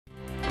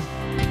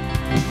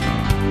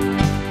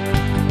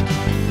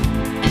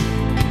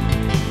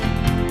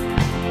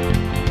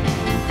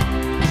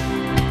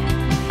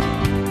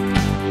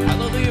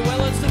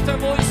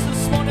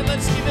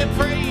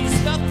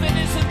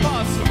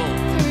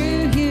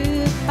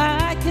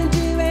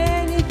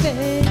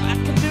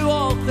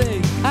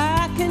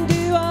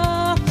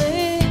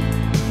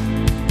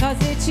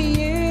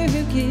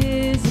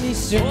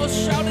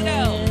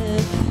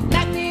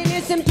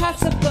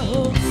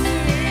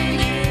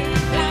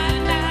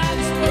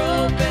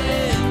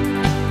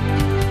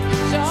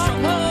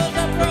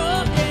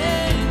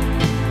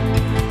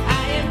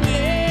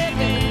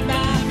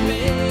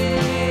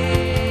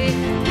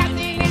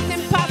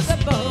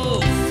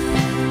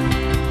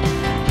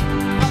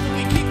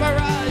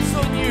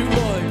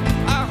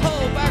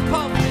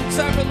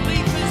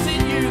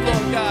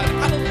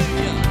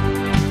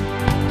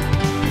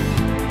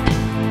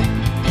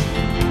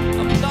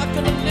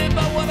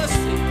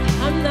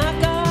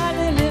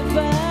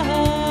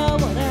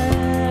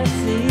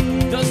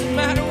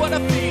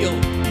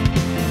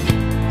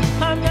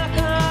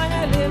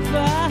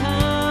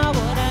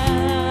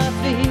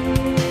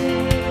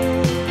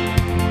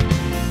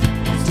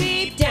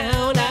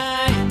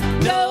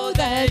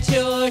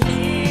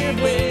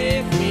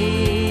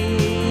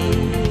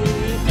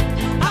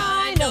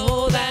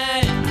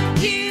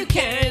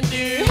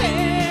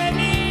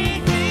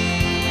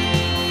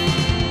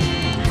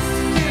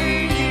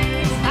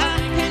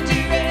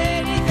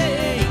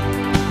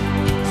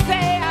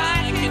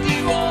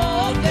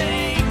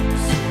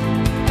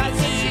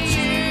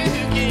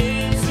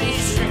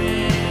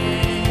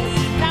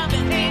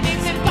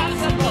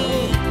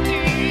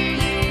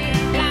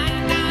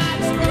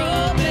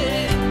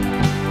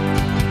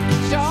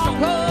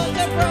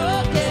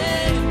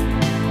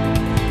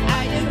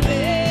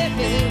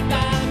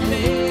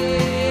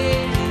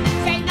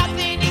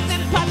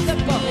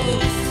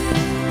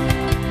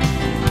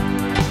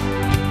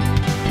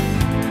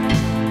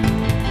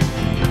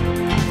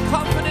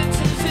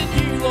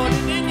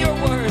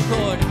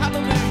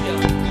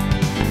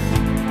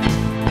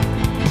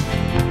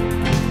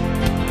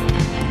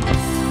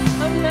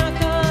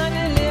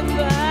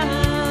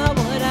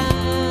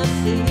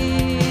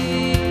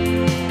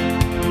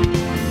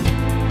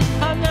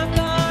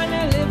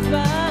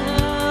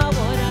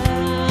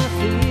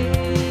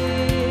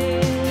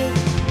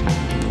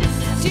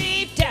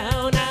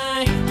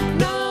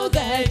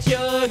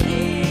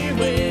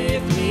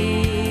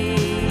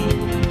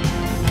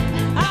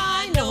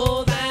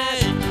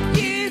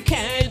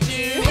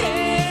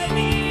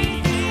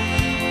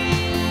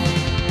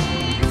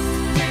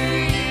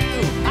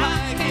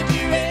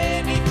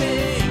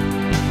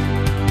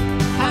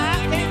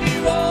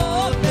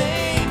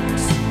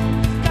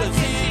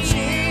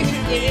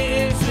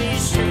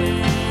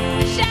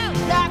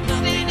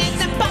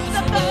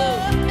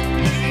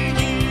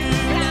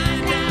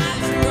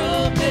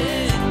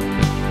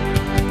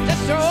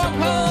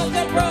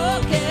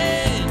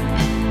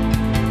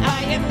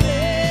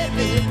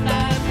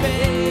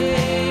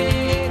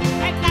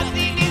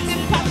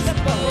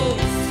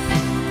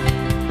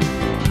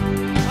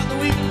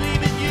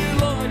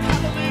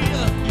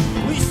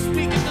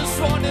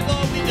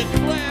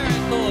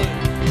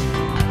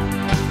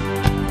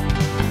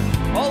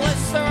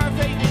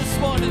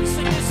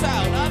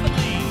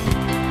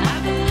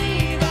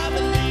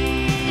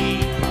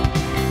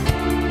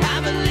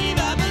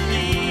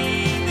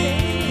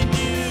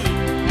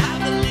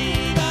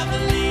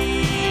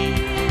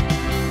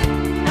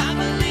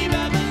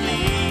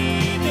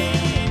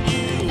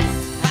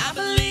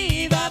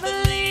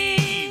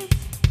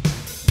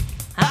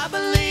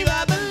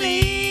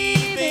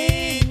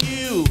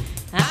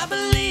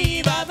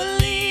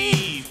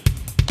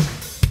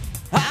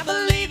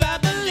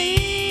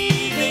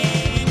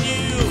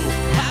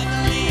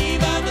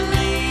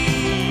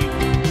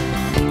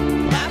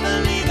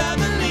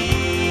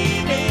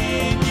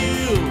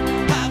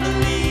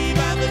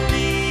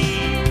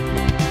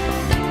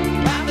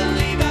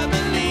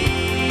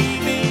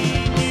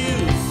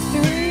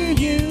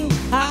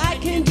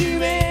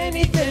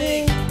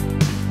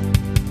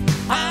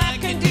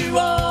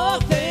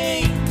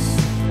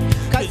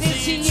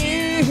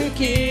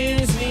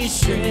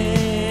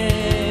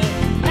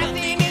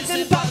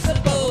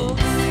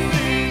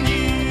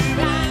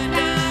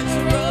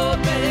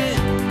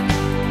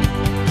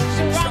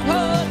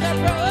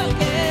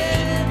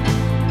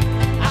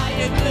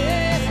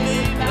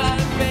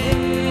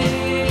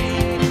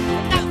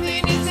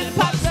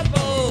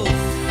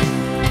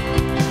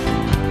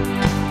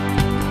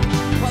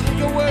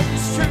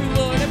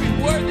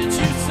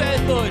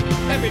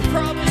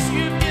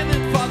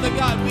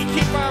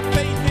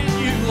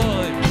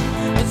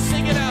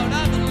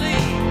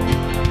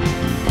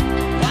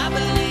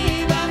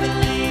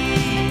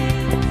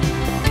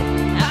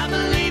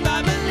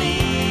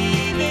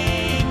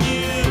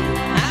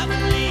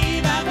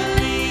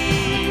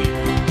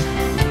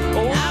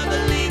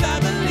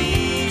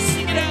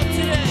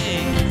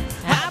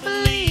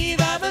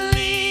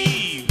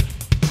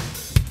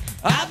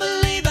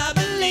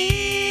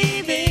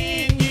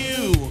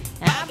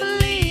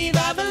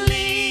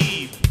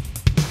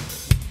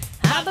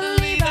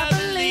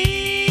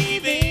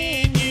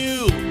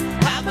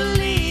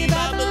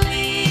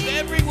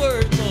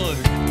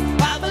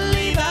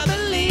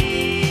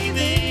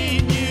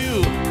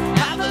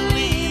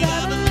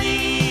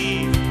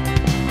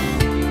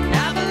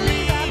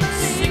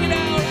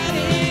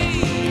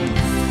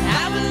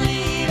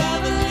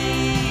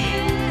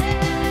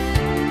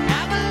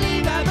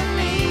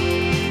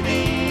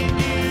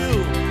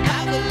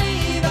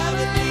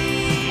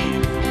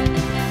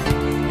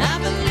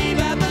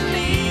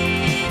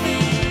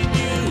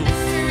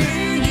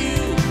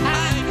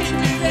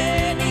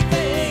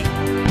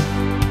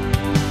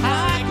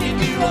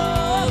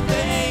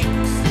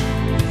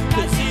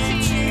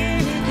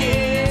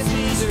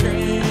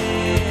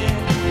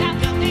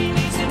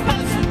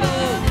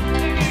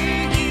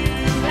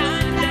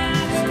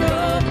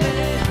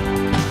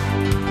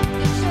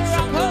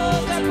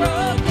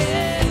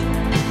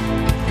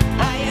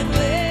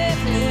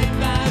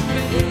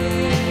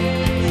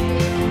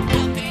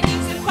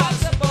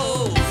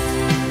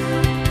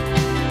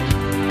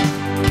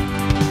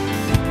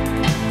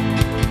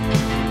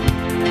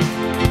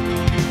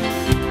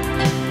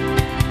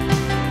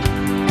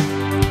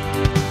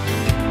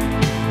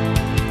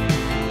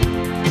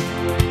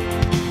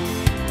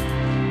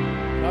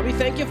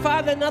thank you,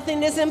 Father,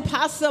 nothing is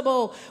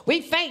impossible. We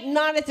faint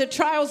not at the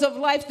trials of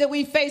life that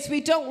we face. We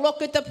don't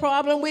look at the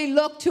problem. We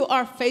look to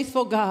our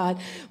faithful God.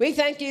 We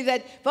thank you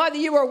that, Father,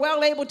 you are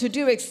well able to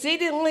do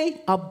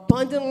exceedingly,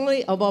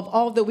 abundantly, above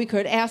all that we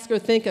could ask or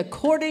think,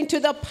 according to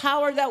the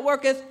power that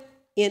worketh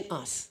in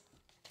us.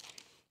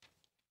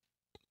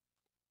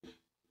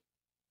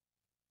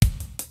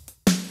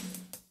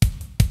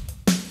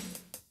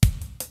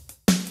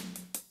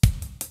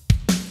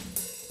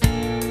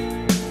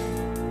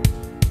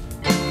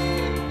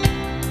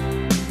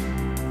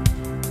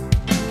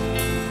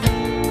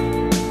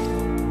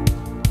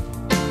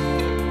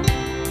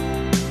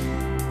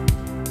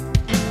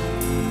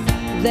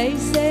 They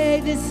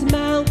say this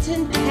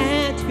mountain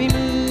can't be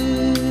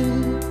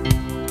moved.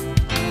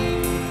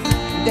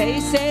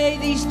 They say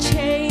these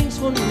chains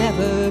will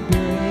never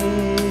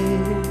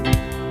break.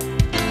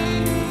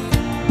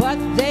 But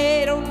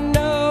they don't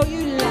know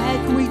you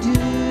like we do.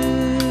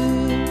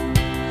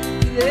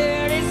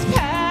 There is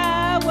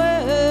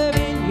power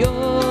in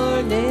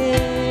your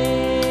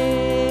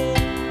name.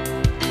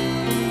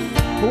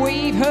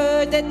 We've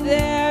heard that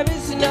there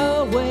is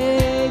no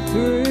way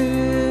through.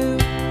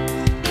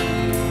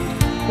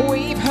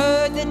 We've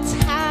heard the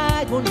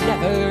tide will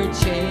never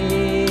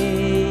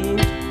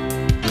change.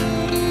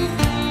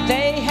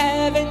 They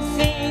haven't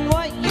seen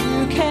what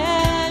you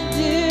can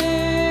do.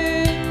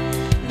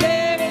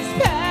 There is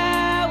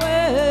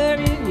power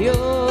in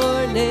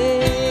your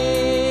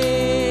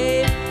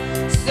name.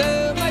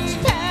 So much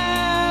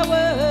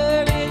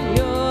power in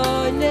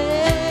your name.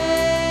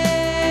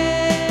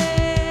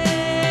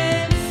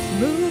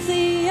 Move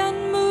the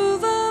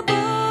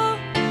unmovable,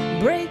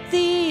 break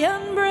the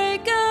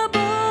unbreakable.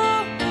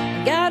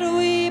 God,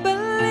 we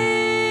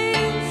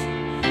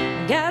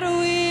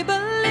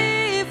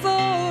believe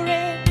for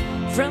it.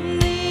 From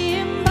the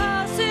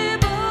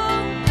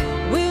impossible,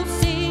 we'll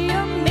see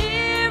a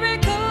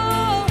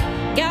miracle.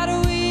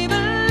 God, we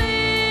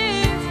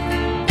believe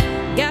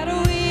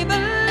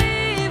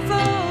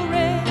for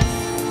it.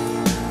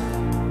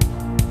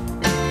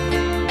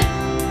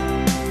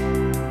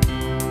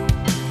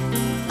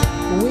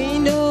 We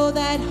know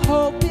that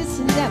hope is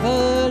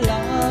never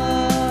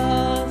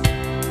lost,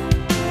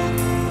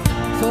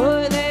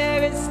 for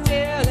there is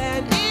still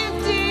an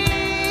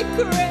empty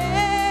grave.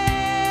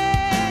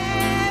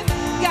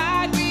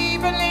 God, we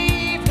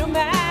believe no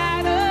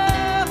matter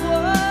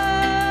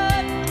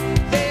what,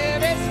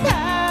 there is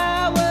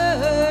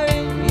power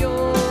in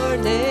your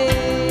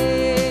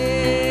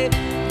name.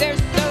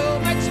 There's so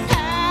much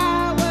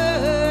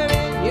power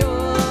in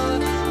your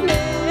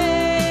name.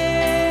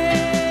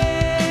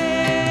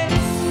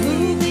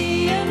 Move the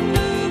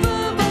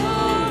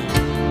unmovable,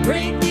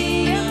 break the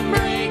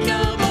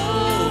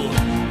unbreakable.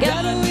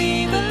 God, we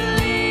believe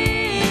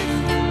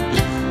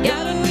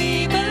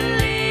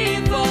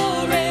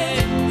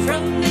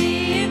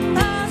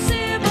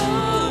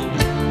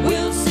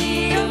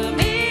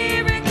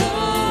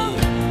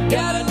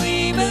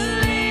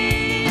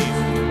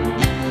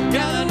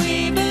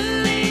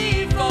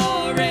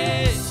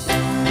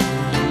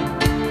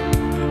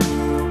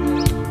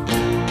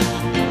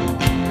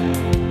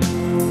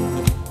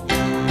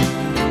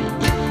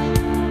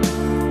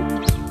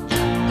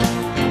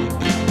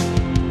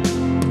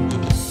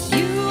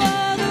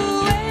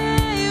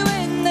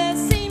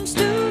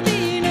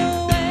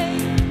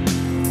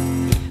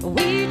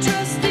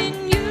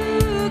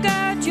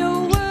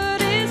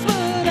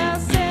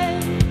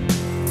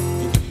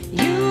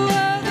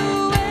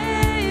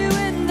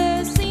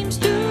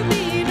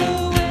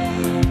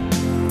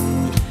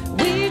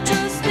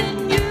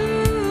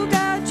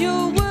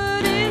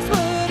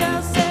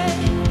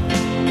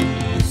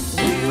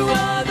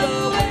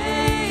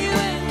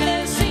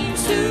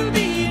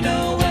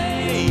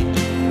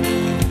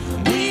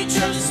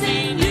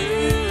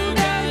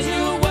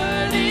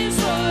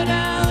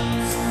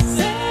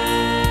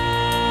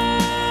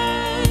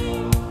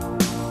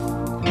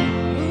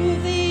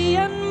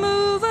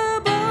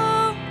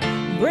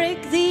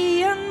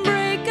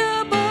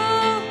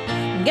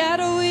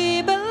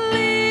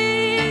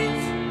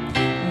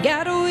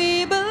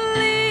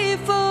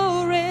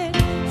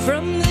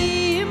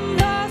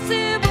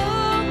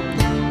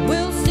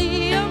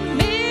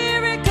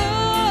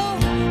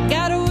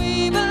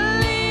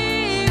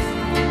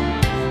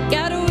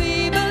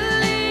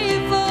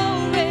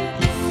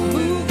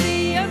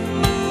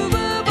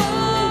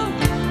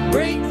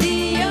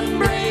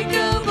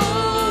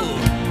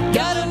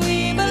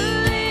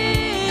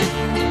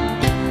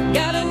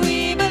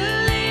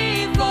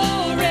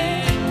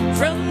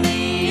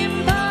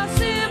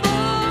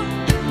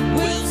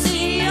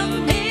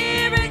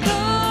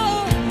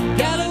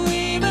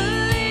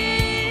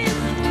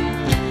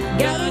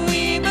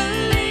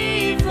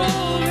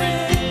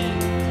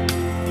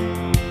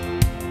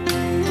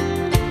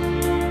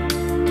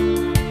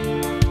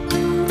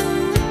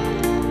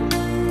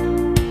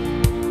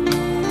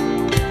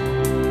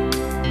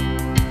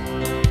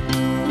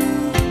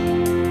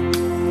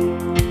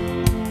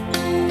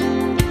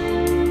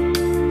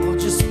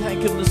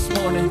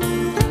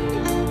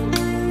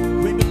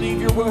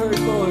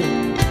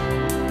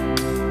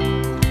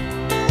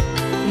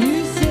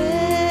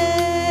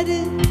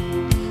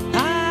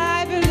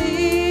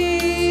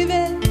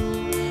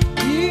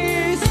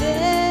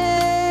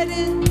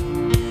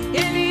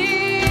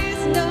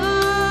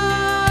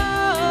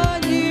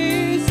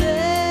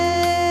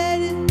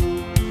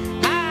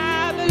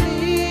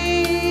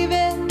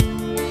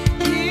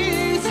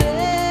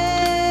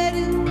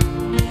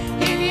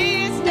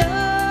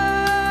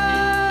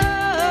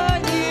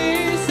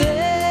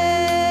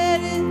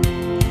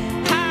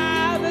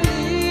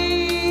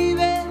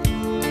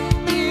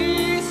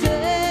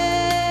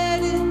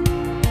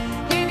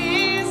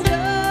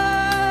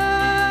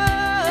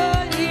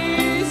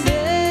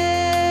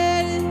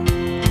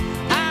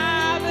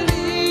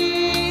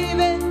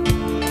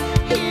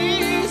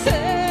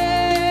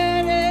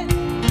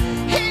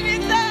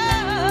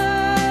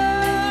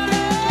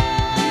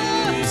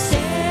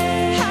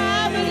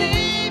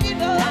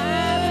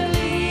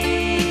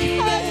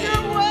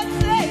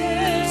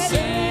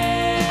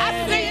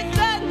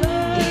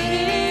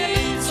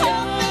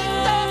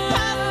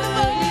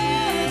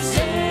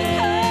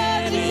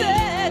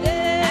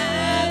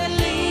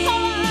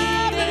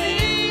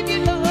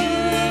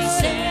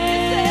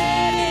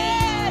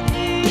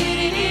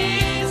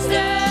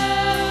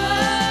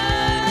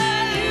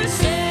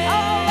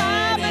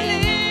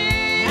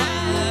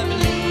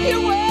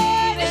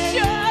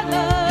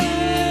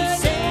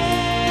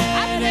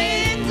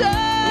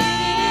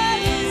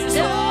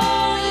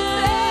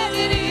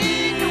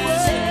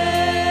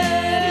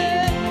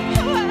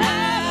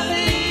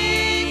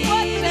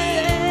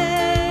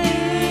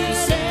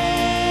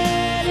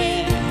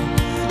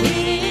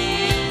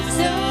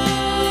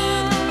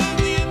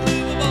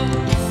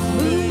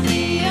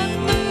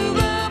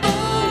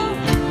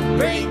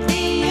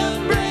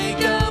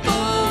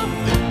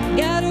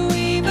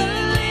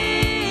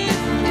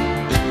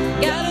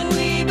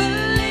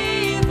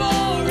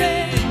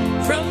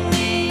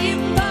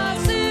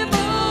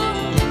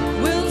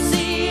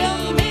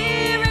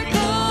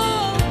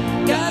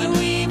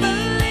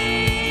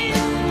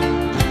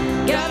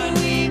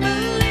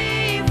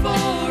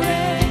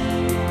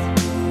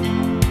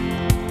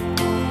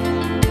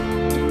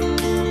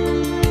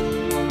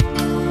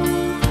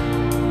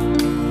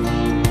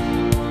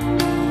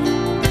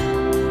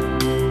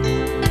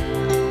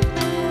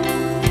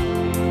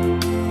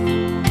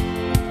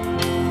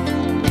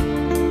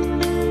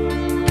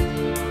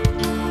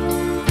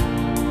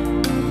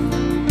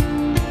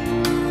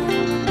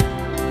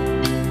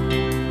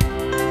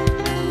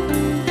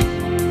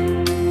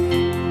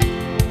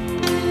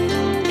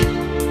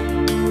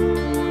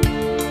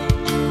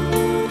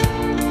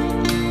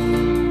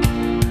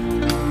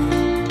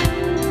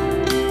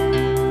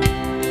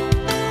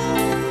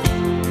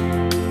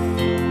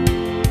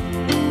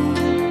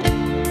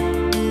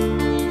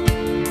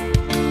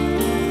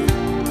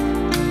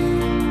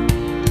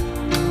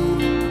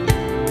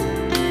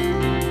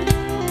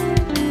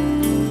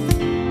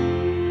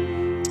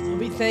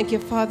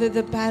thank you, Father.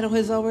 The battle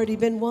has already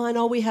been won.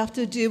 All we have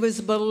to do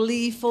is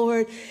believe for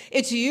it.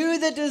 It's you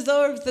that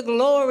deserves the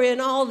glory and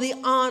all the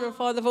honor,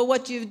 Father, for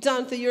what you've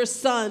done for your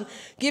Son,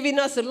 giving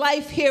us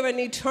life here and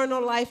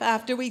eternal life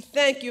after. We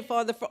thank you,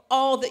 Father, for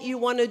all that you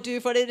want to do,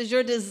 for it is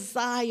your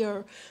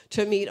desire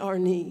to meet our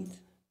needs.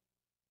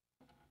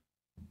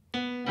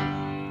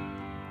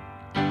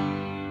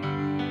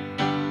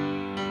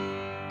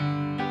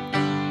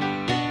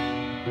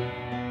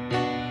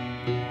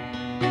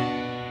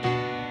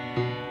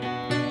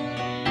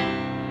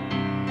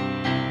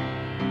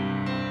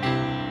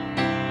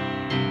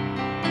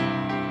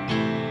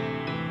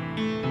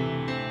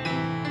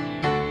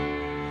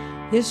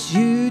 Yes,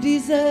 you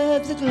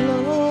deserve the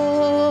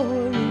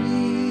glory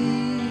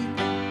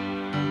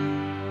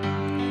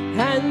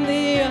and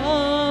the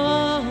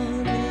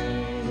honor.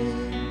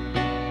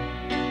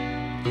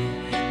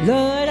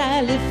 Lord,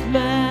 I lift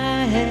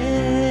my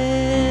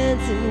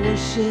hands in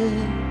worship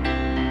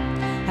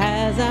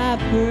as I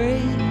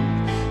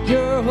praise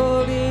your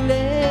holy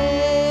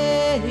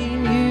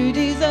name. You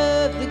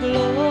deserve the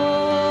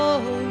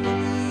glory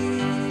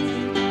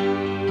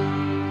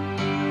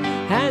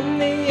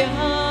and the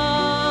honor.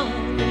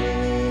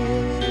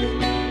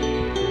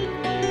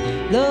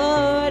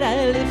 Lord,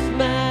 I lift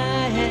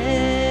my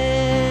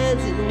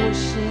hands in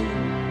worship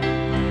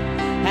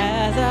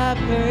as I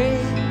pray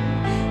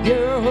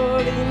your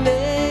holy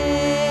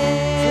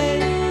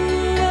name.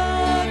 You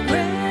are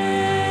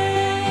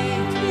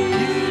great.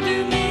 You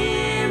do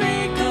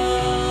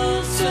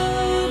miracles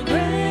so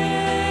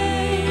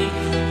great.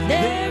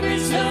 There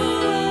is no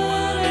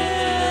one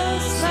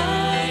else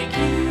like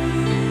you.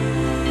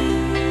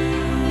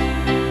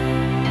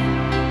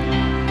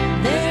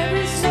 There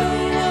is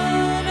no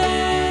one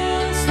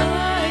else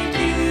like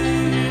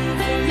you.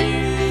 For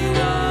you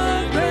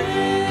are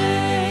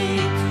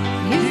great.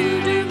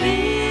 You do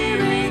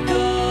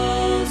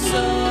miracles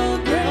so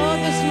great. Oh,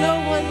 there's no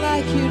one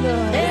like you,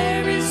 Lord.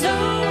 There is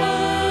no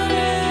one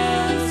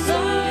else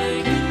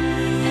like you.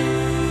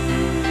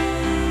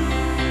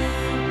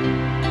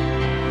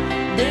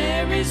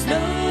 There is no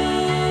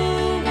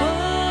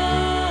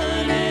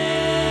one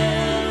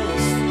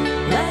else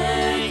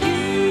like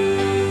you.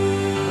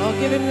 Oh,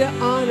 give him the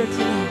honor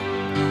tonight.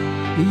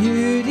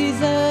 You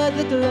deserve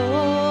the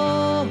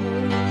glory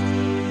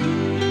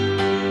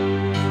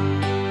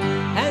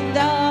and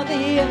all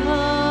the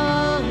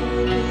honor.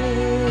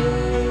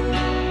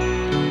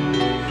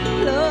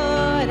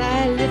 Lord,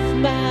 I lift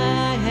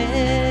my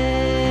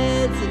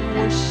hands in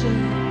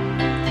worship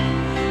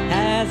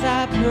as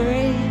I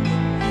pray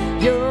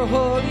your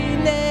holy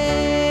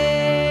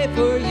name,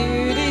 for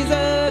you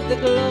deserve the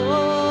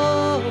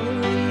glory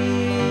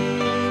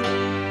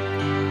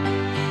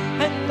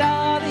and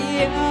all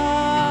the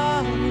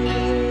honor.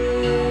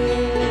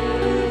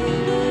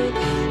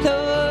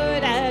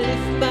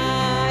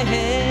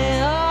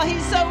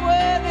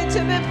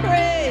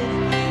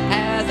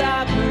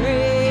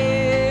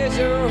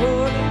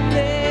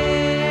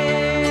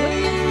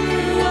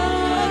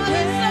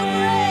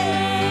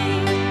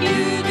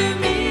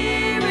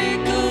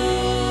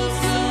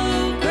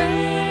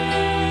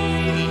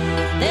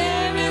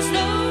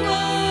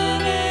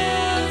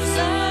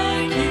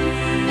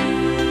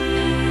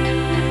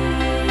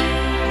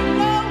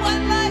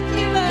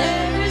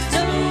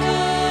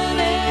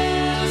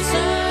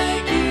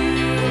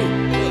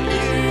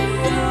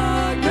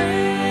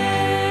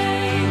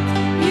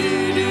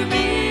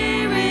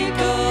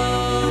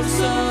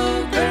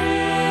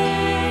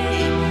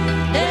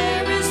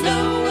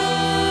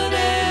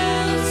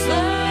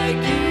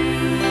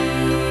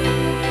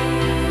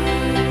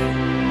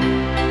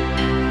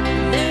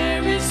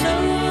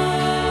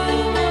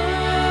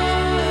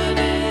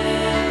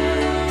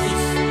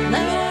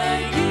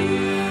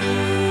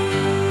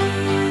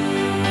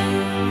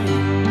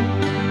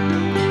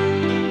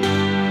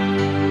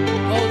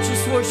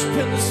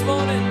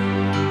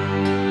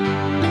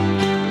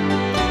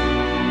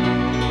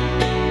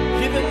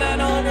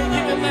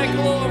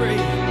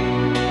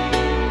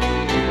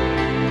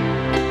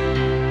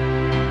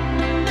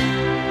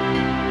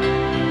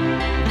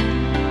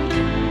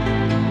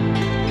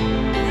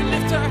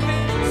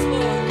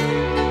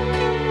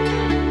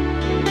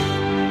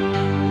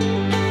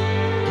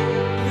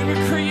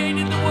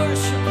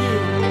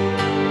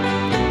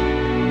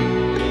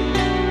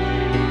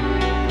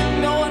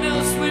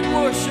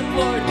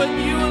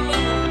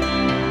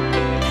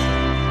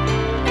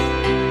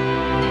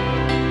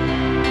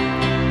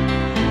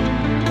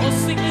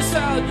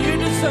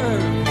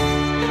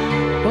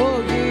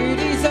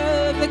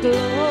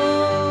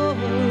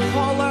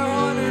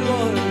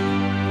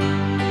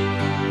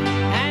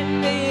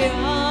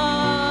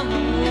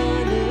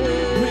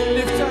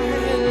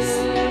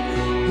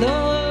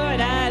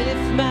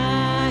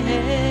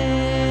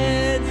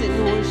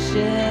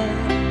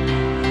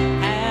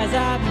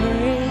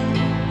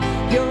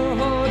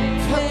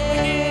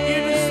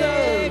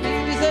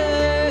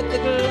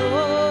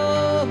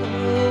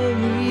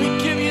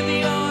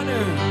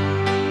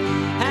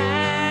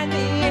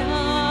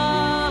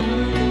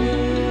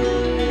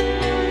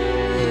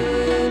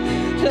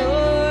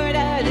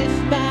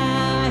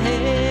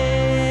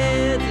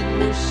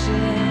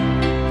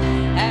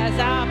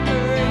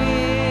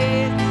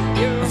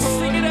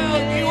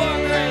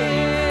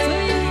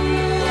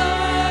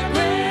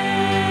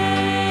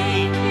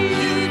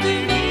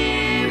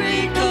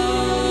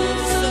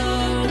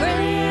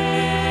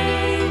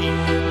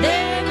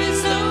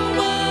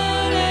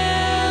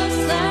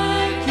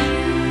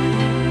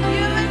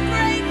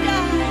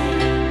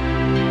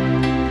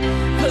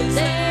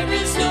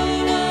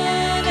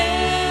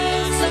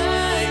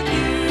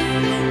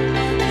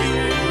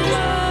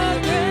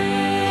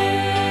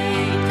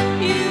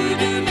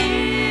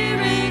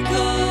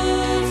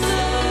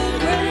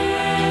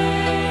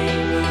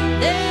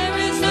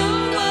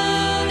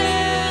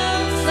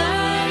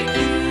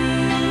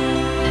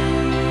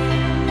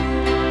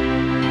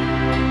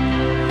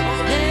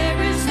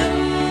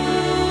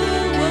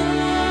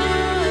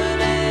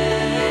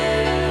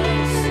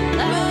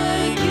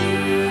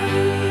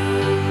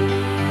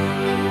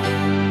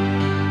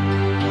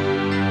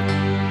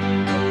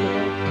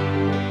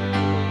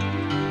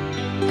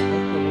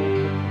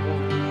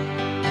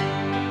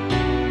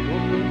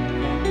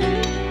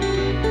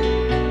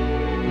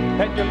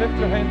 Can you lift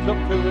your hands up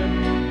to Him?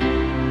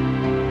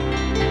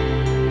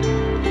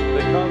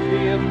 Because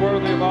He is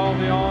worthy of all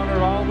the honor,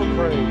 all the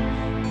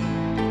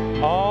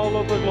praise, all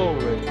of the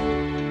glory.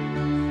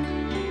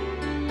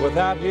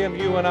 Without Him,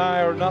 you and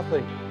I are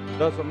nothing.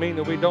 Doesn't mean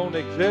that we don't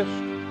exist,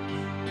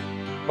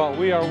 but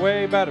we are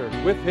way better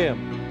with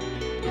Him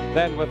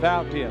than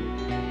without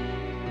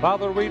Him.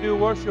 Father, we do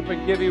worship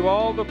and give You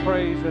all the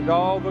praise and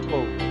all the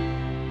glory.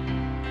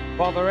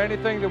 Father,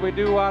 anything that we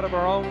do out of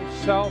our own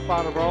self,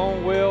 out of our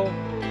own will,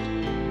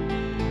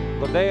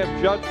 the day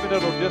of judgment,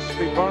 it'll just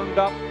be burned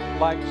up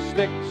like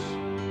sticks,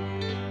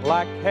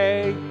 like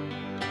hay.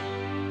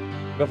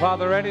 But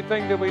Father,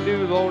 anything that we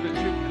do, Lord, that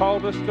You've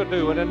called us to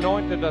do and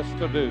anointed us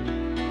to do,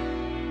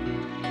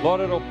 Lord,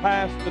 it'll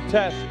pass the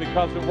test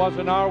because it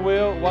wasn't our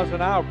will, it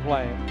wasn't our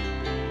plan.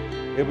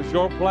 It was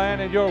Your plan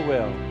and Your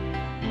will.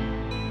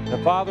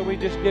 And Father, we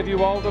just give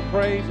You all the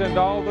praise and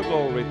all the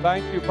glory.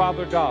 Thank You,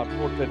 Father God,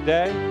 for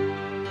today.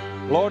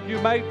 Lord, You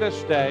made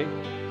this day,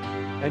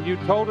 and You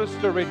told us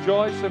to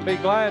rejoice and be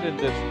glad in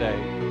this day.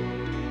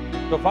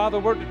 So, Father,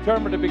 we're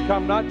determined to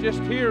become not just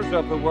hearers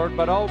of the word,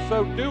 but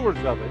also doers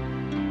of it.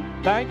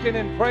 Thanking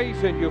and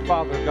praising You,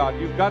 Father God.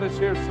 You've got us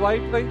here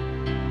safely,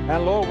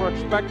 and Lord, we're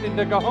expecting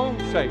to go home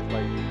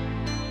safely.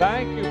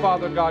 Thank You,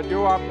 Father God.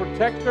 You're our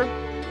protector,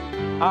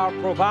 our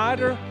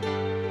provider,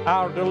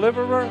 our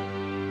deliverer,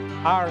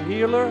 our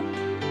healer.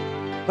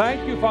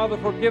 Thank You, Father,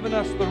 for giving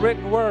us the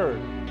written word.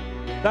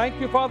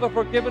 Thank You, Father,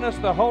 for giving us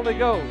the Holy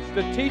Ghost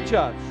to teach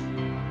us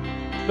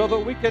so that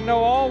we can know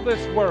all this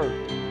word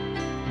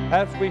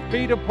as we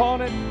feed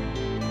upon it,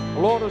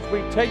 Lord, as we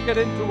take it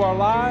into our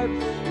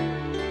lives,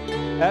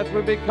 as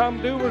we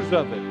become doers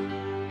of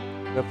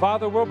it. The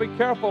Father, will be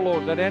careful,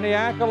 Lord, that any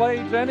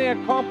accolades, any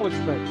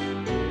accomplishments,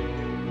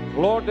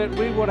 Lord, that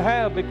we would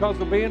have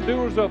because of being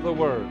doers of the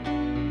word,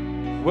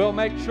 we'll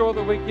make sure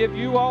that we give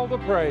You all the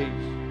praise,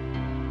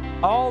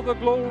 all the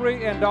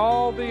glory, and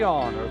all the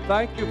honor.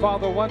 Thank You,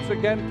 Father, once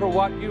again for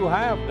what You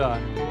have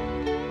done.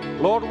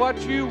 Lord,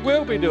 what You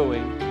will be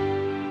doing.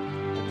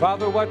 And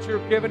Father, what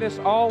You're giving us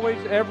always,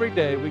 every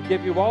day. We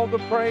give You all the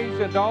praise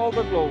and all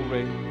the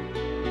glory.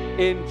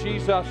 In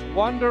Jesus'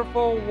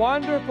 wonderful,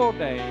 wonderful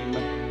name.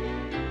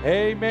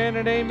 Amen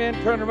and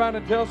amen. Turn around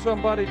and tell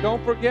somebody,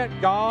 don't forget,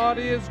 God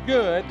is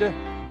good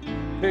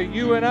to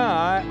you and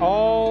I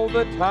all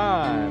the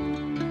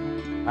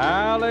time.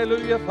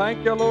 Hallelujah.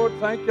 Thank You, Lord.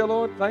 Thank You,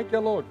 Lord. Thank You,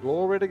 Lord.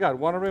 Glory to God. I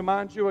want to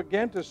remind you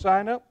again to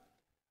sign up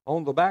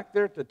on the back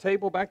there, at the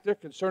table back there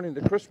concerning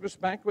the Christmas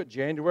banquet,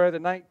 January the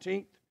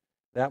 19th.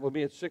 That will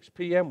be at 6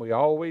 p.m. We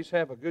always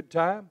have a good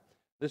time.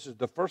 This is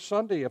the first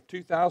Sunday of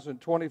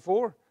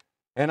 2024.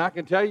 And I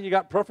can tell you, you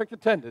got perfect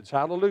attendance.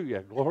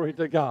 Hallelujah. Glory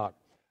to God.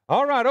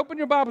 All right, open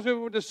your Bibles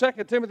over to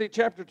 2 Timothy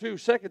chapter 2.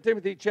 2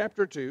 Timothy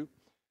chapter 2.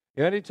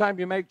 Anytime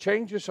you make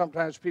changes,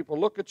 sometimes people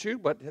look at you,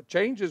 but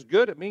change is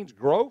good. It means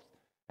growth.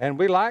 And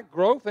we like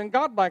growth, and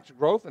God likes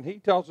growth, and He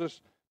tells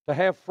us to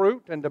have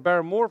fruit and to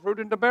bear more fruit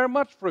and to bear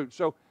much fruit.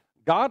 So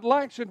God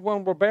likes it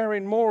when we're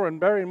bearing more and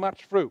bearing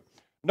much fruit.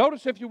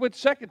 Notice, if you would,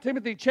 2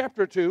 Timothy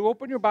chapter 2.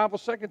 Open your Bible,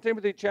 2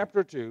 Timothy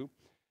chapter 2.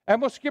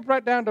 And we'll skip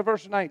right down to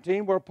verse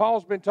 19, where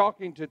Paul's been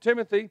talking to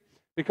Timothy,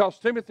 because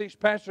Timothy's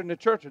pastoring the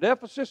church at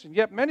Ephesus, and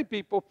yet many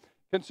people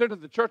consider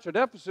the church at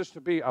Ephesus to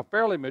be a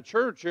fairly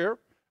mature church,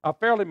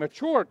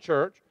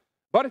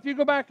 But if you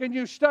go back and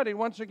you study,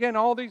 once again,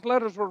 all these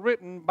letters were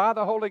written by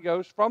the Holy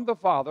Ghost from the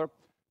Father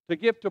to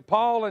give to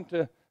Paul and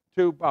to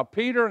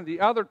Peter and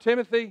the other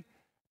Timothy,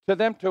 to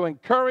them to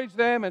encourage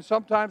them, and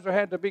sometimes there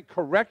had to be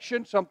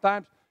correction.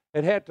 Sometimes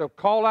it had to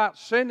call out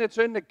sin that's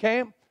in the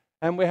camp,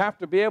 and we have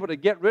to be able to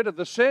get rid of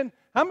the sin.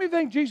 How many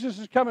think Jesus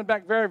is coming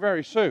back very,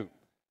 very soon?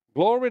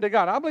 Glory to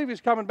God. I believe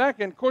He's coming back,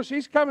 and of course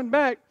He's coming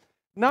back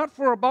not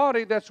for a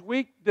body that's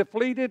weak,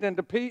 depleted, and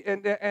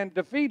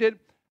defeated,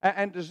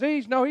 and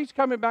disease. No, He's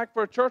coming back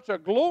for a church, a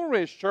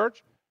glorious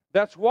church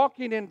that's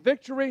walking in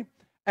victory.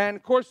 And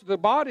of course, the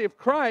body of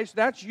Christ,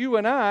 that's you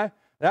and I.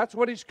 That's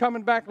what He's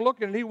coming back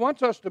looking. And He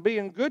wants us to be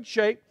in good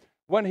shape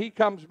when He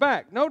comes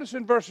back. Notice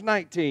in verse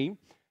 19,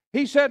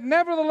 he said,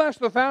 nevertheless,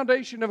 the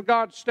foundation of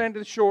God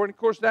standeth sure. And of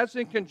course, that's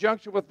in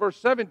conjunction with verse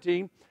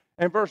 17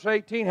 and verse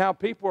 18, how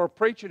people are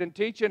preaching and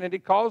teaching, and he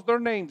calls their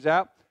names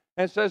out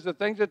and says the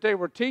things that they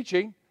were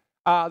teaching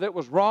that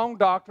was wrong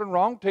doctrine,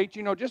 wrong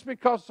teaching. You know, just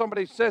because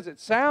somebody says it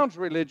sounds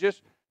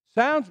religious,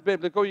 sounds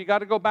biblical, you got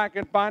to go back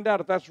and find out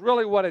if that's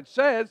really what it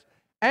says.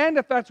 And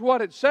if that's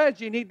what it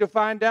says, you need to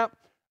find out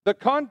the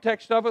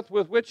context of it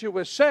with which it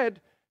was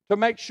said to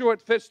make sure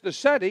it fits the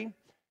setting.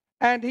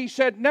 And he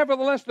said,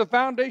 nevertheless, the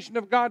foundation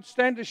of God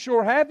standeth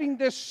sure, having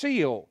this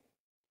seal.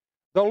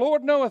 The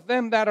Lord knoweth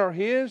them that are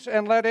His,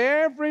 and let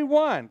every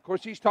one, of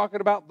course he's talking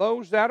about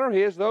those that are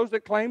His, those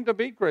that claim to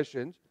be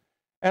Christians,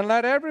 and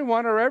let every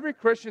one or every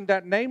Christian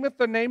that nameth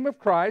the name of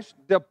Christ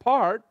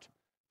depart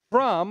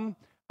from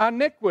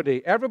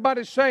iniquity.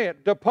 Everybody say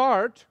it,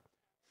 depart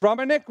from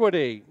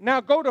iniquity.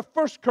 Now go to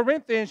 1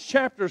 Corinthians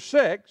chapter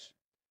 6,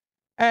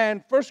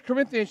 and 1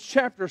 Corinthians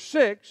chapter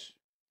 6,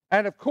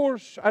 and of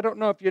course, I don't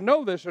know if you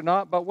know this or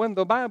not, but when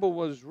the Bible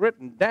was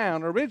written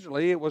down,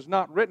 originally it was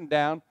not written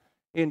down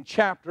in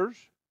chapters.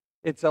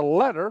 It's a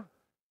letter.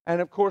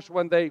 And of course,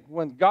 when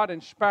God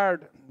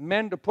inspired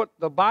men to put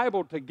the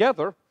Bible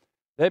together,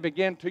 they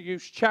began to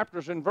use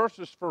chapters and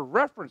verses for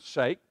reference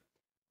sake.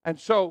 And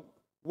so,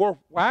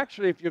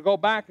 actually, if you go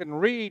back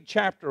and read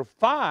chapter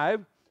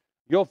 5,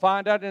 you'll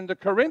find out in the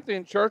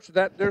Corinthian church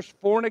that there's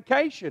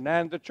fornication.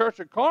 And the church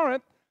of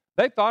Corinth,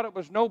 they thought it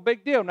was no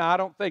big deal. Now, I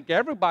don't think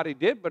everybody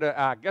did, but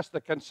I guess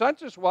the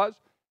consensus was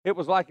it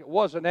was like it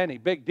wasn't any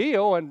big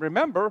deal. And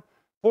remember,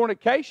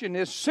 fornication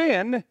is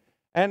sin,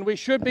 and we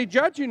should be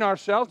judging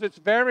ourselves. It's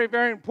very,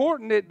 very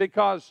important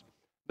because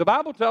the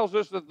Bible tells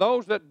us that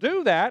those that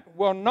do that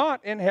will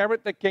not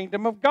inherit the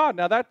kingdom of God.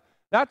 Now,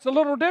 that's a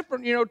little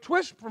different,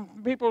 twist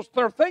from people's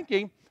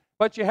thinking,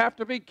 but you have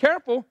to be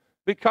careful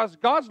because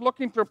God's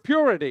looking for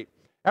purity.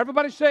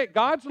 Everybody say it.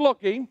 God's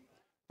looking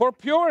for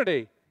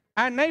purity.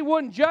 And they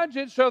wouldn't judge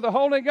it, so the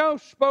Holy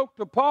Ghost spoke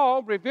to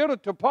Paul, revealed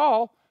it to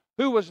Paul,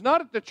 who was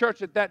not at the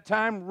church at that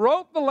time,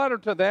 wrote the letter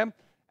to them,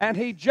 and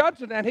he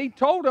judged it, and he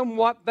told them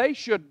what they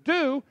should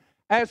do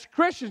as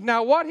Christians.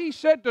 Now, what he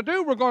said to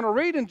do, we're going to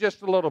read in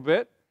just a little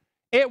bit.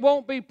 It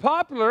won't be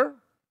popular.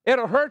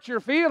 It'll hurt your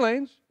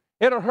feelings.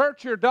 It'll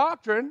hurt your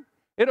doctrine.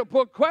 It'll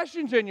put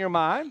questions in your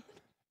mind.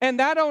 And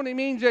that only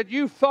means that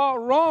you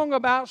thought wrong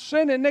about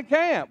sin in the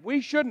camp. We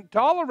shouldn't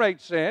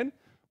tolerate sin.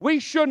 We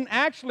shouldn't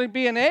actually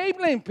be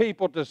enabling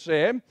people to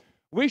sin.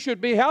 We should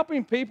be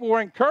helping people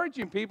or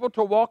encouraging people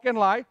to walk in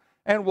light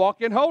and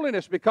walk in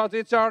holiness because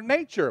it's our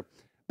nature.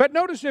 But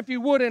notice, if you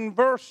would, in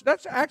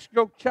let's actually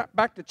go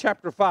back to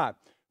chapter 5.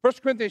 1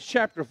 Corinthians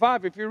chapter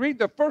 5. If you read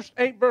the first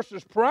 8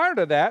 verses prior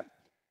to that,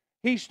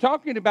 he's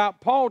talking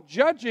about Paul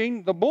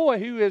judging the boy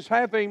who is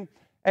having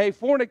a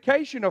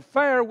fornication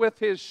affair with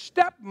his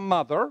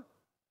stepmother.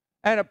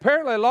 And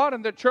apparently a lot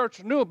in the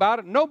church knew about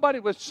it. Nobody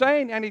was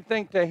saying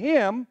anything to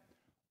him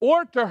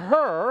or to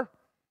her,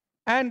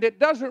 and it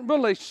doesn't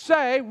really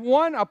say.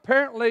 One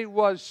apparently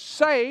was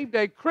saved,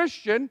 a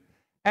Christian,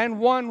 and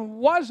one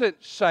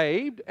wasn't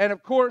saved. And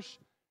of course,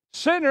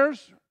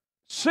 sinners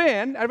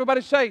sin.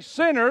 Everybody say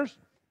sinners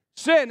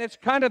sin. It's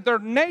kind of their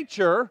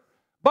nature.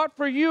 But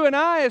for you and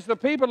I as the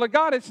people of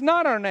God, it's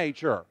not our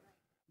nature.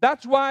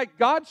 That's why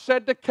God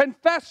said to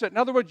confess it. In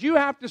other words, you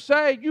have to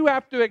say, you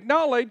have to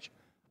acknowledge,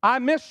 I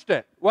missed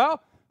it.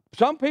 Well,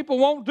 some people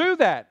won't do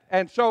that.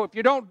 And so if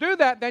you don't do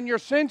that, then your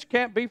sins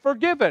can't be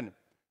forgiven.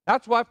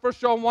 That's why 1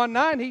 John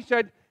 1:9, he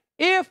said,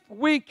 if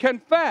we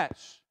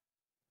confess,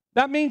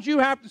 that means you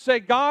have to say,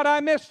 God, I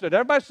missed it.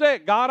 Everybody say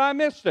it, God, I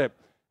missed it.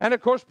 And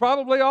of course,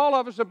 probably all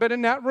of us have been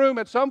in that room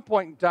at some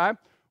point in time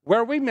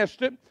where we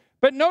missed it.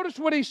 But notice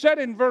what he said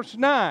in verse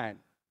 9.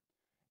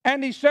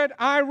 And he said,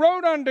 I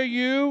wrote unto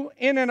you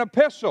in an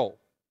epistle,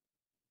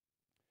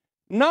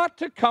 not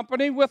to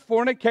company with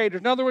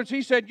fornicators. In other words,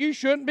 he said you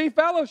shouldn't be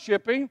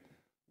fellowshipping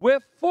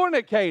with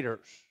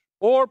fornicators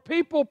or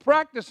people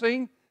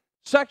practicing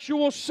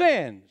sexual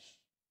sins.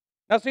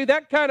 Now see,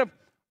 that kind of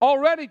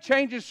already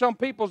changes some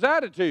people's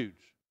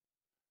attitudes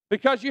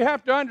because you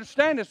have to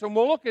understand this, and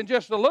we'll look in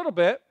just a little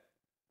bit,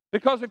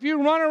 because if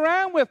you run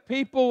around with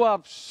people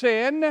of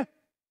sin,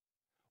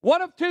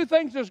 one of two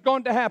things is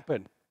going to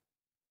happen.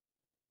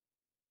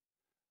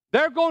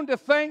 They're going to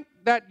think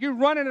that you're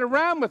running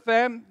around with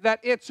them,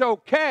 that it's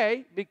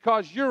okay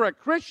because you're a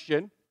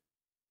Christian.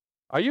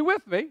 Are you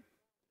with me?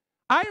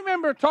 I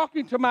remember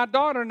talking to my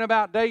daughter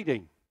about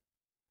dating.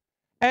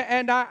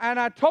 And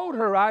I told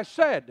her, I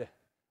said,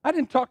 I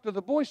didn't talk to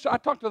the boys. I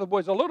talked to the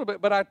boys a little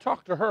bit, but I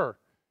talked to her.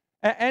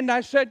 And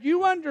I said,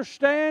 you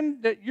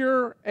understand that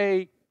you're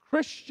a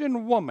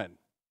Christian woman.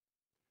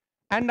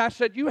 And I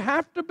said, you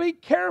have to be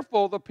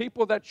careful the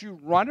people that you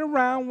run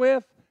around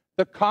with,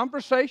 the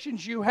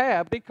conversations you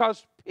have,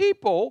 because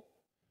people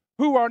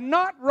who are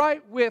not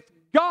right with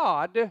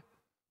God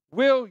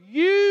will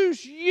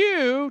use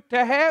you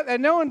to have,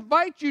 and they'll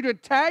invite you to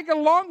tag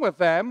along with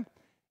them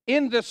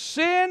in the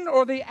sin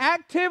or the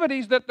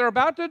activities that they're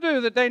about to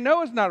do that they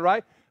know is not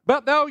right,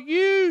 but they'll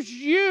use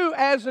you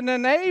as an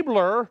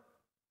enabler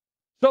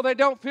so they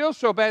don't feel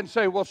so bad and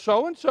say, well,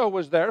 so-and-so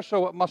was there,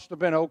 so it must have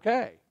been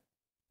okay.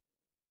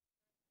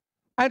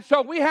 And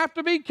so we have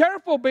to be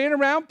careful being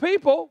around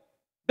people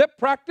that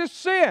practice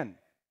sin.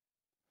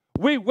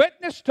 We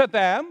witness to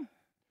them,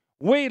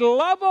 we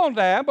love on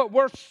them, but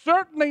we're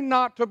certainly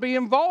not to be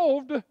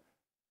involved,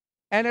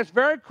 and it's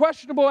very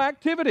questionable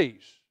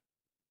activities.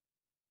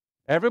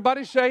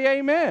 Everybody say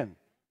amen.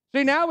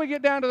 See, now we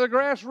get down to the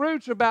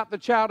grassroots about the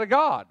child of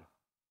God.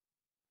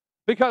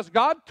 Because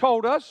God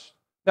told us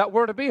that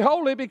we're to be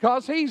holy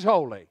because He's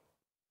holy.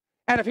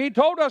 And if He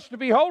told us to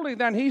be holy,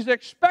 then He's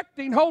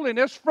expecting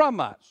holiness from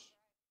us.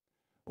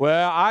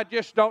 Well, I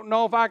just don't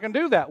know if I can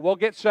do that. Well,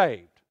 get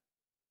saved.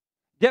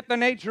 Get the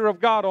nature of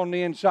God on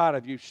the inside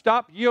of you.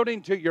 Stop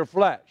yielding to your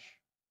flesh.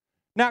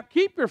 Now,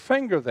 keep your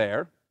finger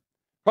there,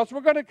 because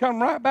we're going to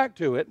come right back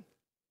to it.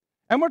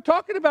 And we're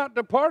talking about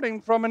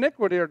departing from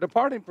iniquity or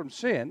departing from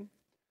sin.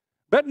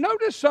 But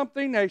notice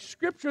something, a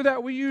scripture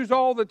that we use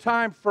all the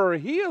time for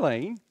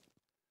healing,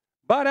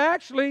 but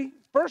actually,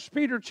 1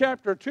 Peter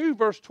chapter 2,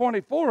 verse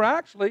 24,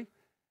 actually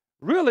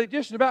really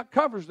just about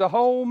covers the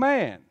whole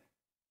man.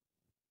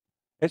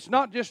 It's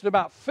not just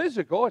about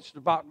physical, it's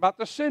about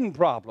the sin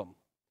problem.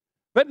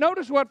 But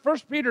notice what 1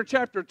 Peter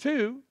chapter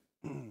 2,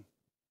 1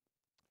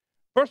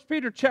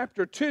 Peter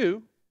chapter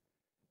 2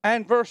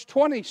 and verse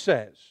 20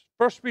 says.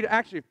 1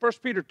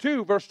 Peter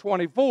 2, verse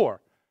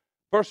 24.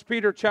 1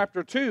 Peter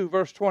chapter 2,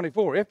 verse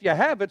 24. If you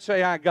have it,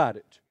 say, I got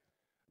it.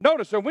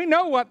 Notice, and we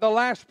know what the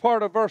last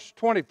part of verse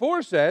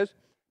 24 says.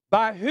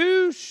 By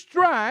whose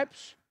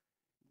stripes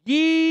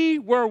ye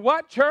were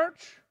what,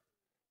 church?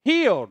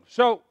 Healed.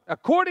 So,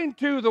 according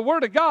to the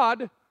Word of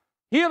God,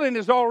 healing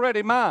is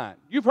already mine.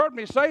 You've heard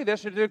me say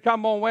this, and it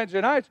come on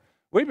Wednesday nights.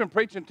 We've been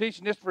preaching and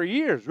teaching this for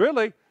years.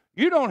 Really,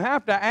 you don't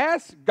have to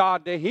ask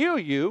God to heal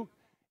you.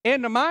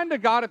 In the mind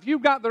of God, if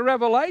you've got the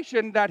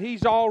revelation that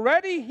He's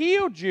already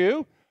healed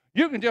you,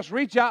 you can just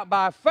reach out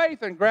by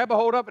faith and grab a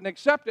hold of it and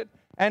accept it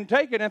and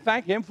take it and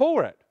thank Him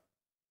for it.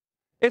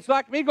 It's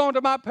like me going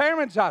to my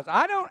parents' house.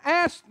 I don't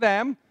ask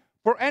them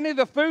for any of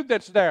the food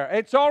that's there.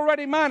 It's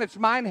already mine. It's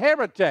my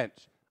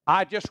inheritance.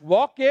 I just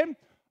walk in,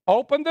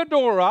 open the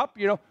door up.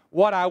 You know,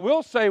 what I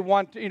will say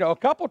a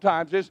couple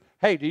times is,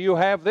 hey, do you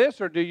have this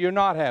or do you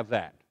not have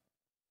that?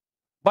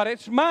 But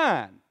it's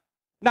mine.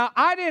 Now,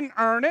 I didn't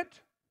earn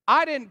it.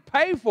 I didn't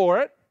pay for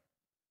it.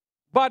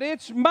 But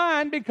it's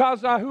mine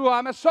because of who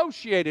I'm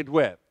associated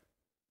with.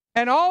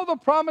 And all the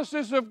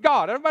promises of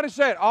God, everybody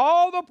say it,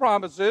 all the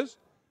promises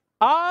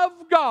of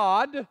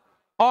God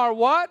are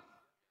what?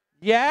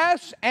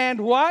 Yes,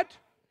 and what?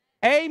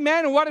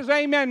 Amen. And what does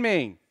amen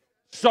mean?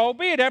 So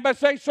be it. Everybody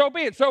say, so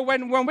be it. So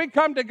when we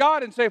come to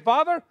God and say,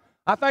 Father,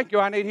 I thank you.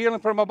 I need healing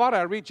for my body.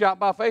 I reach out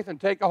by faith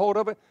and take a hold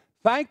of it.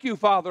 Thank you,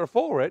 Father,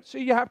 for it. See,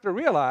 you have to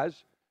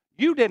realize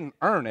you didn't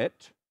earn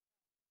it.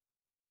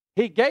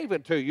 He gave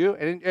it to you,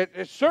 and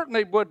it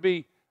certainly would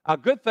be a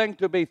good thing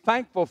to be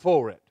thankful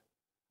for it.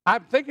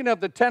 I'm thinking of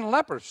the 10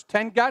 lepers.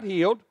 10 got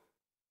healed,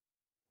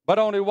 but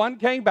only one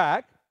came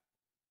back,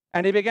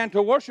 and he began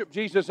to worship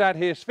Jesus at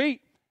his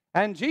feet.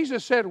 And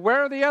Jesus said,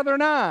 where are the other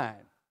 9?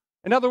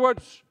 In other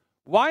words,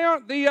 why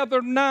aren't the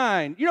other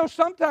 9? You know,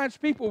 sometimes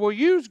people will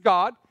use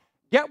God,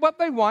 get what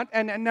they want,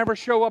 and never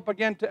show up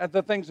again to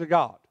the things of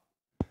God.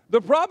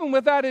 The problem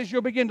with that is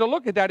you'll begin to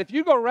look at that. If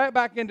you go right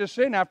back into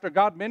sin after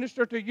God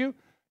ministered to you,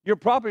 you're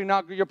probably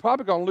going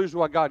to lose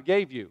what God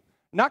gave you.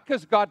 Not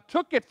because God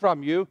took it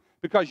from you,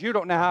 because you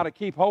don't know how to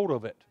keep hold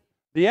of it.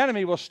 The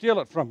enemy will steal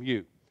it from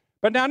you.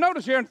 But now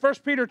notice here in 1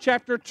 Peter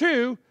chapter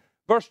 2,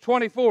 verse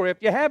 24, if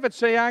you have it,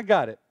 say, I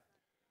got it.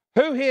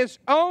 Who his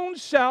own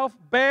self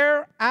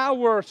bare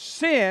our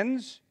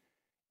sins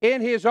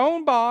in his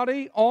own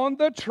body on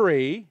the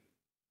tree.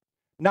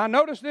 Now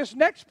notice this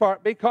next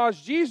part,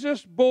 because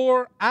Jesus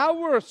bore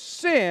our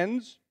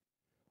sins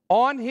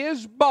on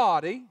his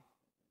body.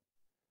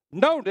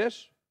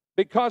 Notice,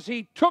 because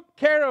he took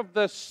care of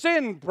the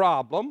sin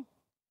problem.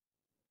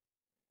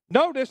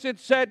 Notice it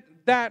said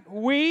that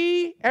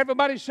we,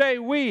 everybody say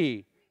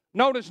we.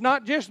 Notice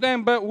not just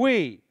them, but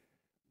we.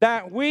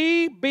 That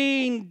we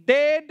being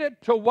dead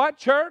to what,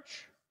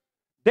 church?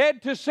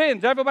 Dead to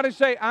sins. Everybody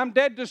say, I'm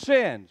dead to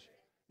sins.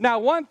 Now,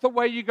 one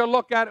way you can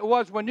look at it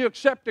was when you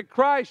accepted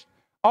Christ,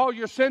 all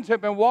your sins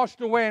have been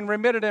washed away and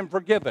remitted and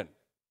forgiven.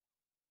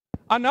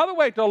 Another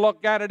way to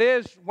look at it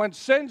is when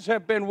sins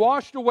have been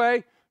washed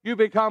away, you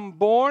become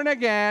born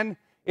again.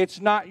 It's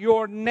not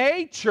your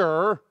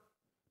nature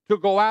to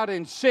go out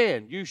and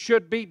sin. You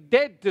should be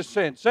dead to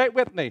sin. Say it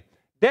with me.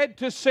 Dead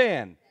to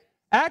sin.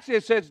 Actually,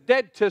 it says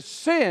dead to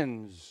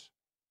sins.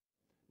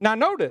 Now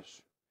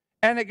notice,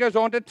 and it goes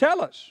on to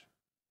tell us,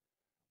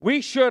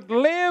 we should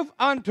live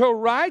unto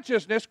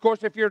righteousness. Of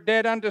course, if you're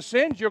dead unto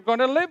sins, you're going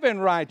to live in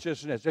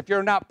righteousness. If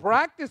you're not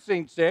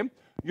practicing sin,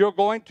 you're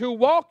going to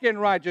walk in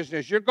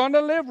righteousness. You're going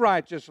to live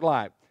righteous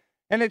life.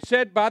 And it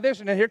said by this,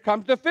 and then here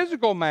comes the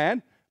physical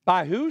man,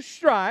 by whose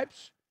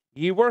stripes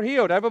ye were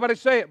healed. Everybody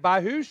say it.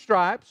 By whose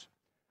stripes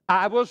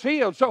I was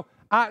healed. So,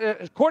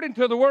 according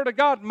to the Word of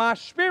God, my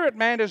spirit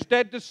man is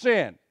dead to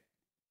sin.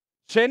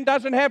 Sin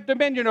doesn't have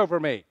dominion over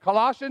me.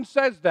 Colossians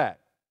says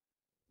that.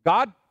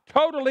 God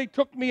totally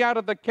took me out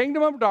of the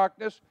kingdom of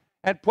darkness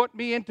and put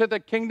me into the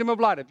kingdom of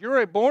light. If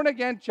you're a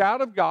born-again child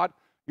of God,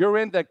 you're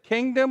in the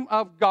kingdom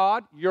of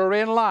God. You're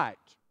in light.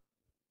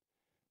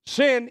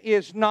 Sin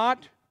is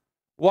not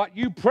what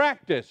you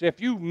practice. If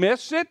you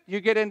miss it,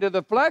 you get into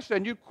the flesh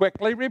and you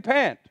quickly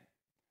repent.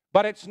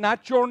 But it's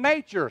not your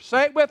nature.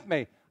 Say it with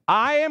me.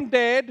 I am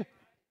dead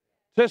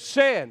to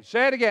sin.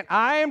 Say it again.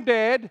 I am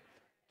dead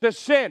to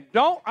sin.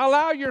 Don't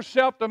allow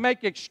yourself to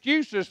make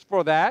excuses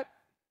for that.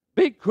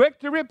 Be quick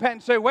to repent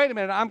and say, wait a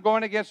minute, I'm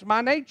going against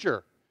my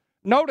nature.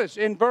 Notice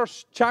in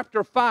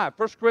chapter 5,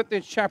 1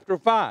 Corinthians chapter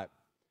 5.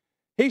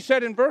 He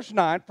said in verse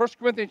 9, 1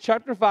 Corinthians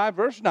chapter 5,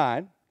 verse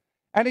 9,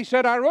 and he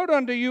said, I wrote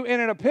unto you in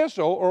an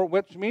epistle, or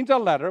which means a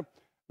letter,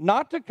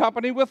 not to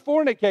company with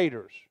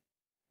fornicators,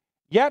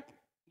 yet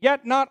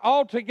not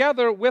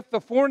altogether with the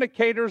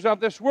fornicators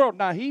of this world.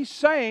 Now he's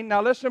saying,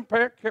 now listen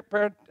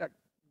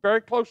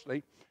very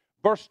closely,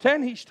 verse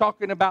 10 he's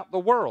talking about the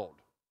world.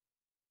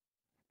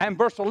 And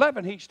verse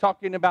 11 he's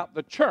talking about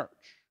the church.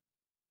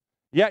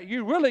 Yet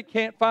you really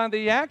can't find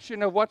the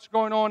action of what's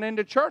going on in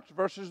the church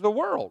versus the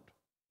world.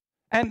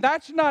 And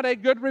that's not a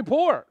good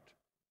report.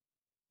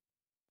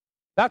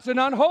 That's an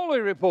unholy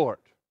report.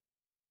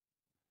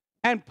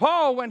 And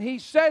Paul, when he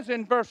says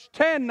in verse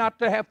 10 not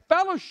to have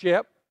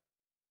fellowship,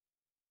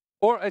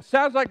 or it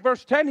sounds like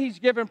verse 10 he's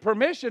given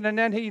permission, and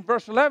then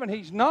verse 11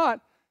 he's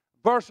not.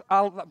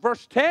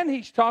 Verse 10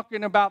 he's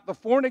talking about the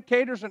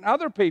fornicators and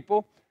other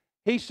people.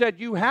 He said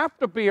you have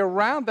to be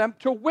around them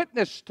to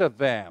witness to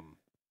them.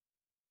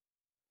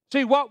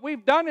 See, what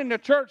we've done in the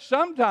church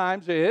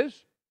sometimes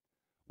is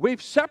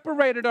we've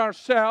separated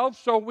ourselves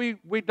so we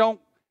don't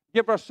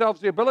give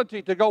ourselves the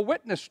ability to go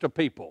witness to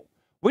people.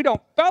 We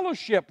don't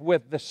fellowship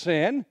with the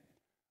sin,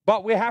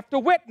 but we have to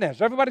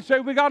witness. Everybody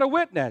say, we got to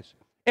witness.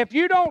 If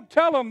you don't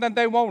tell them, then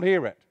they won't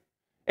hear it.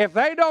 If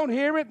they don't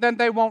hear it, then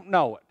they won't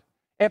know it.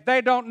 If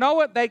they don't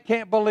know it, they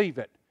can't believe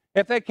it.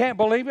 If they can't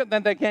believe it,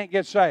 then they can't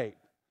get saved.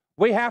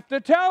 We have to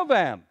tell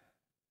them.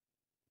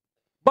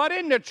 But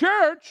in the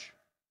church,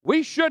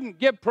 we shouldn't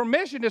give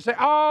permission to say,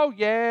 oh,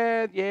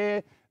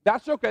 yeah,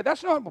 that's okay.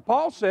 That's not what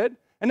Paul said,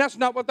 and that's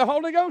not what the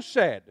Holy Ghost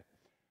said.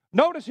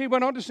 Notice he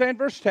went on to say in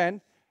verse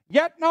 10,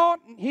 yet not,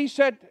 he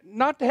said,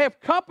 not to have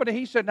company.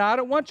 He said, now I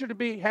don't want you to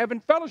be having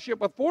fellowship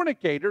with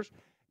fornicators,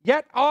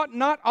 yet ought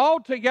not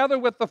altogether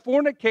with the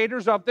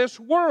fornicators of this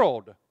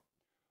world,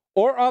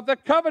 or of the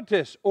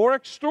covetous, or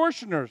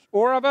extortioners,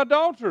 or of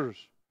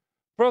adulterers.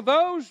 For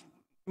those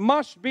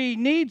must be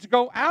needs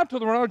go out to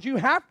the world. You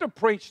have to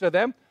preach to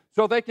them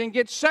so they can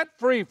get set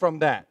free from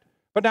that.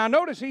 But now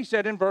notice he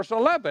said in verse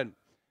 11,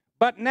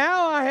 but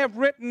now I have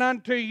written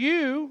unto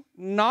you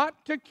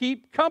not to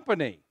keep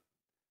company.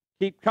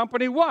 Keep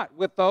company what?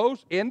 With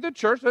those in the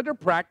church that are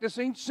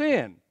practicing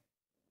sin.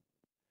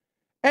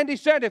 And he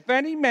said, if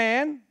any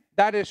man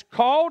that is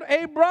called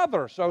a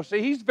brother. So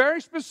see, he's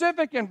very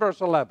specific in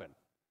verse 11.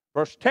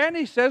 Verse 10,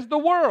 he says the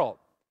world.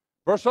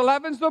 Verse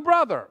 11 is the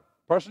brother.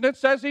 Person that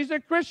says he's a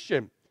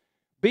Christian.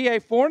 Be a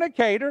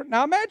fornicator.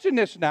 Now imagine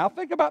this now.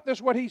 Think about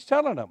this, what he's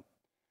telling them.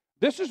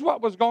 This is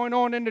what was going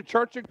on in the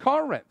church at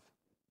Corinth.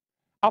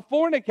 A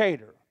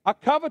fornicator, a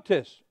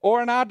covetous,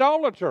 or an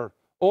idolater,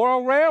 or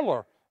a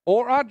railer,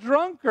 or a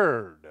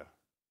drunkard.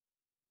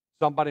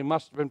 Somebody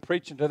must have been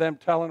preaching to them,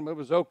 telling them it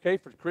was okay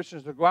for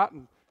Christians to go out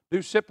and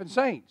do sipping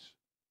saints.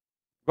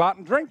 Go out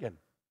and drinking.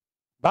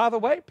 By the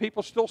way,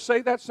 people still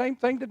say that same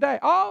thing today.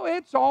 Oh,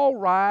 it's all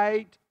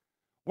right.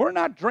 We're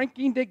not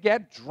drinking to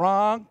get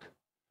drunk.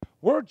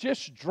 We're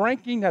just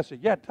drinking. I said,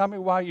 yeah, tell me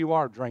why you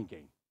are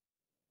drinking.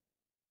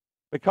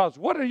 Because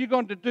what are you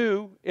going to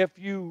do if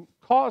you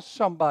cause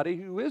somebody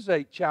who is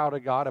a child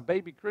of God, a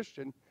baby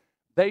Christian,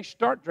 they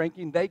start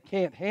drinking, they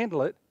can't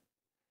handle it,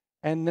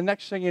 and the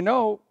next thing you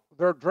know,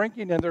 they're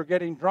drinking and they're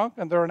getting drunk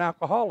and they're an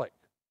alcoholic.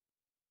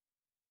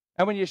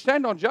 And when you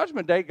stand on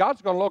Judgment Day,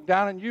 God's going to look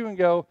down at you and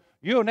go,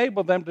 you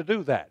enabled them to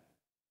do that.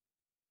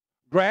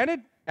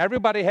 Granted,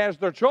 everybody has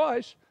their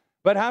choice,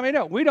 but how many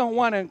know? We don't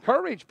want to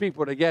encourage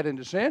people to get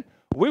into sin.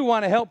 We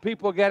want to help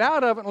people get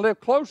out of it and live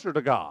closer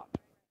to God.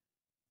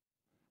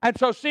 And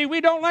so, see,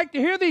 we don't like to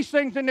hear these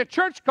things in the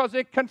church because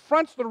it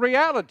confronts the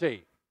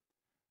reality.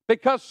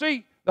 Because,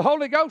 see, the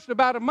Holy Ghost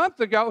about a month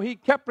ago, he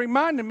kept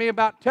reminding me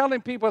about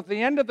telling people at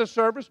the end of the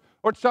service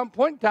or at some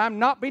point in time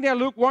not being a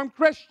lukewarm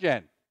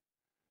Christian.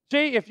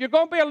 See, if you're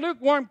going to be a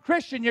lukewarm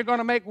Christian, you're going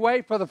to make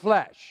way for the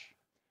flesh.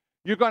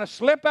 You're going to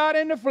slip out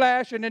in the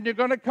flesh, and then you're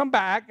going to come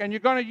back, and you're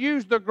going to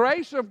use the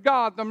grace of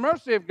God, the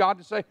mercy of God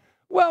to say,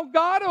 well,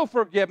 God will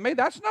forgive me.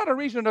 That's not a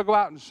reason to go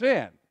out and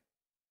sin.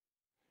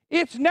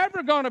 It's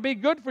never going to be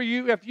good for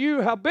you if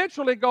you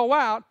habitually go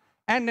out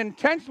and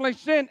intentionally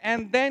sin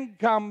and then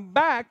come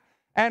back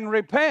and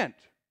repent.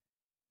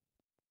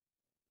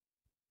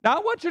 Now, I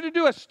want you to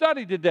do a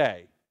study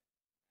today.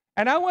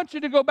 And I want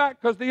you to go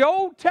back because the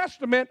Old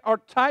Testament are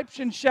types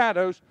and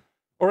shadows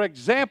or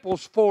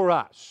examples for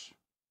us.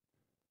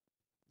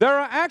 There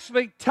are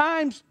actually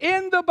times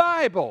in the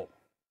Bible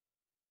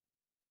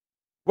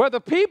where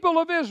the people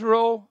of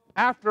Israel,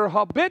 after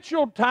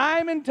habitual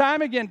time and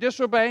time again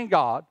disobeying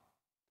God,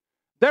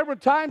 there were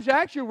times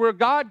actually where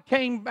God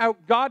came out.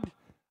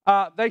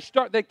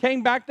 They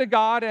came back to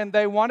God and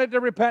they wanted to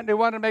repent. They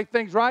wanted to make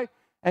things right,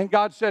 and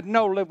God said,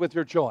 "No, live with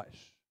your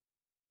choice."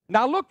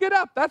 Now look it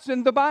up. That's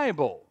in the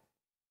Bible.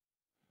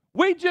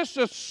 We just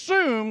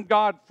assume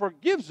God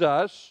forgives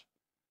us,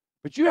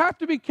 but you have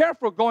to be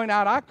careful going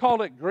out. I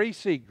call it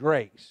greasy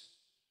grace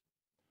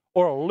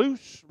or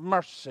loose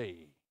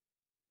mercy.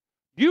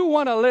 You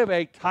want to live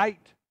a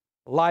tight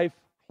life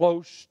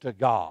close to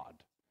God.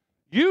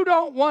 You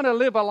don't want to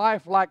live a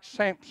life like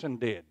Samson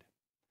did.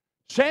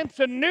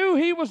 Samson knew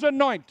he was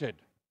anointed.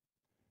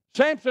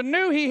 Samson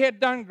knew he had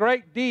done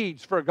great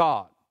deeds for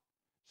God.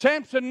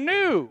 Samson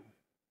knew,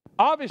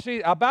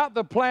 obviously, about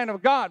the plan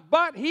of God,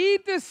 but he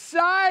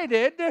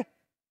decided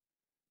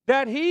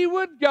that he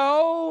would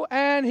go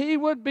and he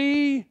would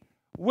be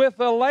with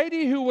a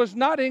lady who was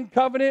not in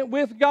covenant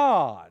with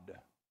God,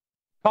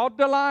 called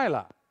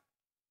Delilah.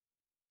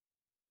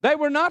 They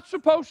were not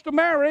supposed to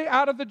marry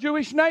out of the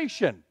Jewish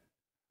nation.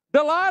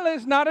 Delilah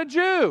is not a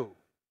Jew.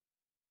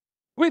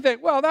 We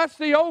think, well, that's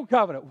the old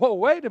covenant. Whoa,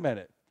 wait a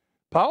minute.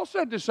 Paul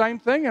said the same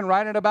thing in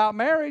writing about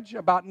marriage,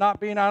 about not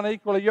being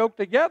unequally yoked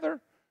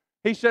together.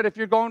 He said, if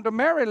you're going to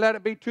marry, let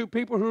it be two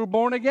people who are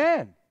born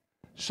again.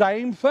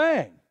 Same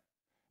thing.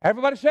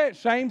 Everybody say it,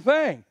 same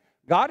thing.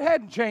 God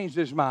hadn't changed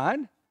his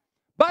mind.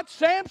 But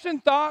Samson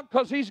thought,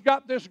 because he's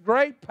got this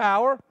great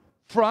power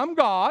from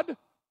God,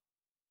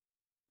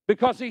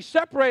 because he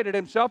separated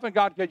himself and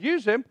God could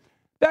use him,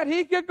 that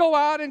he could go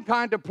out and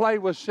kind of play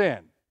with sin.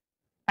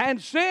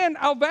 And sin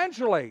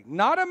eventually,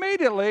 not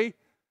immediately,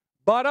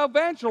 but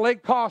eventually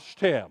cost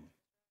him.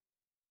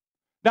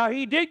 Now,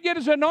 he did get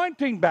his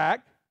anointing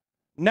back,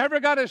 never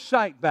got his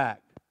sight back.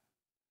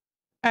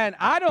 And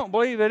I don't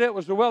believe that it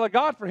was the will of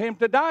God for him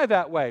to die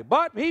that way.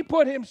 But he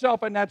put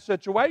himself in that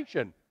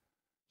situation.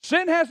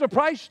 Sin has a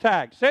price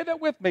tag. Say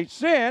that with me.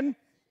 Sin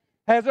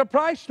has a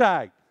price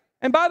tag.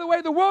 And by the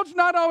way, the world's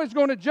not always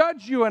going to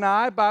judge you and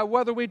I by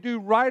whether we do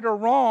right or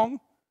wrong,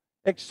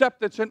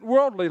 except it's in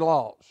worldly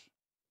laws.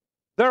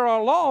 There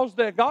are laws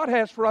that God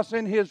has for us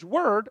in his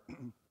word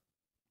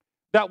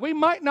that we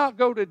might not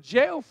go to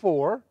jail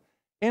for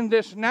in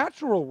this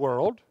natural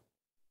world.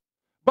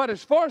 But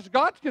as far as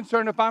God's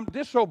concerned, if I'm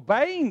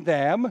disobeying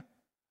them,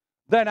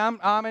 then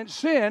I'm in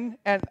sin,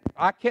 and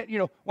I can't,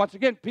 once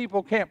again,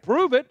 people can't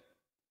prove it.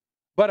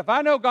 But if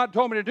I know God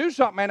told me to do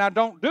something and I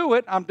don't do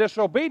it, I'm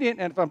disobedient,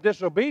 and if I'm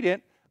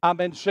disobedient, I'm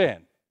in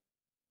sin.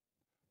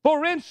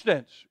 For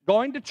instance,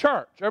 going to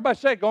church. Everybody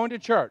say going to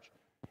church.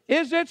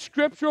 Is it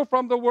scriptural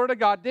from the Word of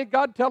God? Did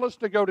God tell us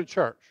to go to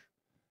church?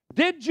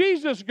 Did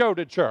Jesus go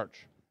to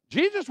church?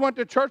 Jesus went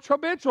to church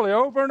habitually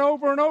over and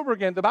over and over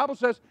again. The Bible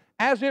says,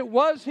 as it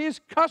was his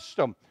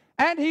custom.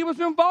 And he was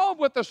involved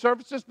with the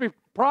services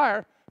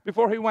prior,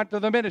 before he went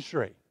to the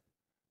ministry.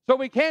 So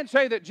we can't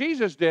say that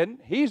Jesus didn't.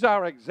 He's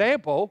our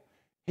example.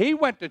 He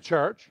went to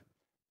church.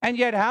 And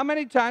yet how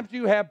many times do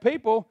you have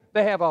people,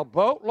 they have a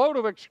boatload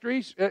of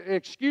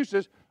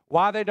excuses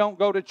why they don't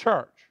go to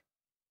church?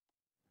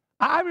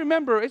 I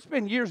remember, it's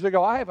been years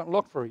ago, I haven't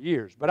looked for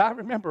years, but I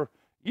remember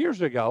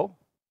years ago,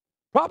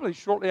 probably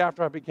shortly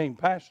after I became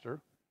pastor,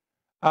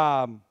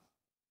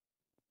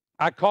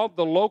 I called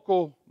the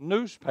local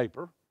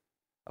newspaper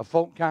of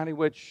Fulton County,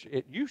 which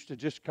it used to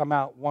just come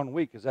out 1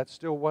 week. Is that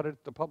still what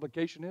the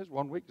publication is?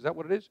 1 week? Is that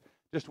what it is?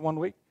 Just 1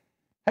 week?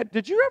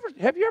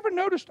 Have you ever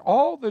noticed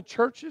all the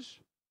churches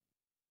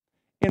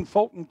in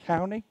Fulton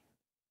County?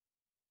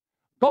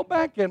 Go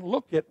back and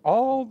look at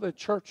all the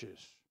churches.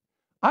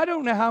 I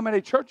don't know how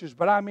many churches,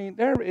 but I mean,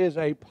 there is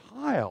a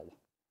pile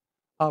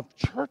of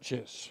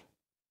churches.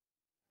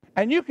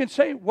 And you can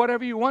say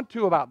whatever you want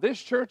to about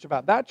this church,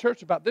 about that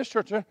church, about this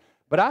church,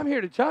 but I'm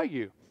here to tell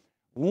you,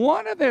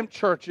 one of them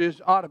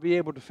churches ought to be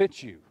able to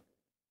fit you.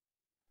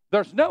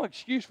 There's no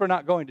excuse for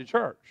not going to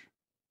church.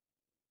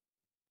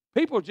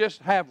 People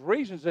just have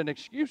reasons and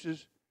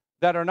excuses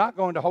that are not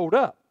going to hold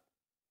up.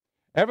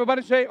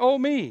 Everybody say, oh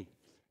me.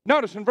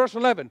 Notice in verse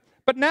 11,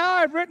 but now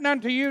I've written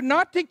unto you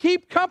not to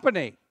keep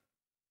company.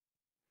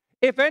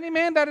 If any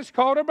man that is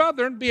called a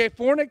brother be a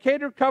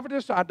fornicator,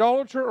 covetous,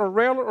 idolater, or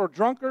railer, or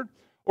drunkard,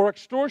 or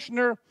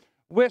extortioner,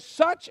 with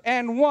such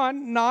an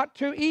one not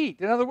to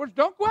eat. In other words,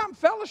 don't go out and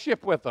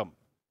fellowship with them.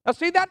 Now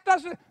see,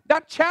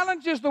 that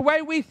challenges the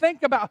way we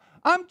think about,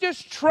 I'm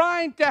just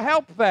trying to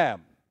help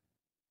them.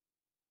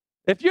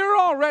 If you're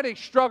already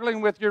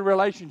struggling with your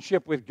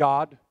relationship with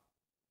God,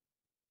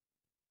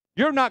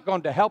 you're not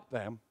going to help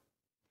them.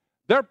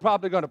 They're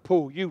probably going to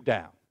pull you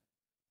down.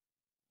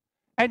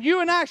 And you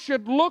and I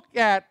should look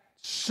at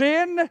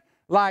sin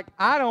like,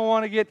 I don't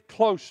want to get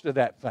close to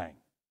that thing.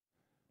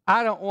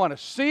 I don't want to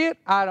see it.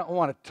 I don't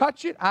want to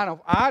touch it.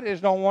 I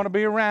just don't want to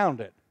be around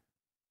it.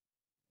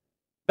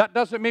 That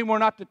doesn't mean we're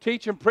not to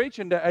teach and preach.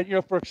 And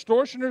for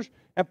extortioners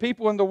and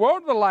people in the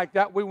world that are like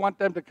that, we want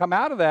them to come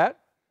out of that.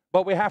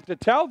 But we have to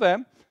tell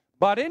them.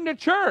 But in the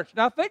church,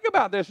 now think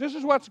about this. This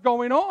is what's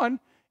going on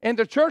in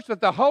the church,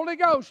 that the Holy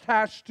Ghost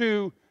has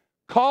to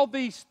call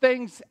these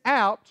things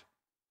out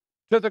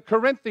to the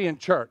Corinthian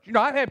church.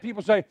 I've had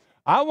people say,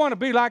 I want to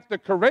be like the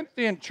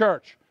Corinthian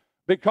church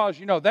because,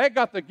 they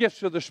got the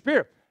gifts of the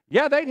Spirit.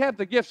 Yeah, they'd have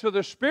the gifts of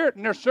the Spirit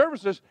in their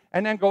services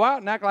and then go out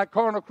and act like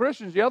carnal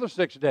Christians the other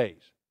 6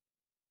 days.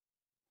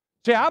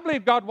 See, I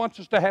believe God wants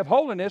us to have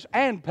holiness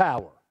and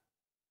power.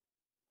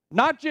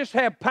 Not just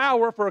have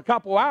power for a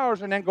couple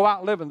hours and then go out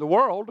and live in the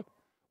world.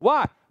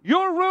 Why?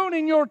 You're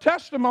ruining your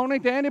testimony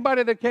to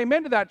anybody that came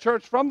into that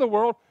church from the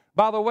world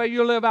by the way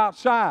you live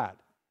outside.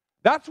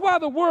 That's why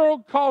the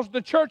world calls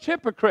the church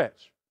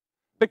hypocrites.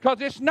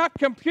 Because it's not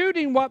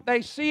computing what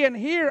they see and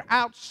hear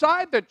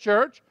outside the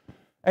church,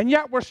 and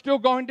yet we're still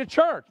going to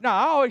church. Now,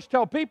 I always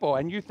tell people,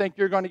 and you think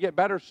you're going to get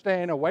better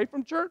staying away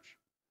from church?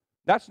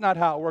 That's not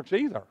how it works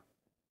either.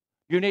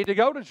 You need to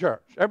go to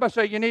church. Everybody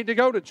say you need to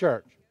go to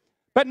church.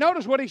 But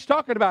notice what he's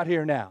talking about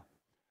here now.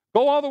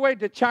 Go all the way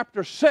to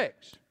chapter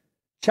 6.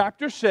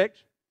 Chapter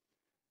 6,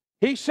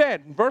 he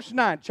said, in verse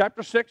 9,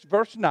 chapter 6,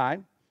 verse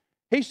 9,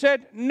 he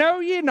said, know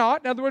ye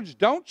not, in other words,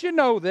 don't you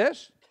know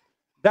this,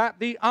 that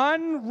the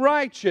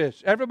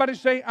unrighteous, everybody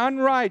say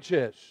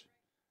unrighteous,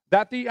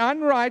 that the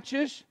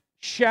unrighteous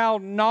shall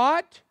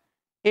not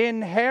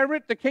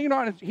inherit the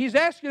kingdom? He's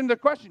asking the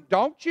question,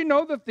 don't you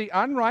know that the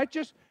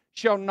unrighteous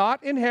shall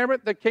not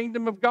inherit the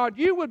kingdom of God?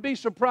 You would be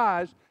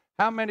surprised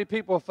how many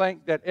people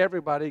think that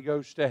everybody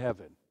goes to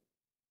heaven.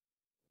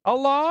 A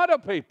lot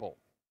of people.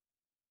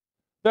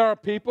 There are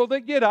people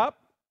that get up,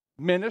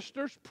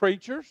 ministers,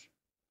 preachers,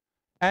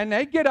 and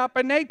they get up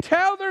and they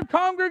tell their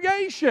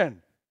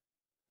congregation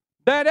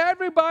that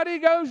everybody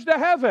goes to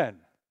heaven.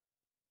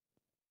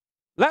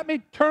 Let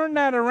me turn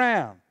that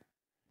around.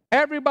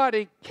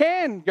 Everybody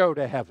can go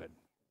to heaven.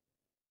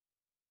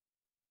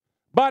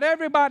 But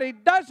everybody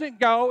doesn't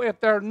go if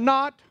they're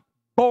not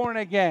born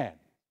again.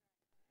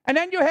 And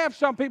then you have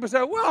some people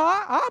say, well,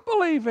 I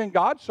believe in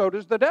God, so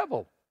does the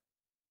devil.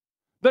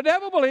 The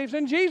devil believes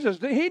in Jesus.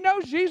 He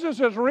knows Jesus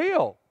is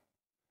real.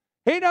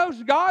 He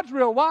knows God's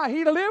real. Why?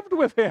 He lived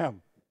with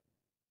him.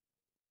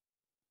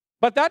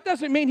 But that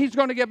doesn't mean he's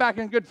going to get back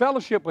in good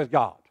fellowship with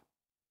God.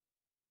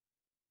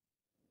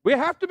 We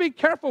have to be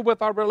careful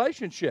with our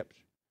relationships.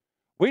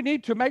 We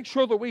need to make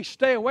sure that we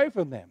stay away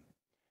from them.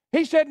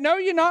 He said, know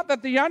ye not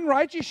that the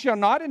unrighteous shall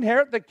not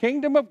inherit the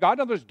kingdom of God?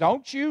 In other words,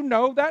 don't you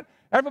know that?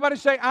 Everybody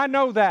say, I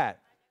know that.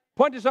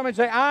 Point to somebody and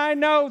say, I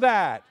know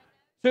that.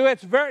 So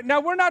it's now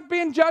we're not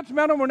being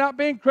judgmental, we're not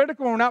being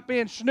critical, we're not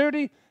being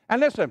snooty.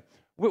 And listen,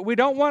 we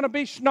don't want to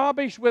be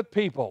snobbish with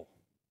people.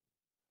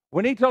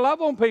 We need to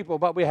love on people,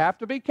 but we have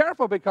to be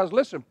careful because,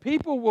 listen,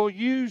 people will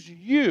use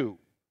you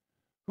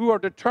who are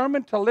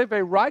determined to live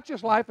a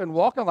righteous life and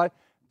walk in life.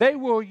 They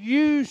will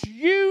use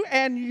you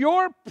and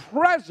your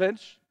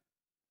presence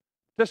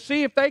to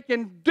see if they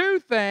can do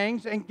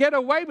things and get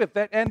away with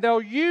it. And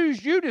they'll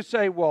use you to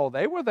say, well,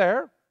 they were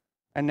there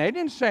and they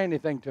didn't say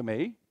anything to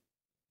me.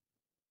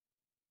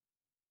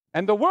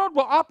 And the world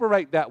will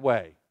operate that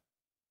way.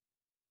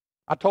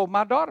 I told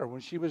my daughter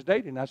when she was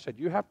dating, I said,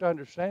 you have to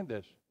understand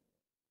this.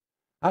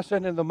 I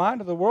said, in the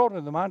mind of the world and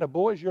in the mind of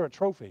boys, you're a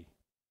trophy.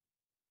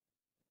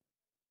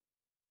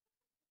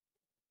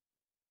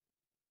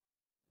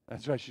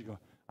 That's right. She's going,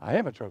 I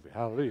am a trophy.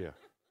 Hallelujah.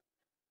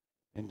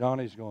 And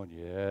Donnie's going,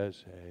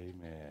 yes,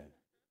 amen.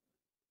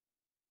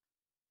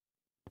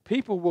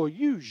 People will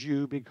use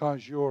you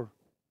because you're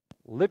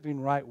living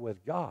right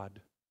with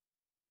God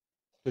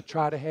to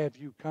try to have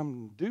you come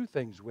and do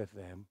things with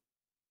them.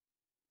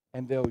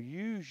 And they'll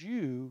use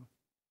you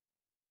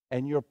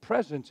and your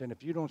presence, and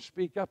if you don't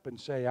speak up and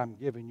say, I'm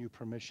giving you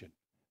permission,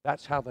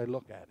 that's how they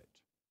look at it.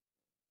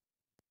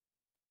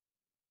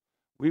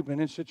 We've been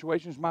in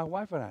situations, my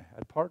wife and I,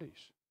 at parties,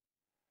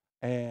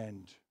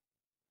 and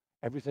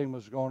everything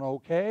was going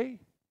okay.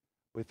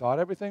 We thought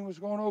everything was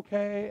going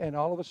okay, and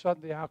all of a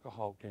sudden the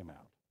alcohol came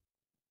out.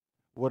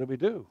 What did we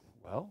do?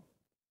 Well,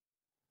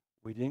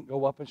 we didn't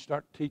go up and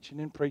start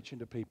teaching and preaching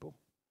to people.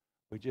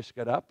 We just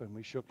got up and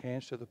we shook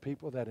hands to the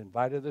people that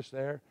invited us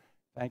there.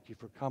 Thank you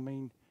for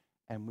coming.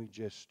 And we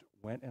just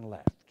went and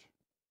left.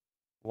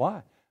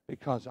 Why?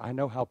 Because I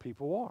know how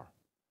people are.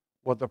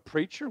 Well, the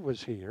preacher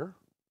was here.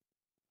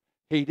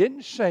 He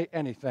didn't say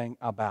anything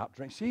about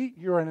drink. See,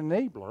 you're an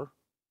enabler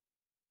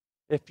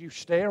if you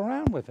stay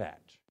around with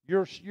that.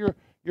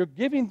 You're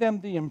giving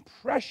them the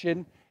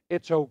impression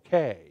it's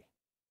okay.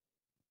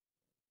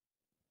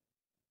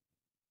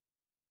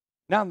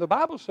 Now, the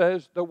Bible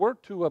says that we're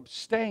to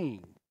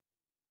abstain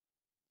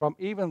from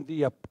even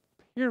the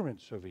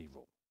appearance of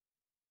evil.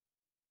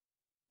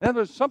 In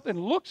other words, something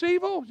looks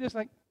evil, just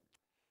like,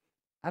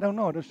 I don't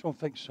know, I just don't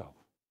think so.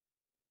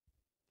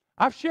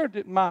 I've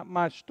shared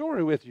my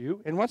story with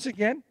you, and once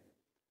again,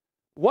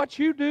 what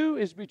you do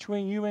is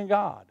between you and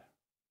God.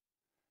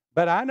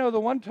 But I know the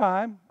one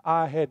time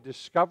I had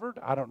discovered,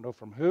 I don't know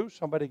from who,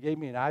 somebody gave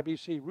me an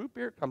IBC root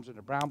beer. It comes in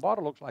a brown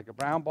bottle, looks like a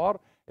brown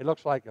bottle. It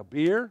looks like a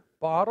beer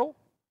bottle.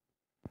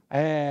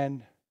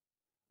 And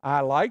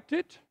I liked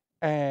it,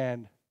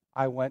 and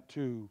I went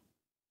to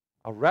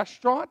a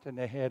restaurant, and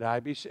they had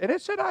IBC. And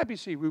it said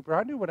IBC root beer.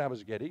 I knew what I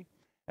was getting,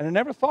 and I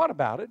never thought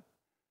about it.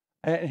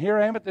 And here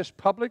I am at this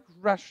public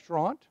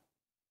restaurant,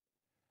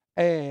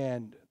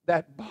 and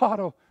that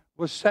bottle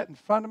was set in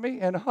front of me,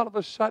 and all of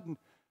a sudden,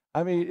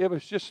 I mean, it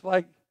was just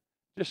like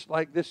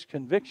this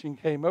conviction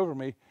came over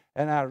me,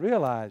 and I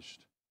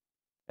realized,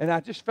 and I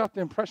just felt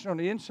the impression on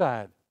the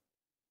inside,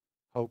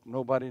 hope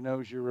nobody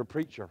knows you're a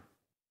preacher.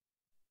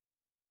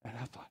 And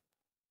I thought,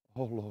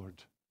 oh, Lord,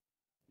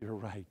 you're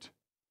right.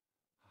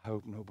 I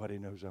hope nobody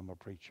knows I'm a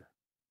preacher.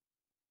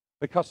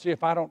 Because, see,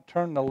 if I don't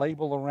turn the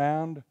label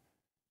around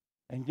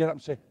and get up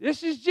and say,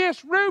 this is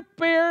just root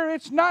beer,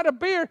 it's not a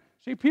beer.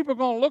 See, people are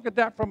going to look at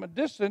that from a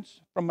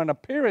distance, from an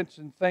appearance,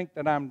 and think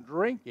that I'm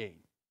drinking.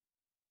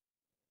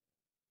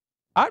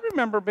 I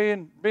remember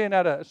being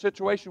at a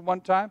situation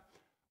one time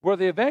where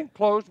the event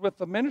closed with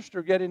the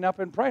minister getting up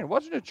and praying. It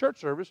wasn't a church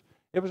service.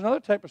 It was another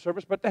type of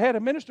service, but they had a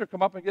minister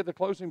come up and give the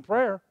closing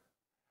prayer.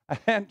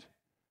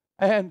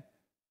 And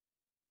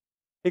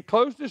he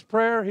closed his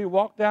prayer, he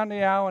walked down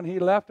the aisle, and he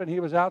left, and he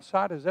was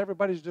outside. As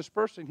everybody's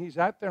dispersing, he's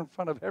out there in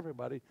front of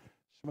everybody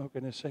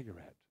smoking a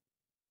cigarette.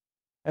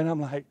 And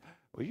I'm like,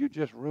 well, you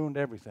just ruined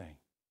everything.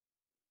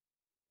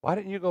 Why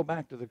didn't you go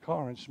back to the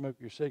car and smoke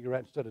your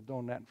cigarette instead of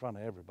doing that in front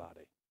of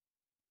everybody?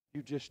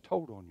 You just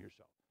told on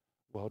yourself.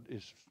 Well,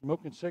 is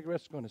smoking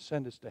cigarettes going to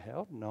send us to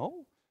hell?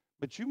 No.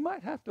 But you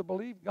might have to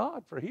believe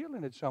God for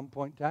healing at some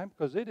point in time,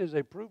 because it is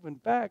a proven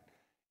fact,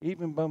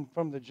 even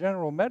from the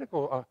General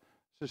Medical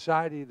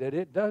Society, that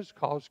it does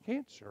cause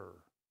cancer.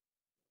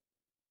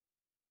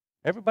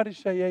 Everybody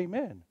say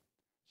amen.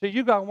 See,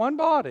 you got one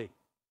body.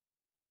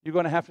 You're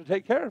going to have to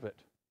take care of it.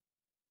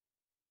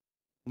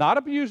 Not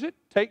abuse it,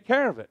 take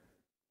care of it.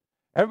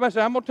 Everybody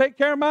say, I'm going to take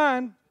care of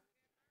mine.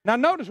 Now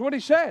notice what he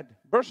said,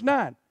 verse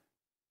 9.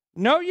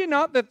 Know ye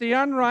not that the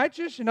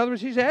unrighteous, in other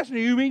words, he's asking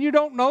you mean you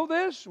don't know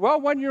this? Well,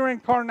 when you're in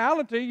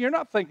carnality, you're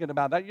not thinking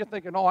about that. You're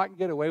thinking, oh, I can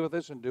get away with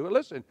this and do it.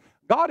 Listen,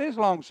 God is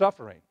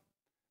long-suffering.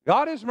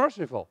 God is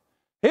merciful.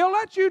 He'll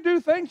let you do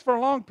things for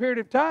a long period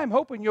of time,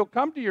 hoping you'll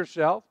come to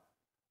yourself,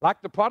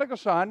 like the prodigal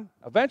son,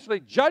 eventually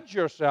judge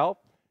yourself,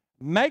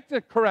 make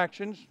the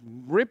corrections,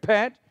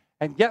 repent,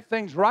 and get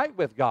things right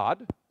with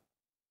God.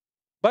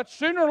 But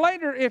sooner or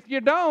later, if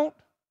you don't,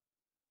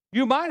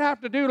 you might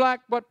have to do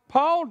like what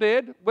Paul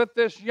did with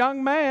this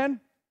young man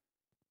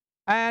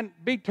and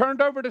be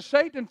turned over to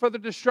Satan for the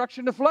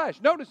destruction of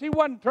flesh. Notice he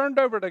wasn't turned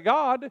over to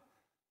God.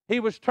 He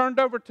was turned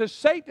over to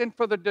Satan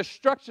for the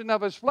destruction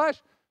of his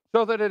flesh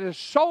so that his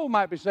soul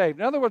might be saved.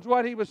 In other words,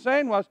 what he was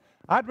saying was,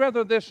 I'd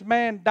rather this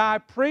man die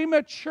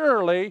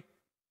prematurely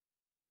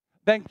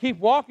than keep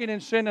walking in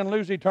sin and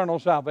lose eternal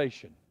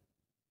salvation.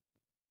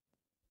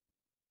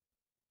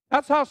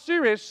 That's how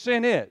serious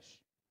sin is.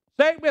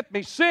 Say it with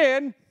me.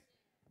 Sin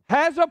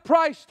has a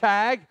price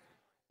tag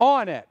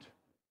on it.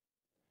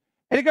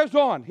 And he goes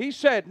on. He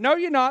said, know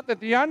ye not that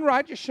the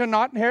unrighteous shall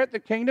not inherit the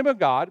kingdom of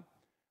God?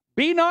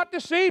 Be not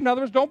deceived. In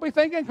other words, don't be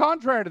thinking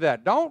contrary to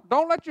that. Don't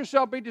let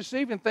yourself be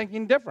deceived in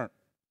thinking different.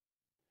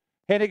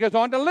 And he goes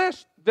on to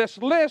list this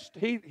list.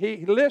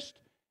 He lists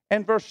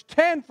in verse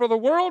 10 for the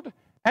world,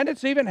 and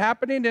it's even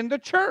happening in the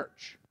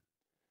church.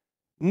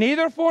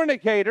 Neither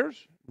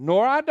fornicators,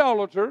 nor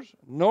idolaters,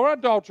 nor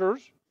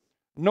adulterers,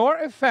 nor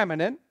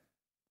effeminate,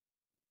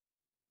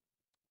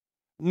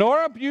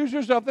 nor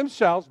abusers of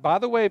themselves. By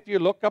the way, if you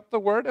look up the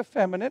word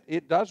effeminate,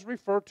 it does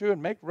refer to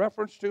and make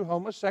reference to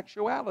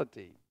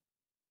homosexuality.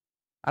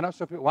 I know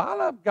some people, well, I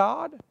love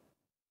God.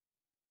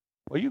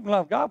 Well, you can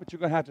love God, but you're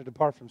going to have to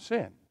depart from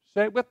sin.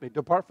 Say it with me,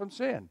 depart from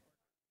sin.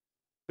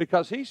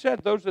 Because he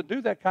said those that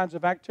do that kinds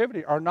of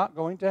activity are not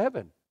going to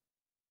heaven.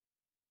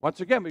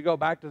 Once again, we go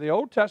back to the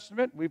Old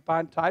Testament. We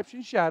find types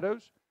and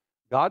shadows.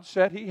 God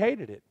said he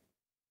hated it.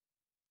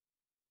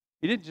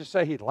 He didn't just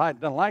say he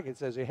doesn't like it. He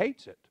says he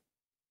hates it.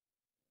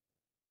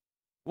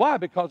 Why?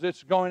 Because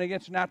it's going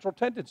against natural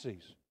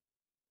tendencies.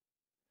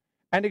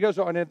 And he goes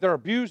on, and if they're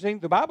abusing,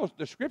 the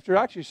Scripture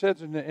actually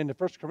says in the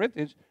 1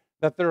 Corinthians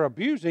that they're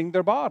abusing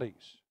their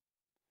bodies.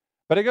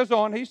 But he goes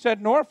on, he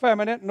said, nor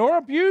effeminate, nor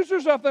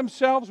abusers of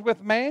themselves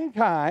with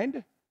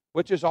mankind,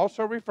 which is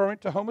also referring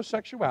to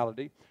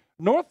homosexuality,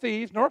 nor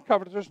thieves, nor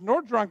covetous,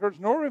 nor drunkards,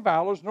 nor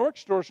revilers, nor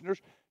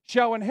extortioners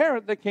shall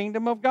inherit the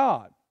kingdom of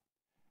God.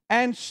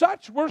 And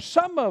such were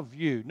some of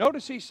you.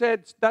 Notice he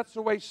said that's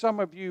the way some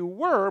of you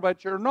were,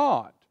 but you're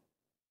not.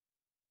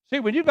 See,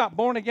 when you got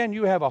born again,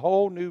 you have a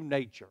whole new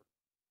nature.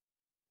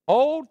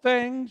 Old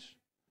things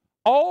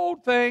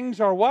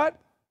are what?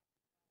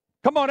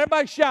 Come on,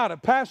 everybody shout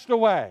it, passed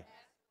away.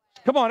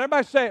 Come on,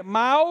 everybody say it.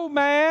 My old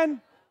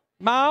man,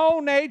 my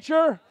old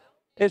nature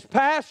is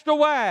passed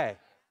away.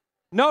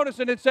 Notice,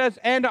 and it says,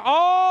 and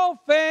all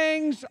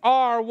things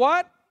are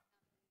what?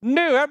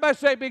 New. Everybody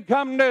say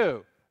become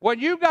new. When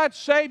you got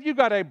saved, you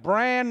got a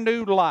brand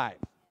new life.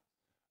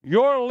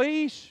 Your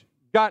lease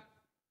got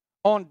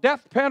on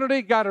death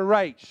penalty, got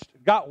erased,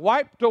 got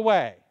wiped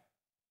away.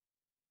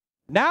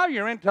 Now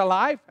you're into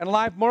life and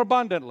life more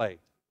abundantly.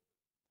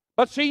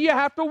 But see, you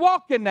have to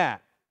walk in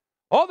that.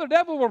 Oh, the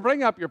devil will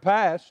bring up your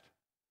past.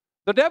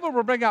 The devil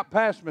will bring up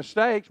past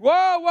mistakes.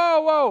 Whoa,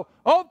 whoa, whoa.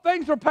 Old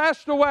things are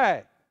passed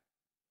away.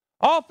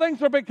 All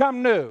things are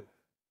become new.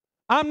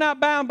 I'm not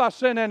bound by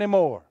sin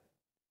anymore.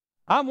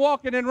 I'm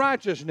walking in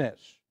righteousness.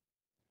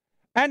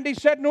 And he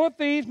said, nor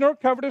thieves, nor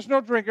covetous,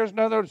 nor drinkers,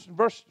 another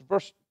verse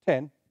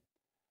 10,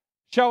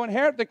 shall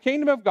inherit the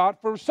kingdom of God.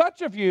 For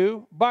such of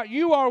you, but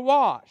you are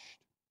washed,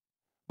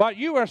 but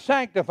you are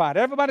sanctified.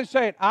 Everybody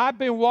say it. I've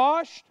been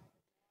washed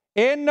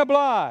in the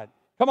blood.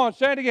 Come on,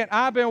 say it again.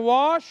 I've been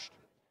washed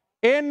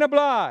in the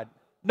blood.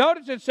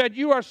 Notice it said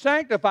you are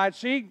sanctified.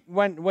 See,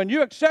 when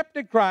you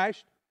accepted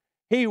Christ,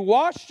 he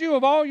washed you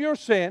of all your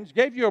sins,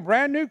 gave you a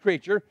brand new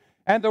creature.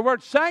 And the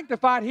word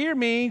sanctified here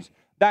means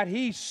that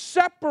he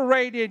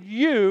separated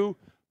you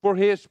for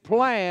his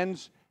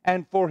plans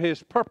and for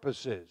his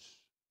purposes.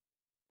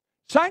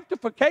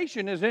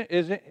 Sanctification is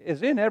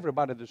in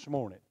everybody this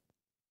morning.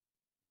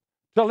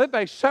 To live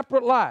a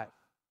separate life.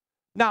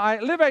 Now,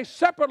 live a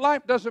separate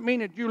life doesn't mean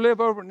that you live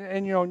over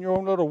in your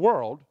own little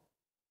world.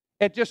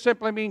 It just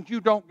simply means you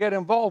don't get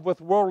involved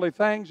with worldly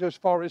things as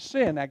far as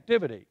sin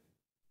activity.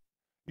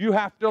 You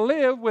have to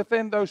live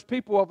within those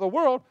people of the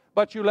world,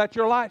 but you let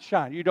your light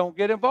shine. You don't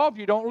get involved.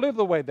 You don't live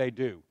the way they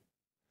do.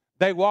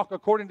 They walk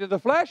according to the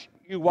flesh.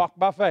 You walk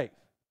by faith.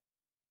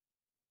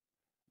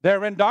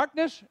 They're in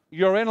darkness.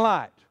 You're in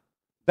light.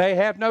 They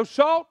have no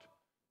salt.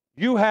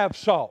 You have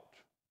salt.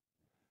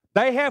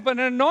 They have an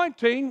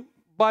anointing,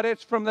 but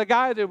it's from the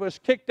guy that was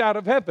kicked out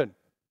of heaven.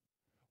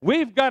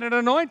 We've got an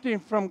anointing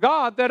from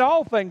God that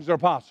all things are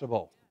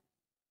possible.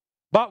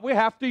 But we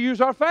have to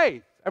use our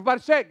faith.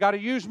 Everybody say it, got to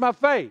use my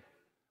faith.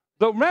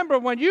 But remember,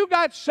 when you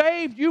got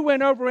saved, you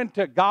went over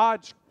into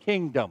God's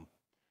kingdom.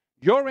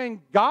 You're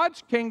in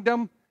God's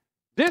kingdom.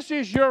 This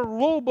is your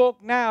rule book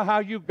now, how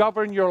you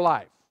govern your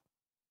life.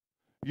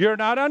 You're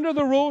not under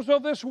the rules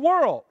of this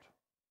world.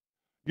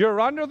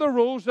 You're under the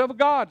rules of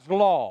God's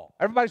law.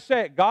 Everybody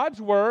say it.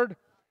 God's word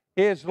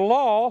is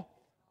law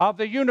of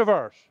the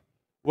universe.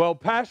 Well,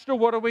 Pastor,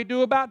 what do we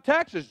do about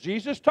taxes?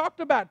 Jesus talked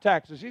about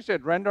taxes. He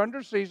said, render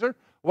unto Caesar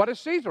what is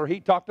Caesar. He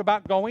talked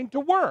about going to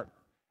work.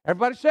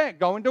 Everybody say it,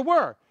 going to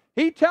work.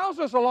 He tells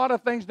us a lot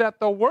of things that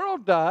the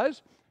world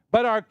does,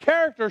 but our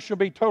character should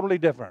be totally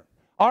different.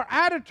 Our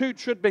attitude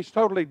should be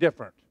totally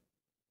different.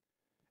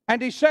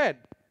 And he said,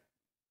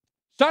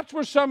 such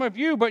were some of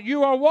you, but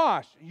you are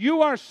washed.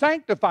 You are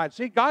sanctified.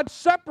 See, God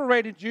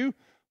separated you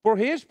for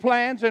His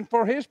plans and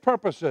for His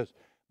purposes.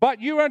 But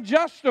you are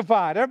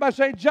justified. Everybody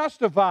say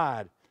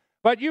justified.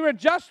 But you are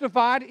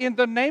justified in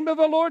the name of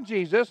the Lord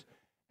Jesus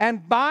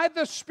and by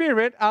the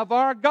Spirit of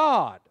our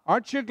God.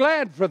 Aren't you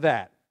glad for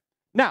that?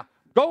 Now,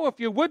 go, if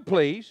you would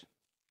please,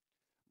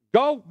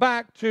 go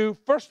back to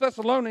 1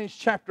 Thessalonians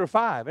chapter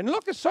 5 and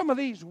look at some of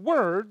these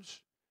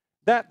words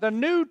that the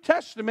New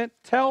Testament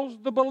tells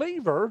the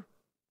believer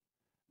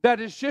that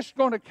is just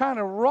going to kind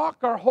of rock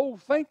our whole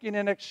thinking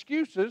and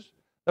excuses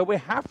that we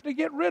have to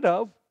get rid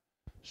of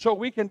so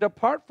we can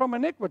depart from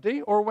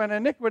iniquity, or when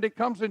iniquity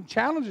comes and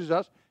challenges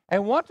us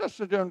and wants us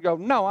to do and go,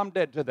 no, I'm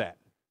dead to that.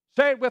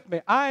 Say it with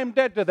me. I am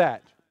dead to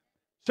that.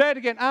 Say it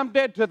again. I'm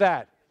dead to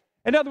that.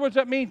 In other words,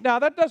 that means, now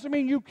that doesn't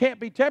mean you can't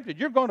be tempted.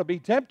 You're going to be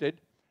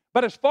tempted.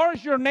 But as far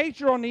as your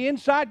nature on the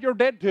inside, you're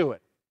dead to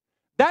it.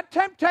 That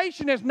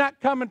temptation is not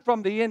coming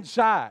from the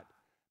inside.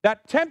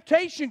 That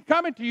temptation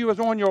coming to you is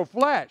on your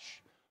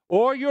flesh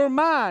or your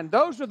mind.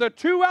 Those are the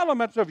two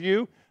elements of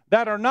you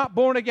that are not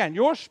born again.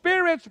 Your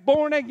spirit's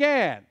born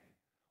again.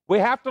 We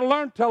have to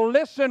learn to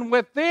listen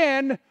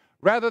within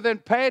rather than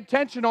pay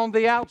attention on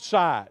the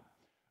outside.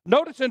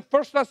 Notice in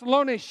 1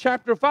 Thessalonians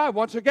chapter 5,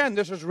 once again,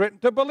 this is written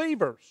to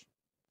believers.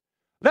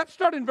 Let's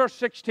start in verse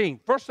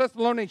 16. 1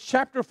 Thessalonians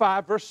chapter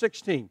 5, verse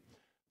 16.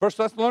 1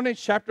 Thessalonians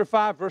chapter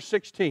 5, verse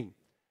 16.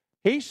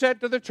 He said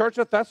to the church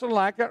of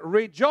Thessalonica,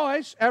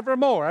 rejoice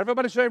evermore.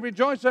 Everybody say,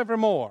 rejoice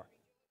evermore.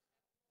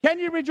 Can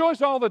you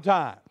rejoice all the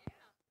time?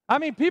 I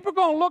mean, people are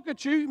going to look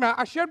at you. Now,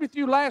 I shared with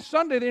you last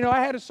Sunday,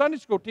 I had a Sunday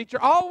school teacher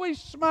always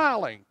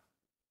smiling.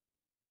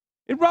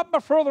 It rubbed my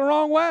fur the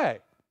wrong way.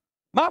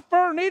 My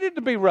fur needed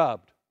to be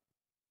rubbed.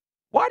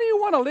 Why do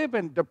you want to live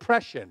in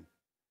depression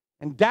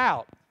and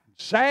doubt,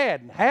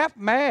 sad and half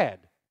mad?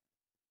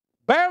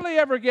 Barely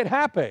ever get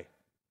happy.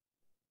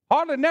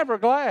 Hardly never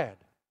glad.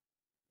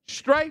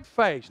 Straight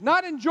face,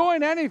 not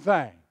enjoying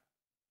anything.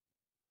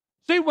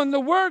 See, when the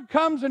word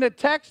comes and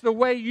attacks the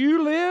way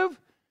you live,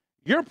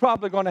 you're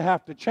probably going to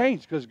have to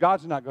change because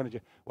God's not going to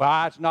change.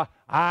 Well, it's not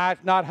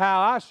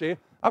how I see it.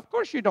 Of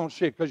course you don't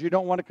see it because you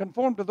don't want to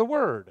conform to the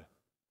Word.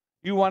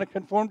 You want to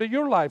conform to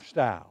your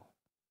lifestyle.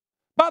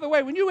 By the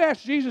way, when you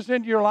ask Jesus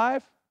into your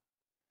life,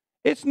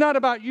 it's not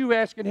about you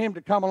asking Him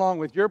to come along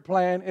with your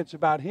plan. It's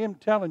about Him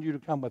telling you to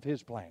come with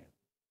His plan.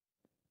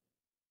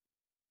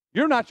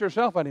 You're not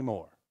yourself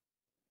anymore.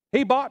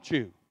 He bought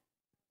you.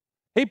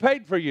 He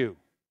paid for you.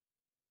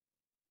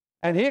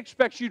 And He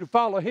expects you to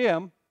follow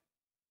Him,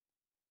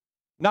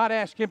 not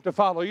ask Him to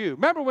follow you.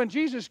 Remember when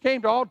Jesus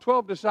came to all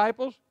 12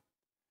 disciples?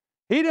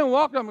 He didn't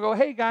walk up and go,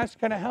 hey guys,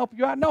 can I help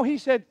you out? No, He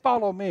said,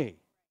 follow me.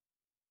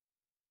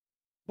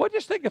 Well,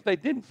 just think if they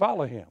didn't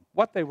follow Him,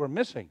 what they were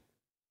missing.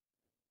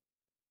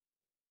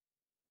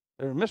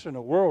 They were missing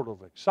a world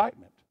of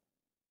excitement.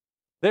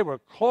 They were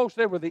close.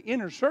 They were the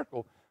inner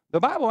circle. The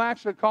Bible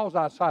actually calls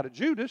outside of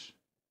Judas,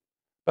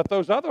 but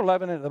those other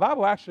 11, the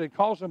Bible actually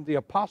calls them the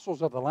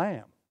apostles of the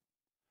Lamb.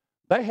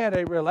 They had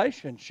a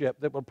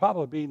relationship that would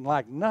probably be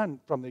like none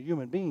from the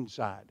human being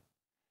side.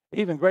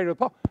 Even greater,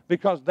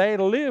 because they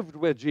lived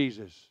with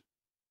Jesus.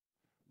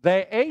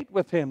 They ate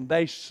with Him.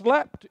 They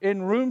slept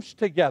in rooms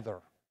together.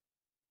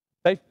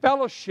 They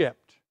fellowshipped.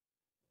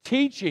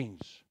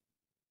 Teachings.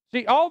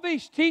 See, all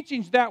these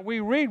teachings that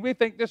we read, we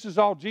think this is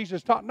all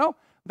Jesus taught. No,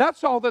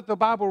 that's all that the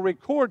Bible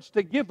records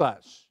to give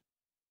us.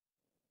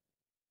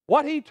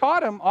 What He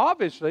taught them,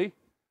 obviously,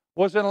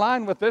 was in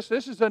line with this.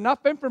 This is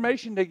enough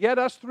information to get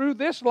us through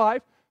this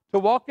life to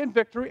walk in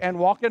victory and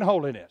walk in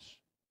holiness.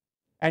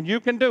 And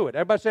you can do it.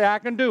 Everybody say, I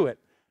can do it.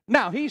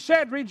 Now, He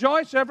said,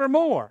 rejoice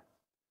evermore.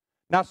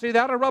 Now, see,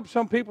 that'll rub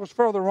some people's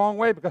fur the wrong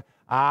way because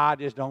I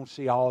just don't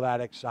see all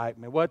that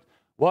excitement.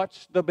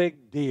 What's the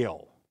big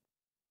deal?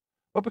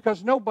 Well,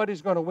 because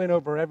nobody's going to win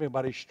over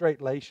everybody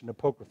straight-laced and a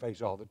poker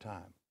face all the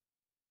time.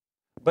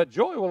 But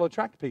joy will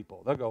attract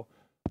people. They'll go,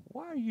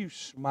 why are you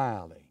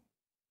smiling?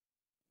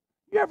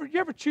 You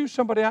ever choose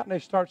somebody out and they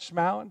start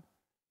smiling?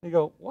 You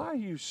go, why are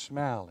you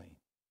smiling?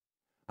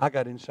 I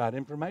got inside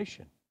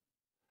information.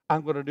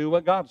 I'm going to do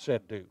what God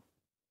said do.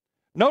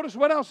 Notice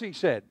what else He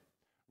said.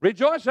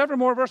 Rejoice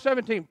evermore, verse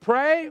 17.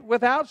 Pray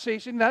without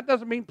ceasing. That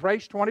doesn't mean pray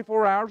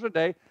 24 hours a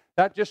day.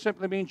 That just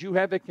simply means you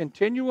have a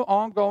continual,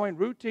 ongoing,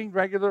 routine,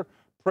 regular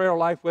prayer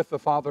life with the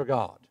Father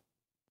God.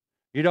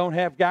 You don't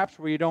have gaps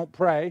where you don't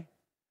pray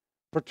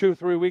for 2 or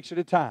 3 weeks at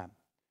a time.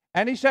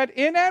 And he said,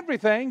 in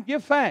everything,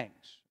 give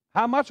thanks.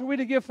 How much are we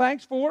to give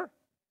thanks for?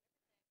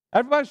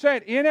 Everybody say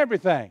it, in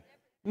everything.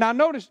 Now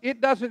notice,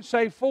 it doesn't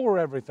say for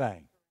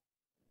everything.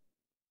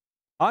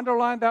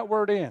 Underline that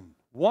word in.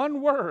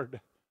 One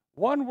word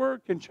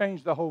can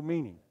change the whole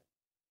meaning.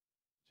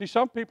 See,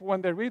 some people,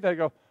 when they read, they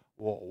go,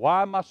 well,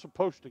 why am I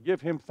supposed to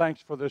give him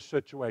thanks for this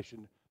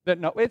situation?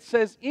 No, it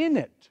says in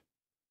it.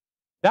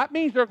 That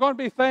means there are going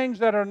to be things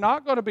that are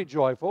not going to be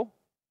joyful,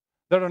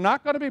 that are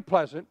not going to be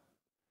pleasant,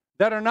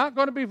 that are not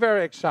going to be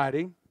very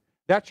exciting,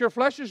 that your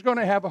flesh is going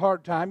to have a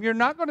hard time. You're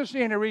not going to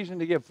see any reason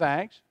to give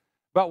thanks.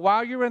 But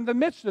while you're in the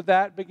midst of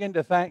that, begin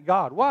to thank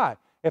God. Why?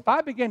 If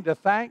I begin to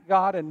thank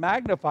God and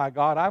magnify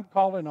God, I'm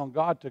calling on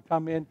God to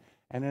come in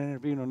and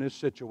intervene on this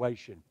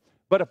situation.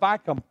 But if I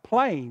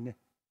complain,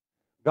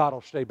 God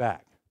will stay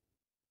back.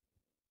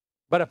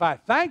 But if I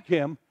thank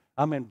him,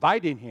 I'm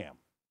inviting him.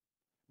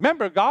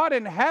 Remember, God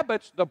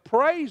inhabits the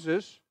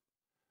praises.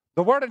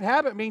 The word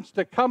inhabit means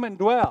to come and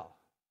dwell.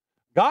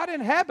 God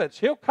inhabits.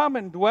 He'll come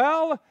and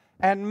dwell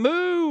and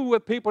move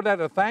with people that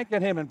are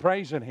thanking him and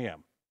praising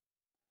him.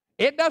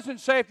 It doesn't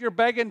say if you're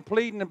begging,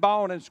 pleading, and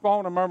bawling, and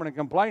squalling, and murmuring, and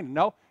complaining.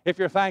 No, if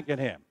you're thanking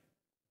him.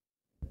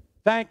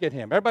 Thanking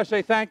him. Everybody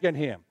say thanking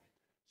him.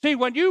 See,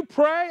 when you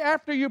pray,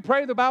 after you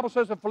pray, the Bible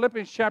says in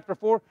Philippians chapter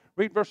 4,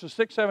 read verses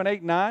 6, 7, 8,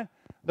 and 9.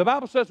 The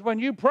Bible says when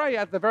you pray,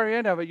 at the very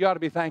end of it, you ought to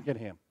be thanking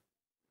him.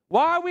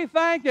 Why are we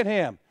thanking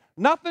him?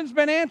 Nothing's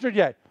been answered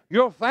yet.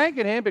 You're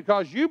thanking him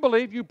because you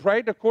believe you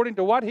prayed according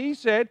to what he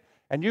said,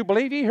 and you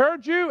believe he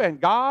heard you,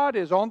 and God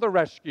is on the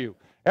rescue.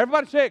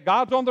 Everybody say it,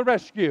 God's on the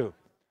rescue.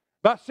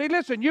 But see,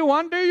 listen, you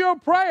undo your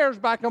prayers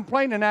by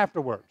complaining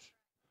afterwards.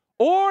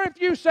 Or if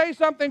you say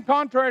something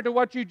contrary to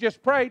what you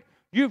just prayed,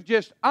 you've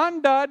just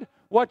undone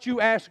what you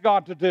asked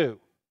God to do.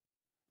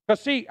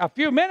 Because see, a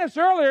few minutes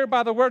earlier,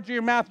 by the words of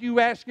your mouth,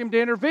 you asked him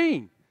to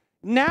intervene.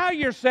 Now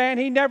you're saying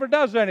he never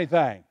does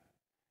anything.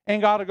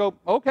 And God will go,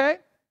 okay,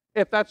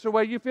 if that's the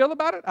way you feel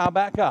about it, I'll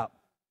back up.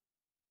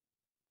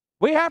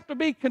 We have to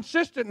be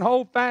consistent and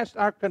hold fast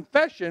our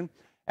confession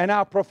and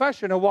our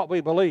profession of what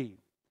we believe.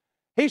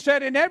 He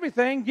said, in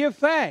everything give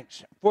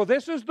thanks, for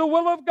this is the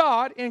will of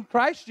God in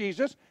Christ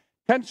Jesus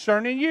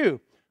concerning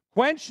you.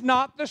 Quench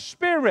not the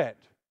Spirit.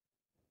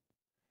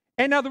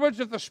 In other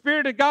words, if the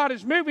Spirit of God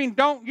is moving,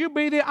 don't you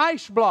be the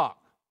ice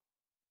block.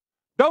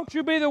 Don't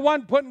you be the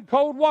one putting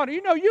cold water.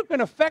 You know, you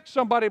can affect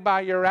somebody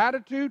by your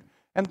attitude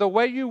and the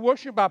way you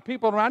worship by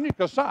people around you,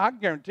 because I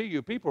guarantee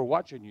you people are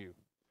watching you.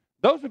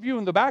 Those of you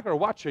in the back are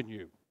watching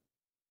you.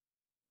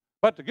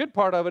 But the good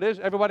part of it is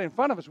everybody in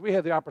front of us, we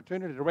have the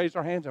opportunity to raise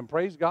our hands and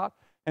praise God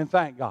and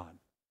thank God.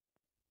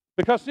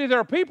 Because, see, there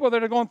are people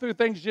that are going through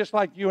things just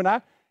like you and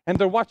I, and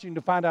they're watching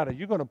to find out, are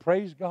you going to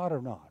praise God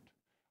or not?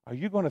 Are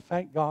you going to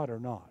thank God or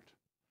not?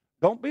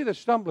 Don't be the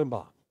stumbling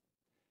block.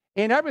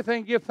 In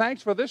everything give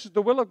thanks, for this is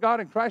the will of God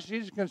in Christ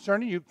Jesus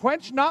concerning you.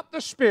 Quench not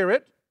the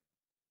Spirit.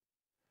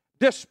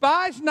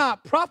 Despise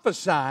not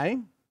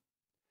prophesying.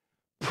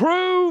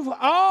 Prove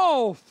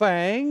all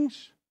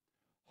things.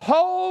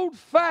 Hold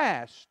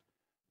fast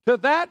to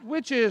that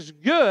which is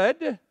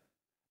good.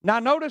 Now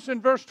notice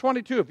in verse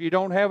 22, if you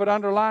don't have it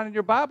underlined in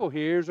your Bible,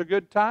 here's a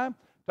good time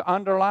to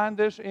underline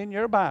this in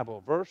your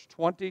Bible. Verse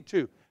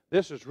 22.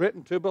 This is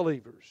written to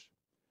believers.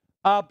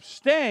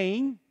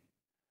 Abstain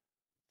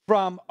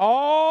from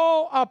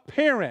all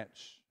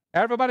appearance.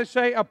 Everybody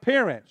say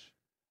appearance.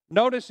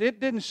 Notice it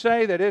didn't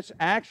say that it's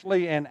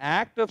actually an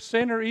act of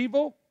sin or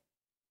evil.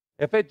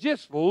 If it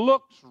just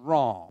looks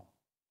wrong.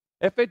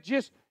 If it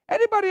just...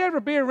 Anybody ever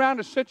be around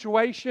a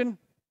situation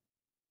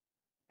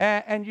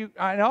and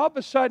all of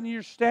a sudden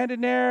you're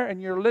standing there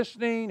and you're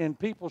listening and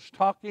people's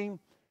talking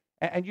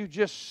and you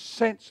just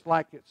sense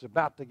like it's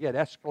about to get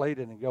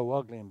escalated and go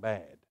ugly and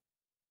bad?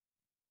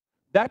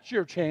 That's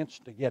your chance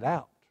to get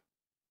out.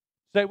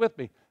 Say it with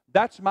me.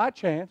 That's my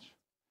chance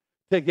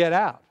to get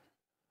out.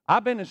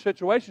 I've been in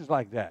situations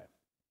like that.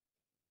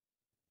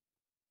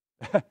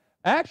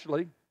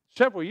 Actually,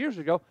 several years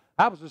ago,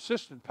 I was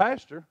assistant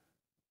pastor.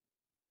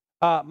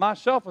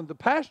 Myself and the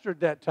pastor at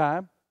that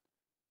time,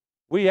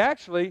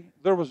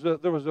 there was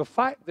a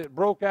fight that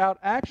broke out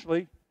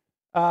actually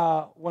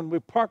when we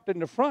parked in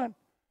the front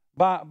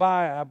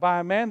by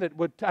a man that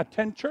would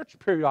attend church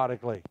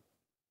periodically.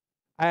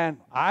 And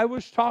I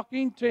was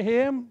talking to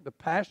him, the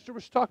pastor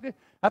was talking to him.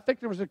 I think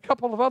there was a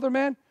couple of other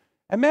men.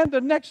 And man,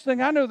 the next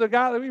thing I knew, the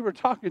guy that we were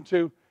talking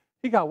to,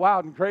 he got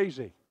wild and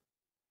crazy.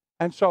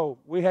 And so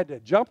we had to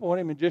jump on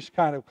him and just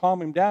kind of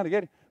calm him down to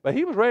get him. But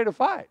he was ready to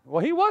fight.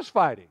 Well, he was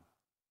fighting.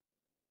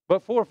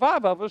 But 4 or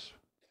 5 of us,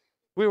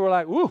 we were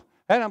like, woo.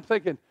 And I'm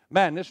thinking,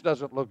 man, this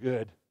doesn't look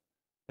good.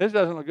 This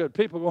doesn't look good.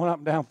 People going up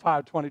and down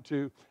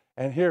 522.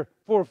 And here,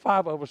 4 or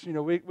 5 of us,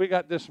 we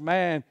got this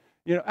man.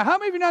 How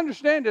many of you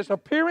understand this?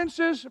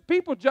 Appearances,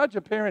 people judge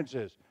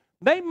appearances.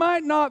 They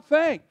might not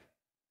think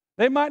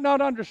They might not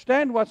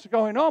understand what's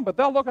going on, but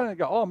they'll look at it and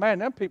go, oh, man,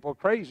 them people are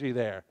crazy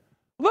there.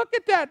 Look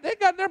at that.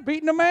 They're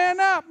beating a man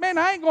up. Man,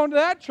 I ain't going to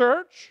that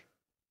church.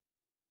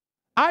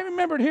 I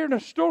remembered hearing a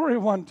story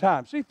one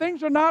time. See,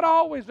 things are not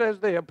always as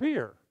they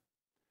appear.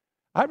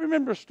 I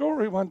remember a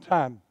story one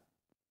time.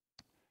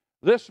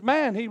 This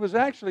man, he was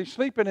actually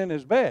sleeping in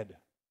his bed,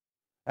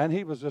 and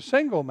he was a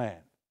single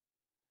man.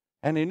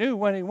 And he knew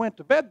when he went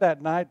to bed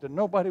that night that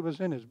nobody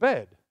was in his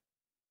bed.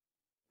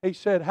 He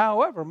said,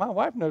 however, my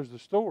wife knows the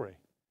story.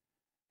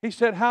 He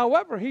said,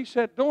 however, he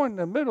said, during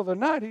the middle of the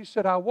night, he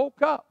said, I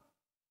woke up.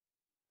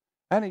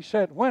 And he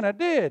said, when I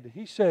did,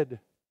 he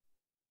said,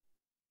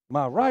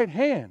 my right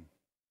hand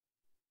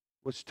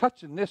was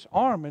touching this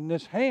arm and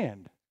this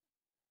hand.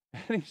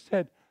 And he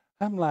said,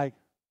 I'm like,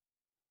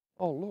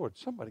 oh, Lord,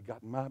 somebody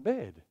got in my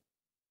bed.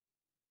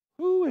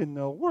 Who in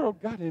the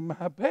world got in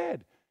my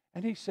bed?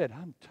 And he said,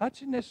 I'm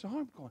touching this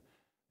arm going,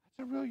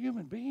 that's a real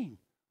human being.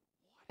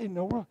 What in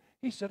the world?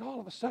 He said,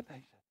 all of a sudden,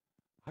 he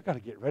said, I got to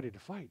get ready to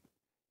fight.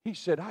 He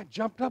said, I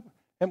jumped up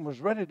and was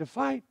ready to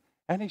fight.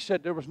 And he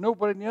said, there was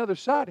nobody on the other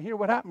side. Hear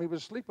what happened? He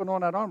was sleeping on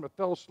that arm but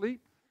fell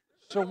asleep.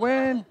 So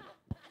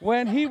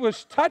when he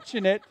was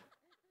touching it,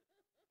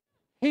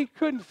 he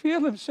couldn't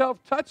feel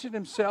himself touching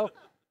himself.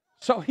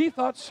 So he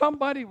thought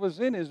somebody was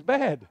in his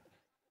bed.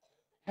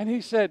 And he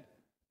said,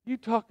 you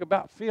talk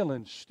about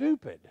feeling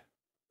stupid.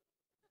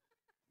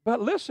 But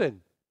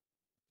listen,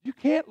 you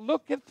can't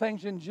look at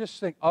things and just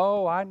think,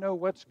 oh, I know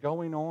what's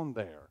going on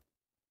there.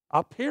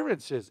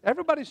 Appearances.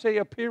 Everybody say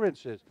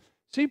appearances.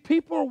 See,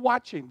 people are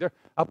watching. Their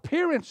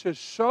appearances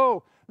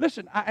so.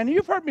 Listen, and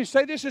you've heard me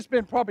say this. It's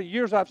been probably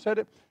years I've said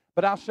it,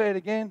 but I'll say it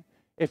again.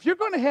 If you're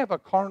going to have a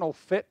carnal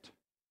fit,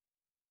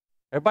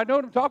 everybody know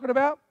what I'm talking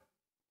about?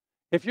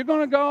 If you're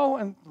going to go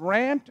and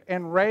rant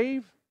and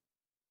rave,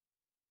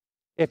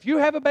 if you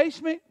have a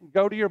basement,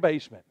 go to your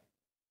basement.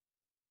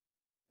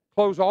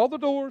 Close all the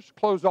doors,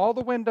 close all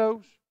the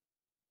windows,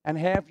 and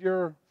have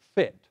your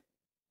fit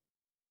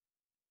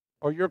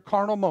or your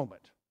carnal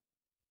moment.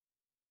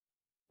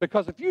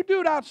 Because if you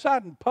do it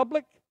outside in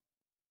public,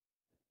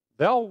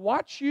 they'll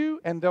watch you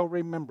and they'll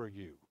remember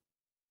you.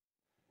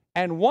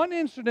 And one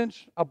incident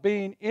of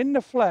being in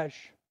the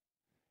flesh,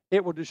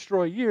 it will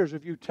destroy years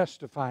of you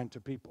testifying to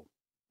people.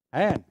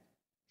 And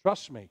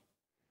trust me,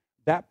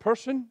 that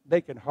person,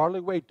 they can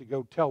hardly wait to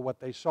go tell what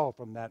they saw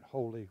from that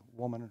holy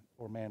woman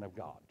or man of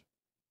God.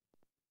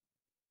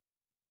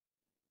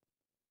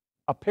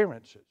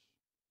 Appearances.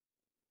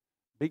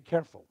 Be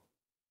careful.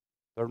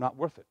 They're not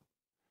worth it.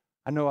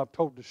 I know I've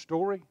told the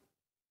story,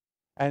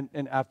 and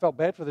I felt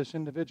bad for this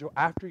individual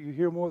after you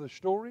hear more of the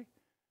story,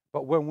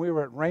 but when we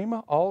were at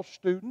Rhema, all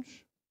students,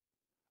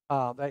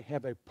 they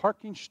have a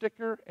parking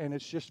sticker, and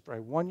it's just for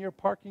a one-year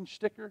parking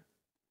sticker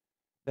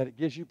that it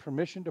gives you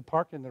permission to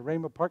park in the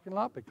Rhema parking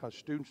lot because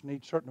students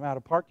need a certain amount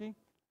of parking.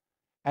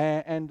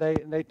 And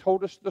they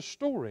told us the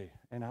story,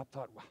 and I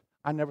thought, wow,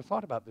 I never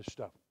thought about this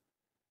stuff.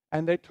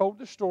 And they told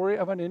the story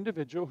of an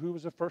individual who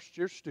was a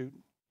first-year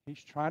student.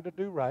 He's trying to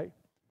do right.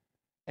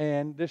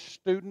 And this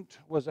student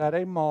was at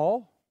a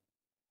mall,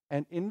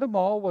 and in the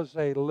mall was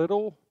a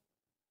little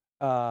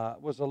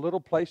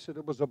place that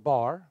it was a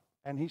bar.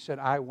 And he said,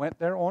 I went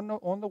there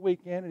on the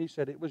weekend, and he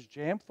said it was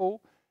jam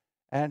full.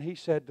 And he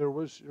said there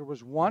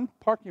was one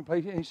parking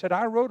place. And he said,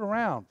 I rode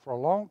around for a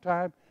long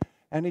time.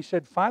 And he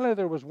said, finally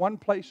there was one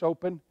place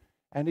open.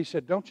 And he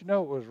said, don't you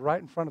know, it was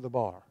right in front of the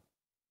bar.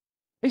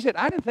 He said,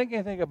 I didn't think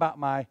anything about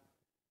my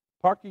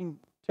parking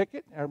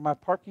ticket or my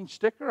parking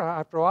sticker.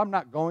 After all, I'm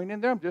not going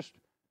in there. I just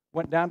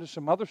went down to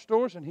some other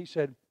stores. And he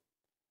said,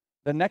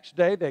 the next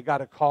day they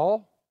got a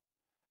call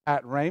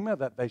at Rhema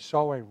that they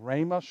saw a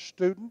Rhema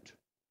student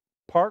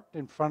parked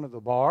in front of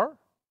the bar.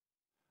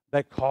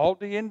 They called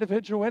the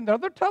individual in there.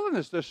 They're telling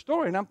us this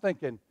story, and I'm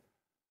thinking,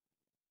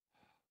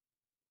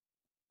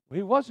 well,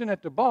 he wasn't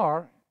at the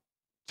bar.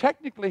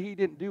 Technically, he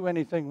didn't do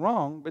anything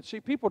wrong, but see,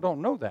 people don't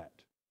know that.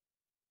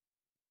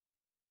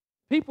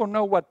 People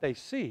know what they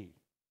see.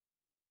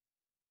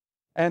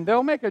 And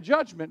they'll make a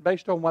judgment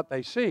based on what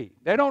they see.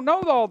 They don't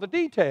know all the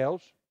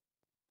details.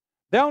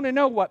 They only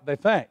know what they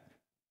think.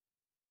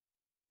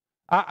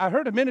 I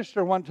heard a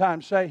minister one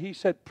time say, he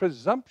said,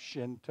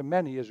 presumption to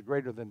many is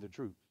greater than the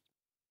truth.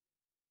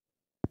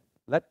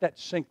 Let that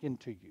sink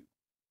into you.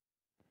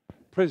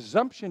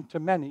 Presumption to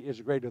many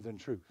is greater than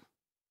truth.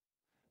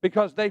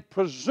 Because they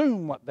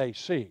presume what they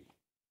see.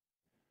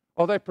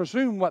 Or they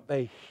presume what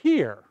they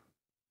hear.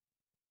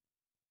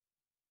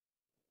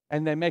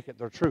 And they make it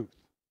their truth.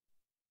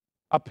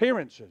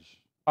 Appearances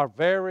are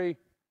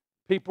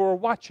people are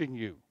watching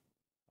you.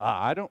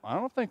 I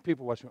don't think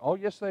people watch me. Oh,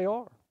 yes, they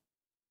are.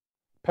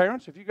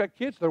 Parents, if you got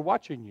kids, they're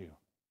watching you.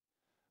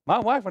 My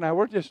wife and I,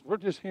 we're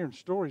just hearing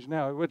stories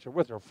now which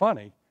are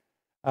funny.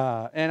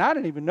 And I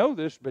didn't even know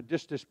this, but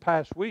just this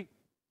past week,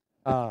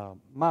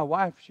 my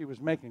wife, she was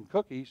making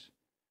cookies.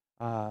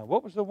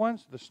 What was the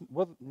ones?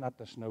 Not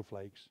the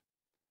snowflakes.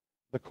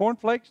 The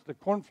cornflakes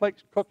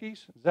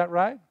cookies. Is that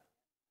right?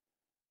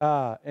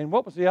 And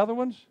what was the other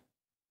ones?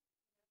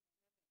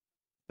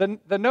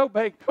 the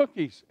no-bake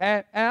cookies.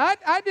 And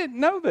I didn't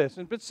know this.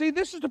 But see,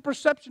 this is the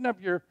perception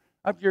of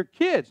your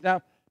kids.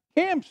 Now,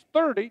 Cam's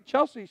 30,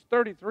 Chelsea's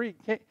 33,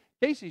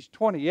 Casey's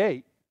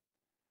 28.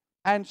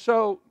 And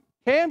so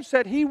Cam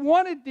said he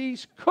wanted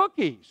these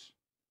cookies.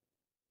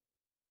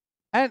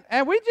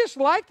 And we just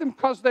liked them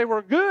because they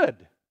were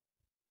good.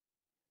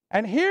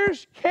 And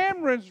here's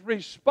Cameron's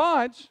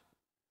response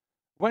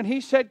when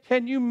he said,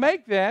 "Can you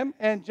make them?"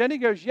 And Jenny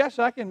goes, "Yes,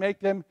 I can make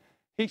them."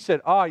 He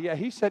said, "Oh, yeah."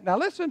 He said, "Now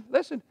listen.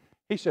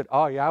 He said,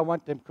 "Oh, yeah, I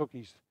want them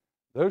cookies.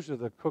 Those are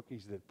the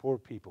cookies that poor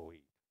people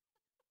eat."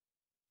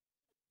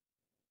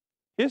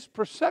 His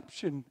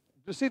perception,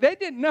 see, they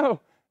didn't know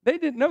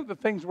that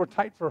things were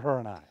tight for her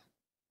and I.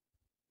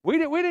 We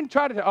didn't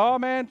try to, "Oh,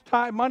 man,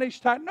 tight, money's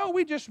tight." No,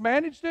 we just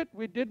managed it.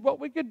 We did what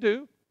we could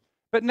do.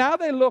 But now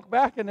they look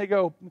back and they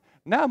go,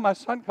 now my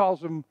son calls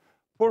them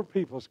poor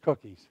people's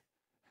cookies.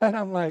 And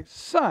I'm like,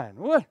 "Son,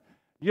 what?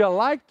 You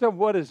like them?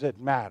 What does it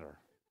matter?"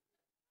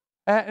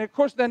 And of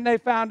course, then they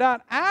found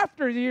out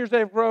after the years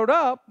they've grown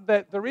up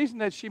that the reason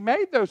that she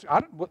made those,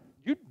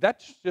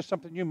 that's just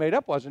something you made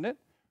up, wasn't it?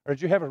 Or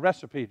did you have a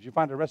recipe? Did you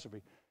find a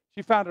recipe?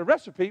 She found a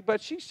recipe, but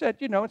she said,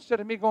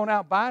 instead of me going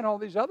out buying all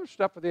these other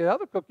stuff for the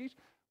other cookies,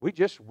 we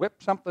just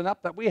whipped something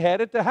up that we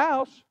had at the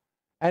house,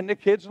 and the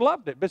kids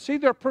loved it. But see,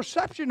 their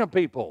perception of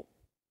people,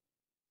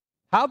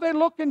 how they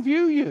look and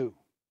view you.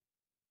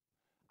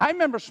 I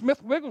remember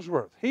Smith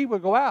Wigglesworth. He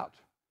would go out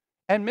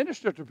and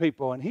minister to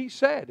people, and he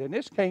said, and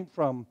this came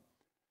from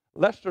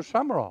Lester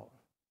Summerall,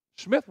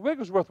 Smith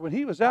Wigglesworth, when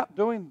he was out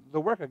doing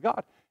the work of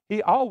God,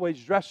 he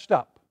always dressed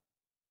up.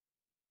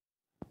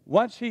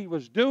 Once he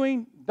was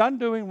done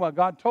doing what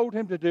God told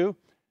him to do,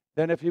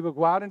 then if he would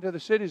go out into the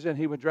cities, then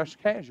he would dress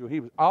casual.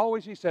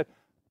 He said,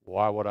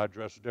 "Why would I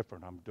dress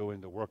different? I'm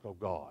doing the work of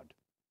God.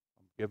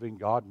 I'm giving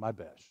God my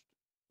best."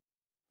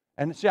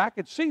 And see, I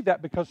could see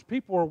that because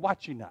people are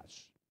watching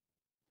us.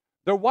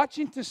 They're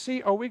watching to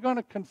see, are we going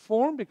to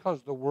conform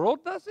because the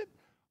world does it?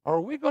 Or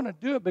are we going to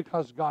do it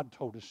because God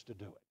told us to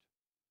do it?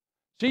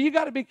 See, you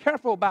got to be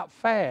careful about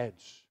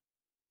fads.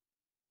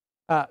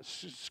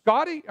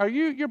 Scotty,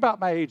 you're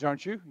about my age,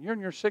 aren't you? You're in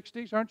your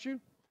 60s, aren't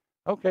you?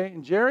 Okay,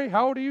 and Jerry,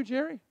 how old are you,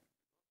 Jerry?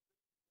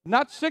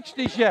 Not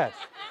 60s yet.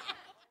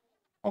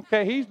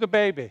 Okay, he's the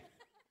baby.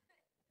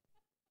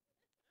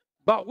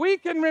 But we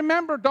can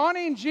remember,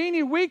 Donnie and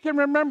Jeannie, we can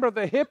remember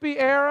the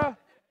hippie era.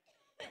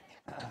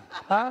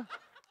 Huh?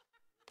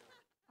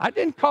 I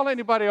didn't call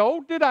anybody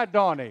old, did I,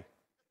 Donnie?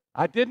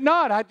 I did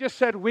not. I just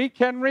said we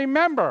can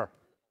remember.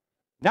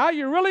 Now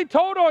you really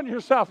told on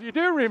yourself. You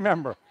do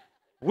remember.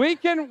 We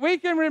can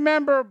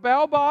remember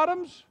bell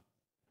bottoms,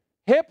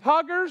 hip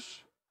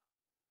huggers,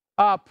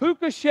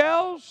 puka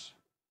shells.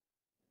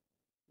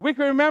 We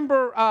can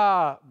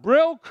remember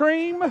Brill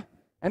cream.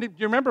 And do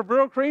you remember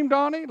Brill cream,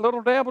 Donnie?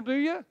 Little Dabble, do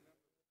you?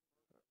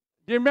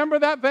 Do you remember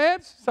that,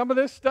 Vance? Some of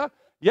this stuff?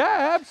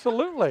 Yeah,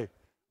 absolutely.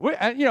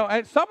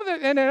 And some of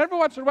it, and then every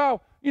once in a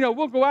while,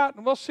 we'll go out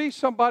and we'll see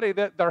somebody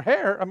that their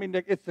hair,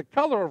 it's the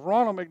color of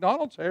Ronald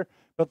McDonald's hair,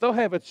 but they'll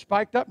have it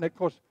spiked up, and of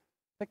course,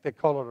 I think they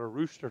call it a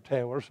rooster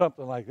tail or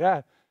something like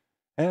that.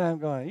 And I'm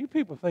going, you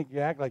people think you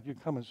act like you're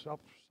coming up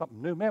with something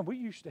new. Man, we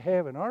used to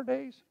have in our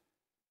days,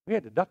 we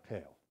had the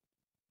ducktail.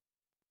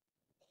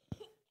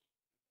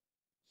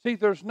 See,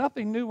 there's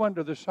nothing new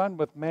under the sun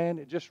with man.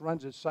 It just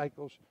runs its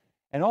cycles.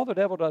 And all the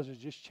devil does is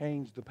just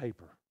change the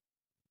paper.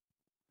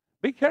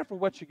 Be careful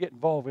what you get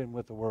involved in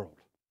with the world.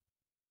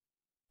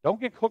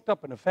 Don't get hooked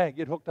up in a fad.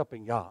 Get hooked up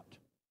in God.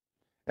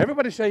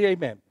 Everybody say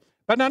amen.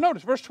 But now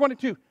notice, verse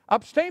 22.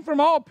 Abstain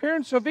from all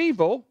appearance of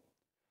evil.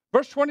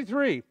 Verse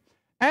 23.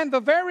 And the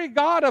very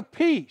God of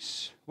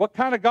peace. What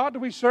kind of God do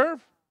we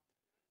serve?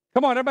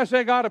 Come on, everybody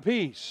say God of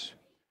peace.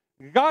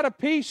 God of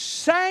peace,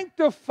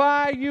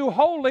 sanctify you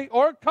wholly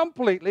or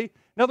completely.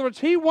 In other words,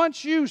 He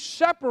wants you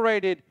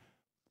separated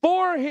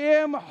for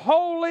Him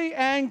wholly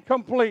and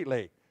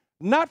completely.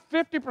 Not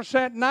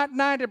 50%, not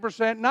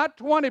 90%, not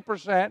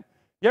 20%.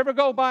 You ever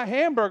go buy a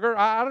hamburger?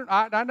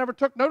 I never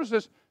took notice of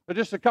this, but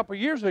just a couple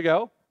years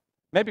ago,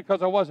 maybe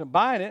because I wasn't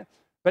buying it.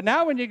 But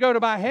now when you go to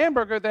buy a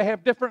hamburger, they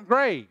have different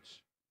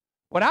grades.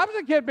 When I was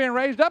a kid being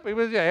raised up, it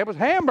was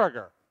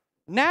hamburger.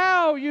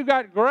 Now you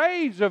got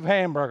grades of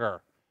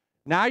hamburger.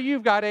 Now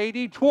you've got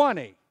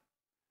 80-20.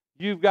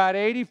 You've got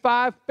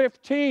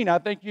 85-15. I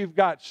think you've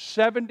got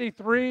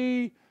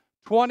 73-27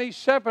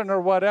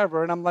 or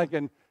whatever. And I'm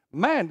thinking,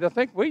 man, to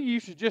think we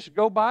used to just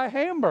go buy a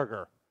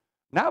hamburger.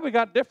 Now we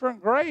got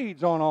different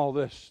grades on all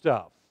this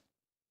stuff.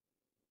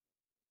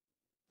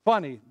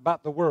 Funny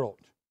about the world.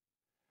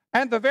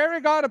 And the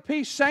very God of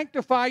peace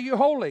sanctify you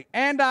wholly.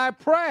 And I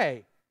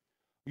pray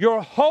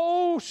your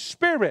whole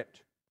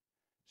spirit.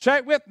 Say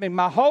it with me,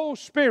 my whole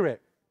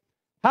spirit.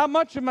 How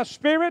much of my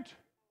spirit?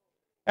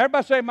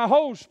 Everybody say my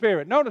whole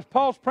spirit. Notice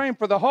Paul's praying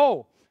for the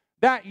whole.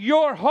 That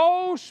your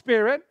whole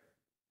spirit,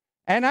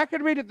 and I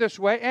could read it this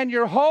way, and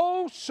your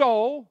whole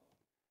soul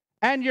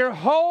and your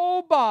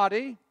whole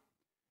body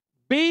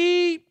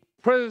be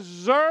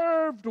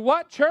preserved,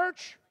 what,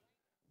 church?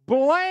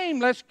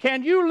 Blameless.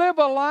 Can you live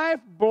a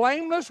life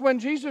blameless when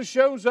Jesus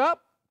shows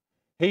up?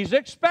 He's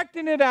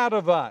expecting it out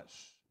of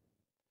us.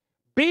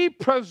 Be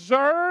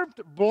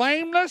preserved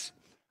blameless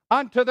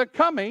unto the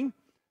coming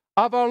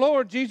of our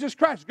Lord Jesus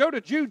Christ. Go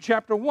to Jude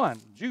chapter 1.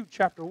 Jude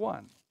chapter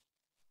 1.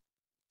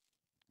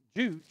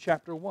 Jude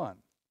chapter 1.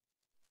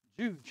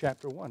 Jude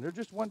chapter 1. There's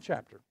just one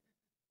chapter.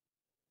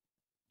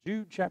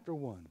 Jude chapter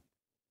 1.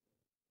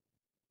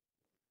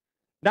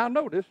 Now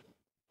notice,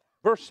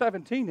 verse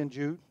 17 in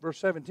Jude, verse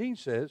 17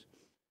 says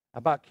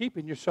about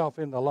keeping yourself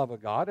in the love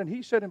of God. And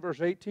he said in verse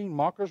 18,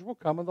 mockers will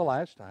come in the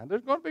last time.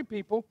 There's going to be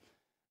people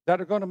that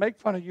are going to make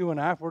fun of you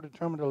and I if we're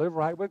determined to live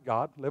right with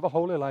God, live a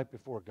holy life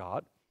before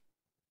God.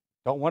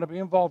 Don't want to be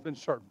involved in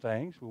certain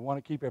things. We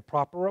want to keep a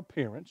proper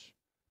appearance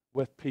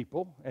with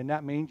people. And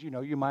that means,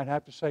 you might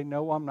have to say,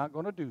 no, I'm not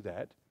going to do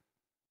that.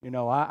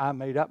 I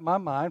made up my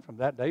mind from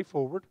that day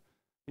forward.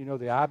 The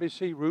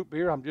IBC root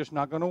beer, I'm just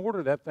not going to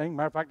order that thing.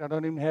 Matter of fact, I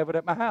don't even have it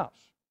at my house.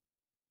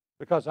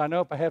 Because I know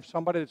if I have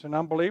somebody that's an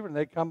unbeliever and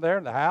they come there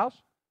in the house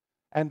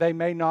and they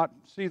may not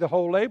see the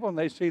whole label and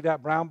they see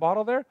that brown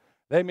bottle there,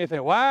 they may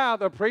think, wow,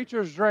 the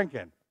preacher's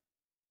drinking.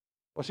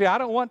 Well, see, I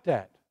don't want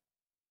that.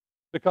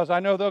 Because I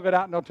know they'll get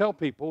out and they'll tell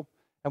people.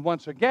 And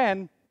once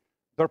again,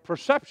 their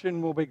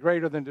perception will be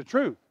greater than the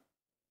truth.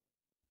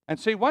 And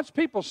see, once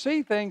people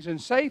see things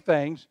and say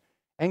things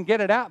and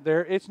get it out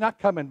there, it's not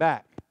coming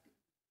back.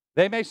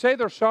 They may say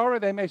they're sorry,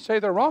 they may say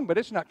they're wrong, but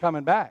it's not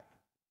coming back.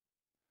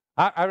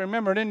 I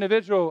remember an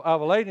individual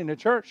of a lady in the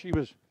church,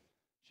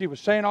 she was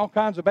saying all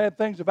kinds of bad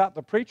things about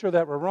the preacher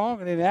that were wrong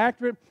and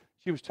inaccurate.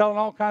 She was telling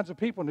all kinds of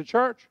people in the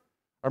church,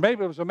 or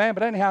maybe it was a man,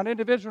 but anyhow, an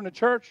individual in the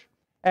church,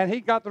 and they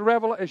got the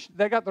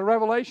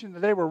revelation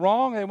that they were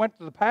wrong. They went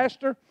to the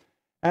pastor,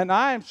 and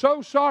I am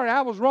so sorry,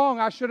 I was wrong.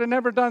 I should have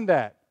never done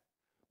that.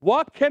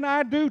 What can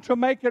I do to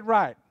make it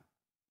right?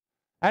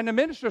 And the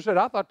minister said,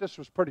 I thought this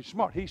was pretty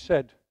smart. He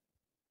said,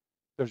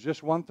 there's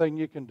just one thing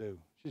you can do.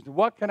 She said,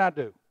 what can I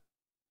do?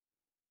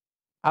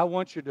 I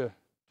want you to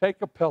take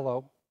a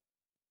pillow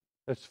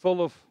that's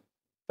full of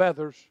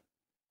feathers,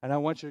 and I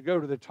want you to go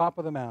to the top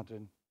of the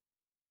mountain,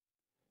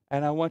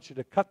 and I want you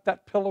to cut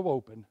that pillow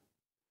open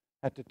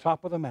at the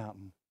top of the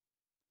mountain,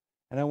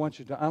 and I want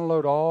you to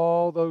unload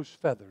all those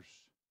feathers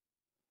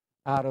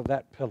out of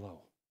that pillow.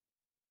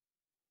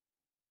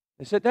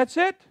 They said, that's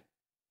it?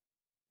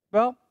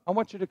 Well, I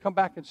want you to come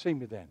back and see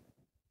me then.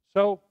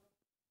 So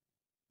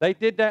they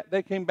did that.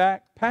 They came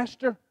back.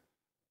 Pastor,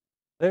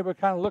 they were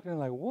kind of looking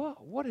like,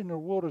 what in the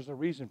world is the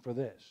reason for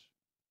this?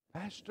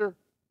 Pastor,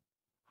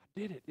 I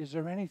did it. Is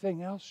there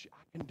anything else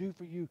I can do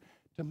for you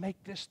to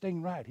make this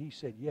thing right? He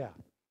said, yeah.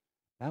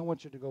 Now I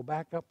want you to go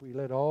back up. We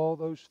let all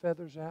those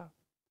feathers out,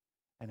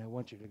 and I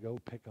want you to go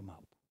pick them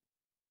up.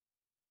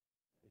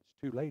 It's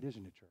too late,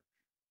 isn't it, church?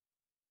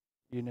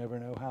 You never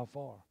know how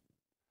far.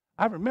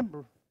 I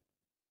remember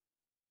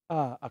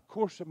a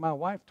course that my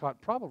wife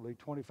taught probably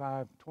 20,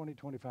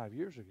 25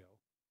 years ago.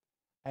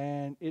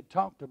 And it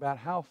talked about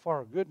how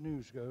far good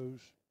news goes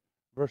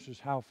versus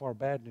how far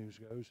bad news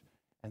goes.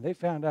 And they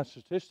found out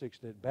statistics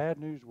that bad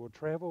news will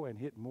travel and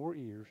hit more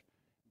ears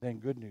than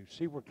good news.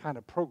 See, we're kind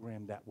of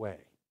programmed that way.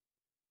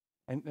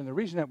 And the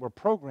reason that we're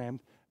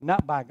programmed,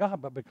 not by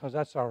God, but because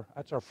that's our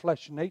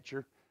flesh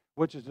nature,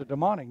 which is the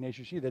demonic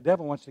nature. See, the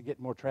devil wants to get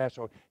more trash,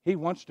 so he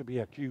wants to be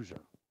an accuser.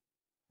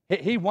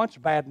 He wants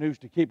bad news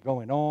to keep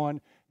going on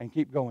and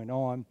keep going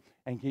on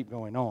and keep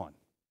going on.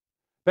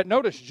 But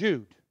notice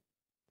Jude.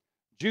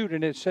 Jude,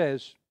 and it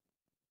says,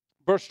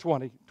 verse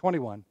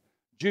 21,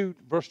 Jude,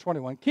 verse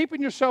 21,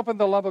 keeping yourself in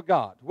the love of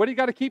God. What do you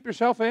got to keep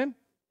yourself in?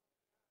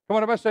 Come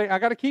on, everybody say, I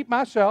got to keep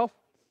myself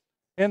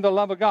in the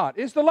love of God.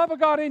 Is the love of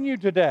God in you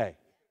today?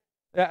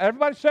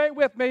 Everybody say it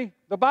with me.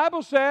 The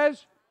Bible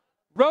says,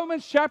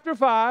 Romans chapter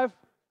 5,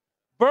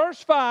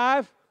 verse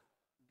 5,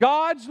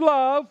 God's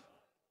love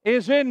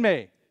is in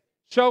me.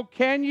 So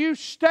can you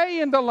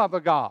stay in the love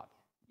of God?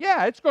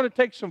 Yeah, it's going to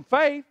take some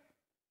faith.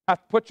 Have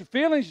to put your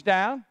feelings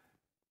down.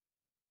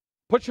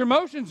 Put your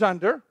emotions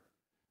under.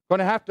 Going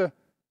to have to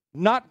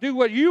not do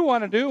what you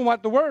want to do and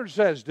what the Word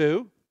says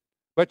do.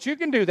 But you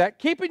can do that.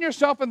 Keeping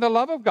yourself in the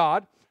love of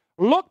God.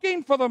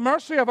 Looking for the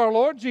mercy of our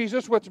Lord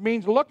Jesus, which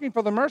means looking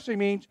for the mercy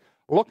means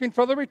looking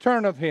for the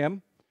return of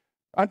Him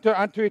unto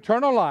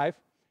eternal life.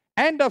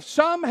 And of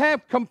some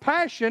have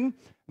compassion,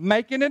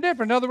 making a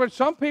difference. In other words,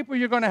 some people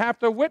you're going to have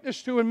to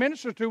witness to and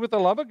minister to with the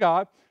love of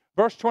God.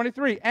 Verse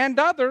 23, and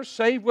others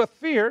save with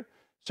fear.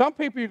 Some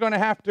people you're going to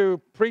have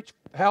to preach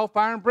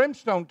hellfire and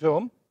brimstone to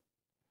them.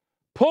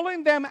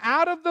 Pulling them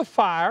out of the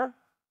fire,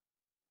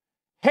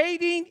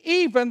 hating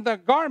even the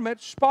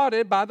garment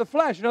spotted by the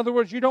flesh. In other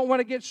words, you don't want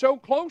to get so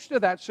close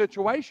to that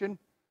situation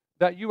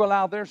that you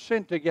allow their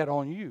sin to get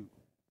on you.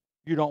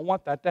 You don't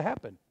want that to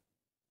happen.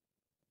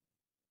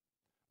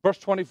 Verse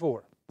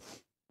 24.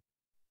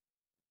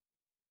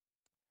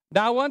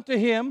 Now unto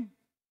Him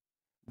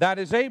that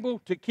is able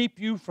to keep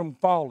you from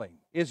falling.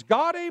 Is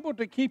God able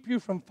to keep you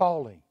from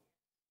falling?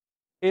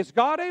 Is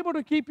God able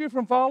to keep you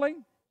from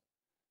falling?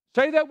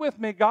 Say that with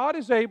me. God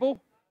is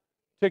able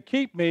to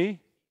keep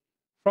me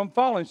from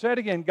falling. Say it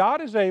again.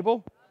 God is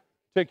able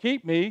to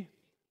keep me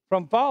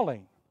from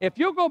falling. If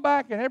you'll go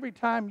back and every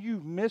time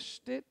you've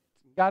missed it,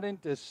 got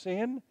into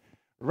sin,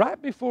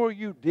 right before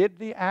you did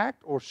the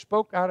act or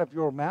spoke out of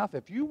your mouth,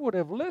 if you would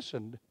have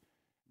listened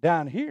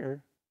down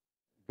here,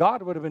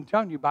 God would have been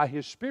telling you by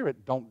His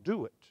Spirit, don't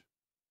do it.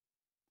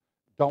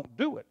 Don't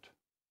do it.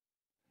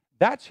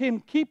 That's Him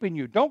keeping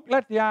you. Don't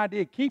let the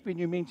idea of keeping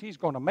you means He's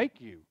going to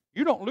make you.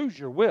 You don't lose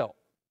your will.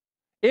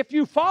 If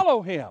you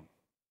follow Him,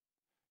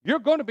 you're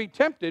going to be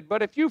tempted,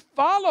 but if you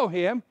follow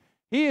Him,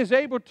 He is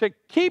able to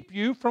keep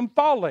you from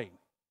falling.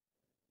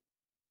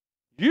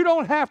 You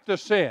don't have to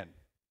sin,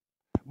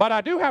 but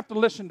I do have to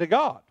listen to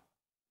God.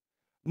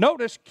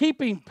 Notice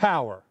keeping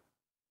power.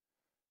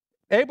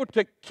 Able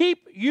to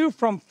keep you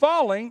from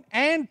falling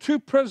and to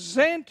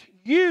present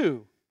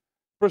you.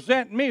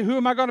 Present me. Who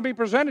am I going to be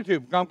presented to?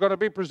 I'm going to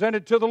be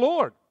presented to the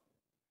Lord.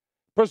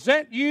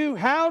 Present you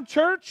how,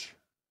 church?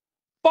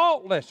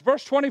 Faultless.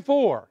 Verse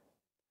 24.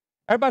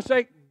 Everybody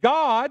say,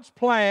 God's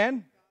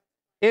plan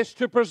is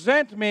to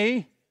present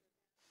me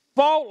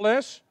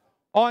faultless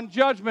on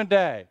Judgment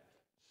Day.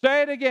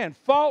 Say it again.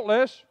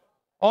 Faultless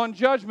on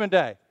Judgment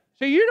Day.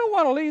 See, you don't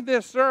want to leave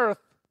this earth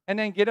and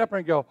then get up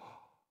and go,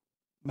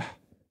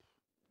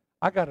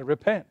 I got to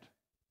repent.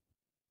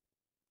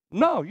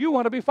 No, you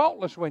want to be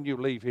faultless when you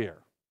leave here.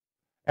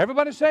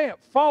 Everybody say it,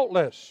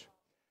 faultless.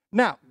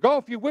 Now, go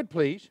if you would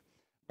please.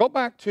 Go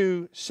back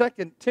to 2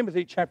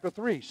 Timothy chapter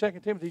 3. 2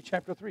 Timothy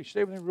chapter 3.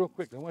 Stay with me real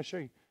quickly. I want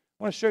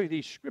to show you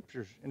these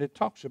scriptures, and it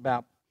talks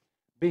about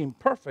being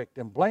perfect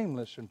and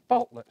blameless and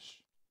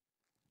faultless.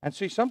 And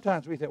see,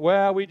 sometimes we think,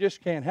 well, we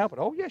just can't help it.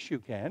 Oh, yes, you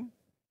can.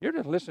 You're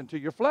just listening to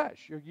your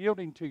flesh. You're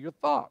yielding to your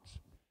thoughts.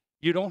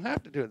 You don't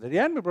have to do it. The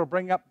enemy will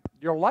bring up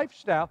your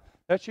lifestyle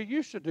that you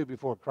used to do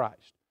before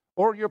Christ,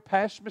 or your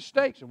past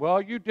mistakes. Well,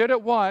 you did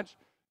it once.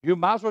 You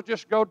might as well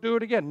just go do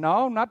it again.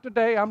 No, not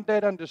today. I'm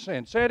dead unto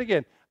sin. Say it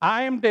again.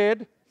 I am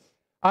dead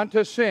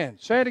unto sin.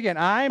 Say it again.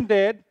 I am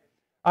dead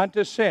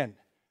unto sin.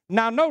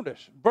 Now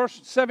notice, verse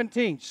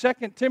 17, 2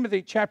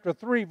 Timothy chapter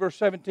 3, verse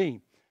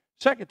 17.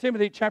 2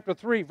 Timothy chapter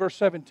 3, verse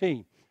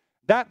 17.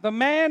 That the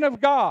man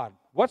of God,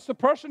 what's the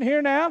person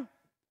here now?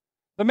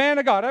 The man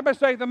of God. Everybody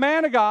say the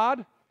man of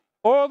God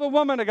or the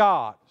woman of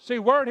God. See,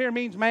 word here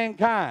means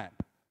mankind.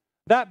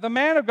 That the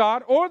man of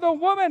God or the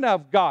woman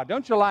of God.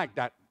 Don't you like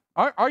that?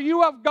 Are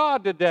you of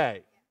God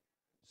today?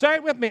 Say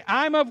it with me.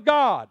 I'm of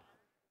God.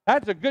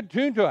 That's a good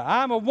tune to it.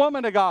 I'm a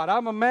woman of God.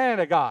 I'm a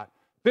man of God.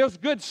 Feels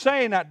good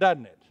saying that,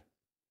 doesn't it?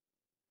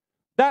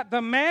 That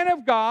the man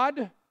of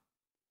God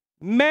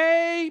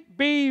may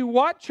be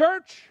what,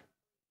 church?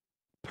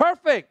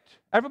 Perfect.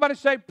 Everybody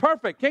say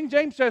perfect. King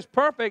James says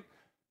perfect.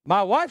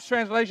 My wife's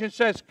translation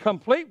says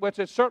complete, which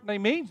it certainly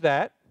means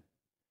that.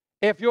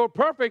 If you're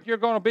perfect, you're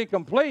going to be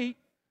complete.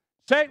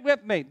 Say it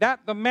with me. That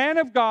the man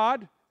of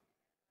God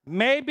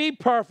may be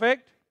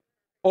perfect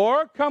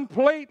or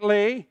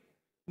completely,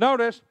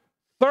 notice,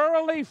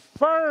 thoroughly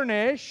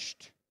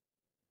furnished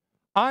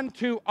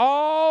unto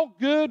all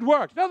good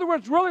works. In other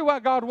words, really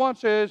what God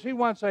wants is He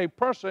wants a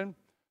person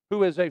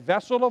who is a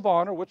vessel of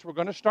honor, which we're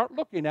going to start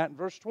looking at in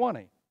verse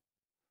 20.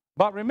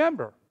 But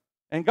remember,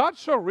 and God's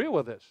so real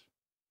with this,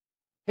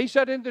 He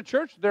said in the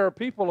church there are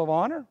people of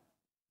honor,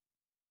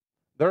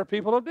 there are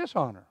people of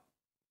dishonor.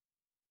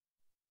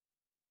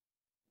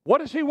 What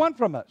does He want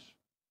from us?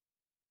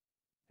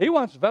 He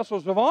wants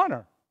vessels of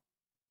honor.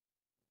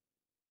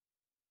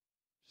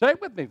 Say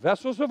it with me,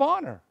 vessels of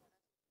honor.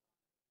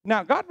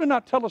 Now, God would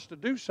not tell us to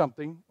do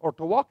something or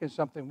to walk in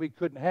something we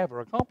couldn't have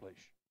or accomplish.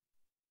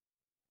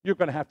 You're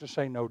going to have to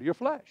say no to your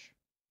flesh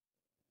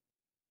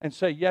and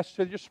say yes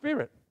to your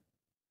spirit,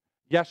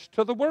 yes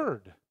to the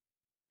word.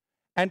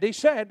 And He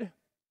said,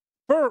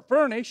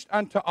 furnished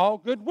unto all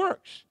good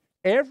works.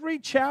 Every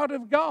child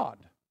of God.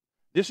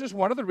 This is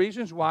one of the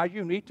reasons why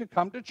you need to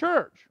come to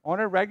church on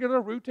a regular,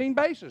 routine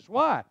basis.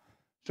 Why?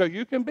 So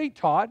you can be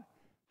taught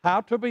how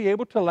to be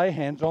able to lay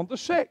hands on the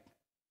sick.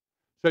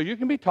 So you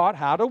can be taught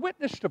how to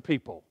witness to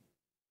people.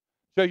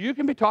 So you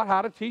can be taught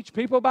how to teach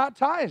people about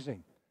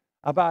tithing,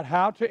 about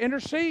how to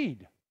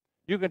intercede.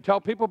 You can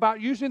tell people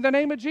about using the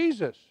name of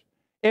Jesus.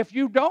 If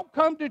you don't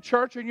come to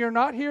church and you're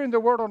not hearing the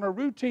word on a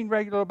routine,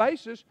 regular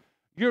basis,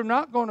 you're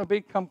not going to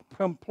be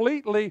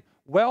completely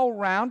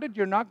well-rounded.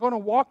 You're not going to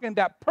walk in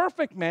that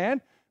perfect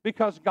man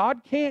because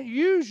God can't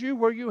use you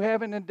where you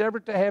haven't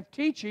endeavored to have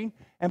teaching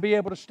and be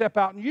able to step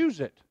out and use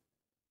it.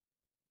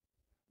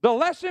 The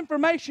less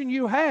information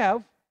you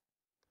have,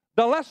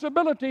 the less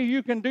ability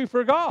you can do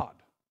for God.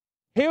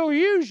 He'll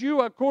use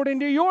you according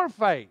to your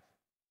faith.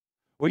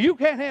 Well, you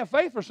can't have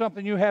faith for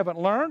something you haven't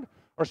learned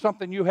or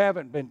something you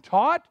haven't been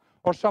taught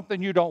or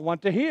something you don't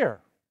want to hear.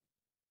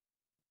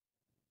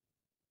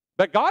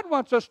 But God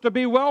wants us to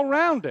be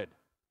well-rounded.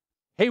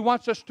 He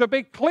wants us to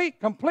be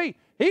complete.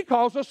 He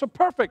calls us a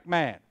perfect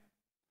man.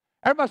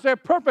 Everybody say a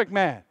perfect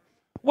man.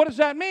 What does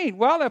that mean?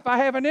 Well, if I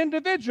have an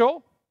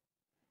individual,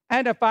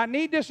 and if I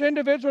need this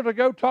individual to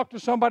go talk to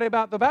somebody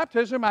about the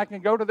baptism, I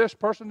can go to this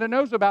person that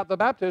knows about the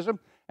baptism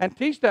and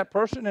teach that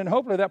person, and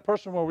hopefully that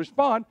person will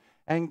respond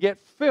and get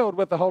filled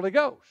with the Holy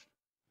Ghost.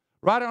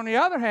 Right on the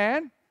other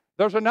hand,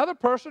 there's another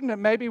person that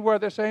maybe where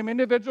the same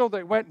individual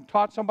that went and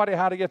taught somebody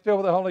how to get filled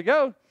with the Holy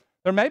Ghost,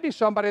 There may be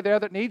somebody there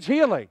that needs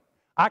healing.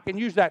 I can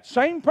use that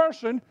same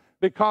person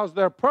because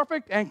they're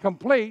perfect and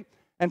complete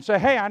and say,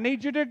 hey, I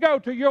need you to go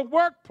to your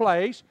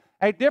workplace,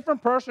 a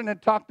different person,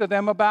 and talk to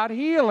them about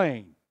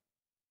healing.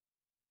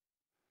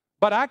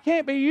 But I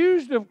can't be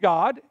used of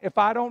God if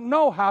I don't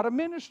know how to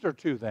minister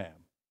to them.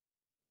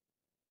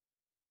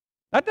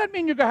 That doesn't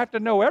mean you're going to have to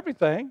know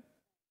everything.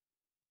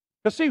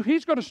 Because see,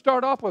 he's going to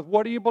start off with,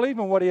 what do you believe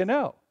and what do you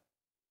know?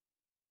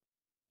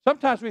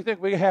 Sometimes we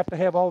think we have to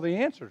have all the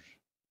answers.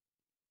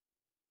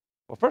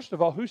 Well, first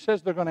of all, who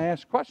says they're going to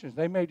ask questions?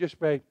 They may just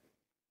say,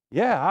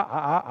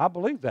 yeah, I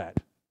believe that,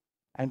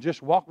 and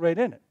just walk right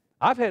in it.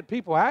 I've had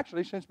people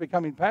actually, since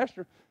becoming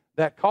pastor,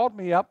 that called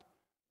me up,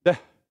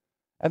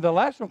 and the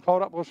last one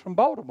called up was from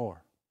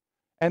Baltimore.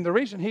 And the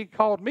reason he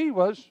called me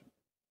was,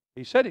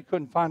 he said he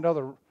couldn't find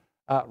other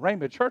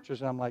Rhema churches.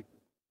 And I'm like,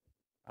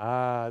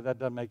 that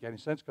doesn't make any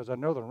sense because I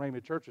know the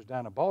Rhema church is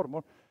down in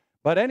Baltimore.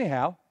 But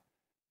anyhow,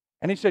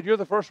 and he said, you're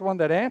the first one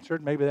that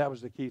answered. Maybe that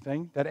was the key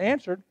thing, that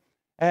answered.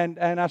 And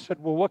I said,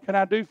 well, what can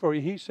I do for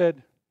you? He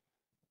said,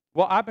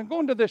 well, I've been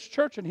going to this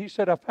church, and he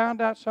said, I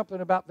found out something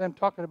about them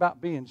talking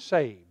about being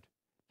saved.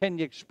 Can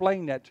you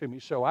explain that to me?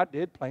 So I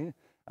did explain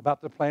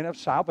about the plan of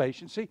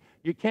salvation. See,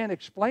 you can't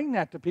explain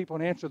that to people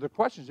and answer their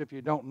questions if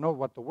you don't know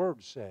what the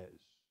Word says.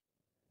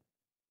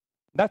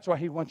 That's why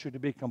he wants you to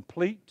be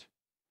complete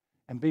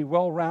and be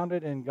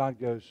well-rounded, and God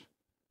goes,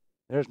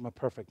 there's my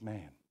perfect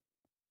man.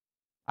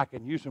 I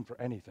can use him for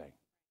anything.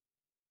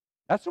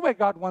 That's the way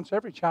God wants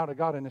every child of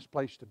God in this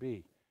place to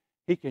be.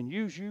 He can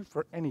use you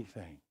for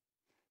anything.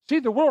 See,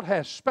 the world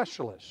has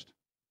specialists,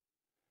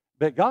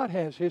 but God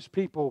has his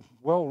people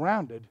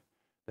well-rounded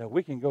that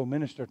we can go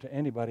minister to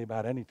anybody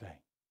about anything.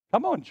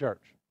 Come on,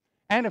 church.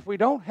 And if we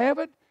don't have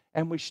it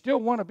and we still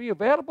want to be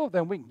available,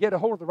 then we can get a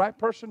hold of the right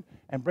person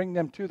and bring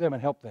them to them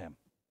and help them.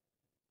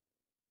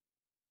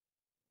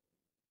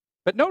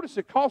 But notice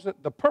it calls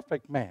it the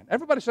perfect man.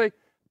 Everybody say,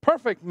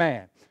 perfect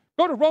man.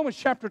 Go to Romans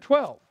chapter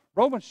 12.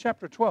 Romans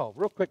chapter 12,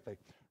 real quickly.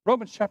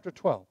 Romans chapter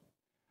 12.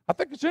 I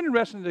think it's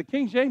interesting that the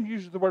King James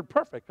uses the word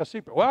perfect.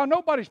 Well,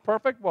 nobody's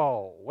perfect.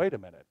 Well, wait a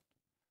minute.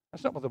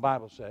 That's not what the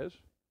Bible says.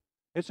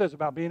 It says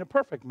about being a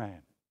perfect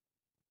man,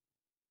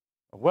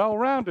 a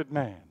well-rounded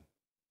man.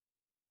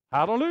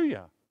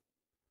 Hallelujah.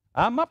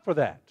 I'm up for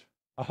that.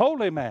 A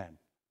holy man,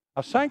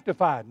 a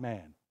sanctified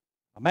man,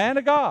 a man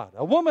of God,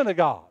 a woman of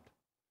God,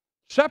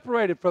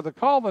 separated for the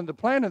call and the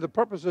plan and the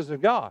purposes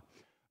of God.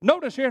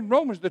 Notice here in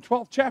Romans, the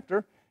 12th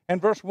chapter,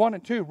 and verse 1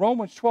 and 2,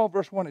 Romans 12,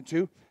 verse 1 and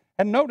 2,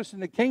 and notice in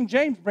the King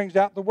James brings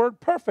out the word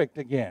perfect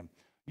again.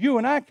 You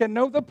and I can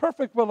know the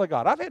perfect will of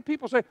God. I've had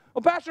people say,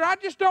 well, Pastor, I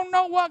just don't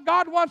know what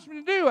God wants me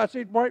to do. I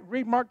said,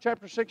 read Mark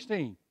chapter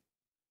 16.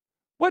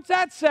 What's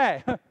that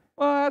say? Well,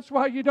 that's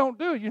why you don't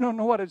do it. You don't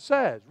know what it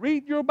says.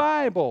 Read your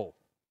Bible.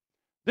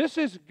 This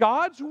is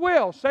God's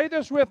will. Say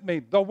this with me.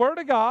 The Word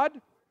of God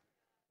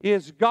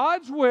is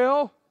God's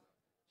will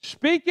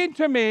speaking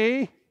to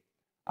me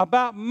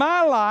about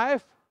my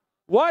life,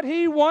 what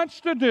He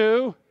wants to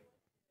do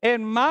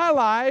in my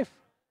life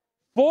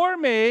for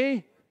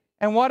me,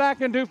 and what I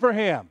can do for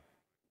Him.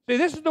 See,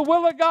 this is the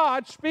will of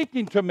God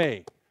speaking to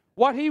me,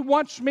 what He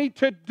wants me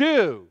to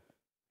do.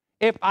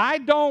 If I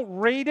don't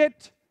read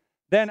it,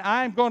 then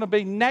I'm going to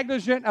be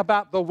negligent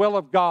about the will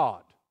of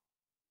God.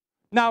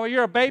 Now,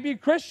 you're a baby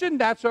Christian,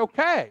 that's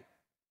okay.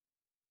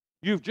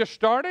 You've just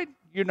started,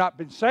 you've not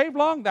been saved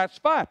long, that's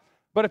fine.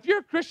 But if you're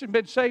a Christian,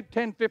 been saved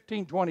 10,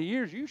 15, 20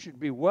 years, you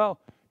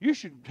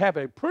should have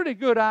a pretty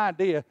good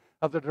idea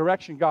of the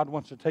direction God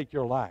wants to take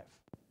your life.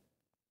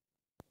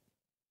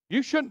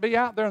 You shouldn't be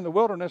out there in the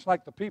wilderness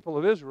like the people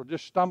of Israel,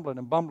 just stumbling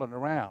and bumbling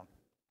around.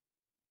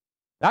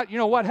 Now, you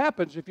know what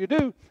happens if you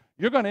do?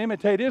 You're going to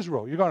imitate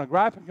Israel. You're going to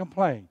gripe and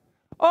complain.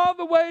 Oh,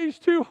 the way's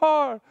too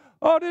hard.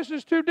 Oh, this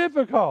is too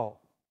difficult.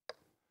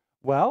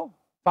 Well,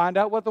 find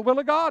out what the will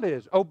of God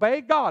is.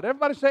 Obey God.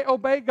 Everybody say,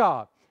 obey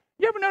God.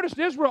 You ever notice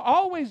Israel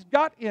always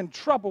got in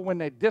trouble when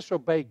they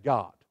disobeyed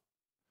God?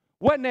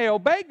 When they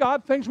obeyed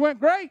God, things went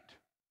great.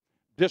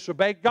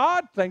 Disobeyed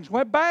God, things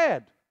went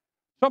bad.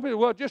 Some people,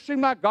 well, it just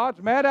seems like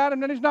God's mad at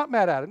him, and He's not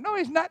mad at him. No,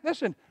 He's not.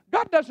 Listen,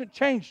 God doesn't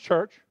change,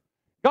 church.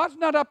 God's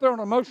not up there on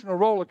an emotional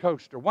roller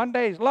coaster. One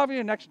day He's loving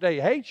you, next day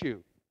He hates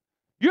you.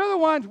 You're the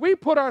ones, we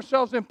put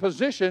ourselves in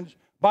positions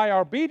by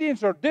our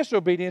obedience or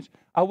disobedience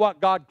of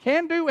what God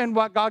can do and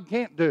what God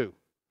can't do.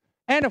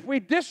 And if we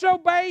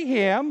disobey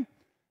Him,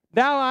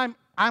 now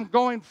I'm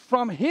going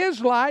from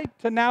His light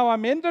to now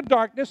I'm in the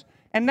darkness,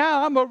 and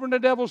now I'm over in the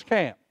devil's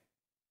camp.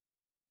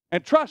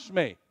 And trust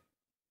me,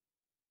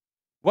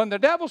 when the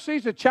devil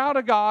sees a child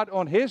of God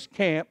on his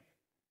camp,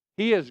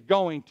 he is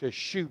going to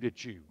shoot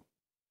at you.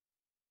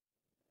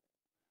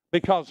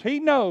 Because he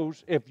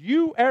knows if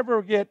you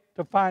ever get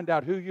to find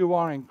out who you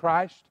are in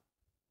Christ,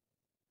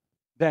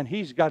 then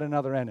he's got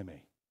another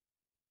enemy.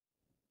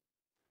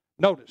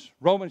 Notice,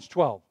 Romans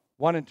 12,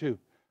 1 and 2.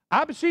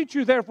 I beseech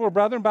you, therefore,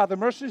 brethren, by the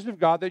mercies of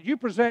God, that you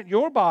present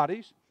your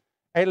bodies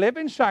a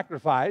living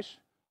sacrifice,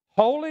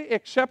 holy,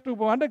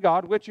 acceptable unto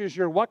God, which is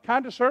your what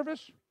kind of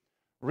service?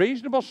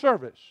 Reasonable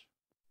service.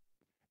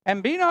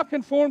 And be not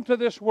conformed to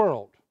this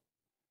world.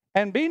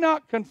 And be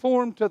not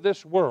conformed to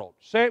this world.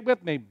 Say it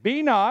with me.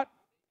 Be not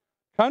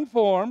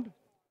conformed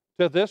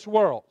to this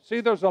world. See,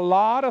 there's a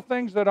lot of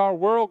things that our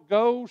world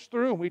goes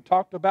through. And we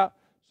talked about,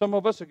 some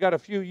of us have got a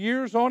few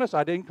years on us.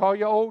 I didn't call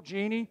you old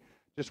Jeannie.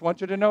 Just want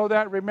you to know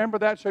that. Remember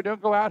that so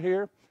don't go out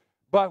here.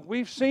 But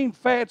we've seen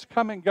fads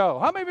come and go.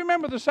 How many of you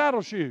remember the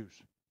saddle shoes?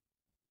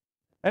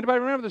 Anybody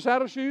remember the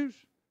saddle shoes?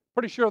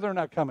 Pretty sure they're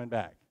not coming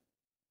back.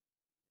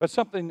 But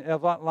something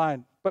of that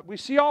line. But we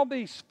see all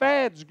these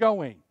fads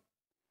going.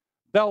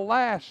 They'll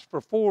last for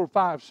 4,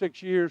 5,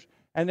 6 years,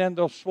 and then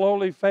they'll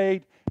slowly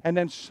fade, and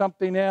then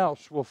something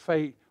else will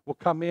fade, will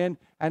come in,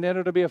 and then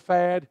it'll be a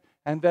fad,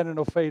 and then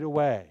it'll fade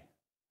away.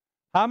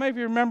 How many of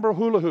you remember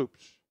hula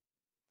hoops?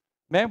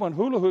 Man, when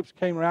hula hoops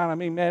came around, I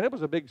mean, man, it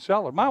was a big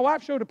seller. My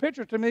wife showed a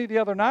picture to me the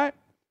other night.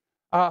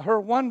 Her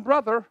one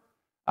brother,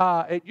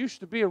 it used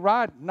to be a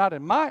ride, not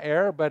in my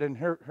era, but in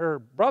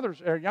her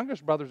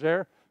youngest brother's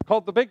era,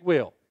 called the big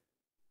wheel.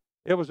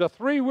 It was a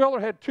 3-wheeler,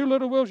 had 2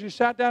 little wheels. You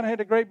sat down and had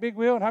a great big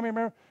wheel. And how many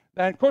remember?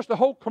 And, of course, the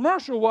whole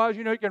commercial was,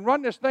 you can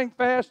run this thing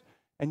fast,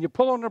 and you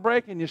pull on the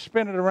brake, and you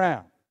spin it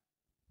around.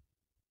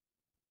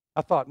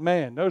 I thought,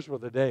 man, those were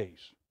the days.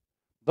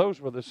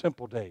 Those were the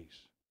simple days.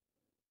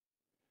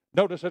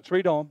 Notice, let's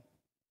read on.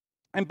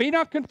 And be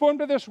not conformed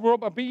to this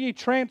world, but be ye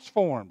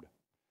transformed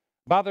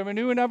by the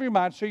renewing of your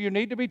mind. So you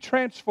need to be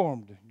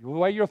transformed, the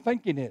way your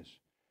thinking is.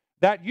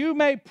 That you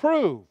may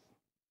prove,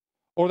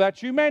 or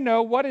that you may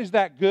know what is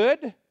that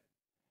good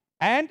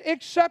and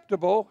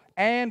acceptable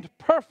and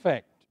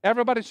perfect.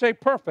 Everybody say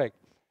perfect.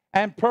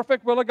 And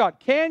perfect will of God.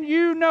 Can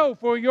you know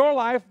for your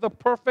life the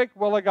perfect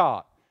will of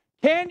God?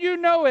 Can you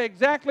know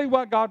exactly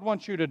what God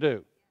wants you to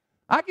do?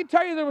 I can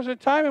tell you there was a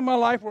time in my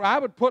life where I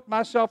would put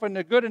myself in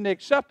the good and the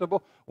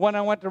acceptable when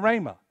I went to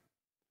Rhema.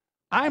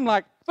 I'm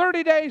like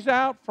 30 days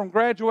out from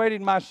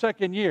graduating my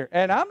 2nd year.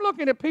 And I'm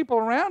looking at people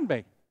around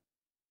me.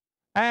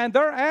 And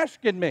they're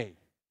asking me.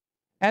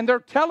 And they're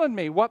telling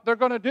me what they're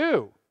going to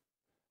do.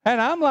 And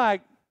I'm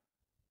like,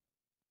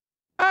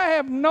 I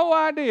have no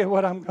idea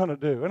what I'm going to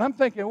do. And I'm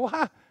thinking,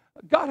 well,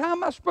 God, how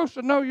am I supposed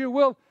to know your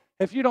will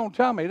if you don't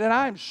tell me? Then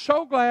I am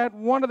so glad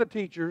one of the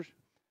teachers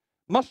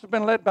must have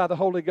been led by the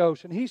Holy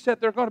Ghost. And he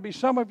said, there are going to be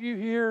some of you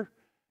here,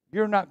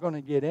 you're not going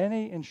to get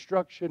any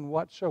instruction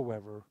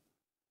whatsoever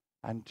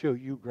until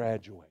you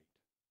graduate.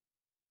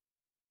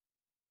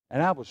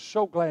 And I was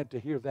so glad to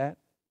hear that.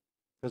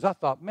 Because I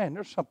thought, man,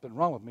 there's something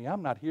wrong with me.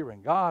 I'm not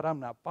hearing God. I'm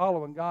not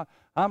following God.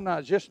 I'm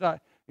not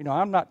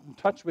in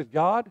touch with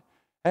God.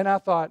 And I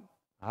thought,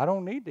 I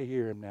don't need to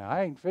hear him now.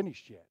 I ain't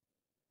finished yet.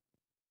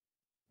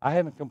 I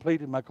haven't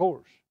completed my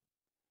course.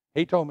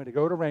 He told me to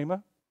go to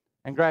Rhema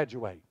and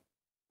graduate.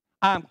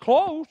 I'm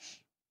close,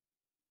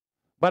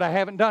 but I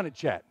haven't done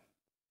it yet.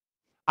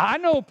 I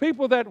know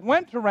people that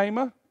went to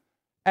Rhema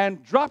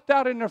and dropped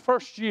out in their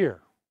first year.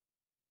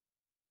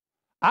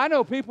 I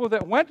know people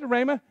that went to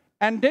Rhema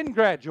and didn't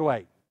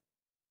graduate.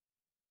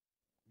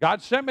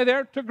 God sent me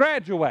there to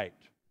graduate.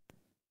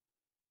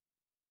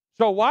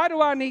 So why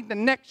do I need the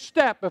next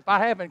step if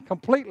I haven't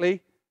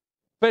completely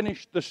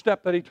finished the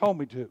step that he told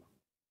me to?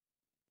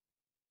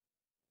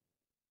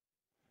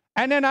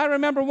 And then I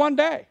remember one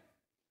day,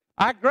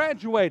 I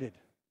graduated.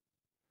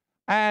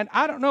 And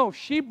I don't know if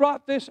she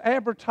brought this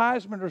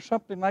advertisement or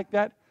something like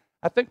that.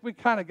 I think we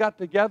kind of got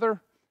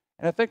together.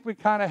 And I think we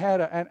kind of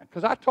had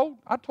because I told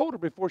her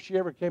before she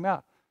ever came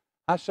out.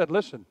 I said,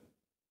 listen.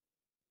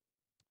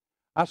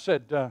 I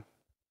said,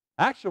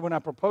 actually when I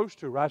proposed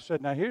to her, I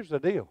said, now here's the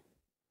deal.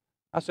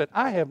 I said,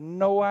 I have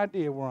no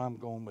idea where I'm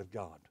going with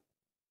God.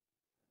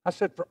 I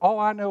said, for all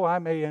I know, I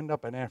may end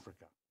up in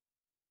Africa.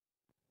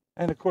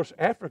 And of course,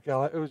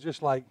 Africa, it was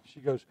just like, she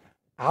goes,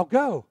 I'll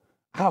go.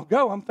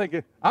 I'm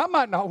thinking, I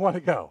might not want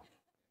to go.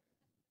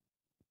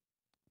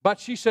 But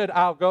she said,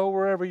 I'll go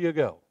wherever you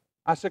go.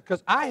 I said,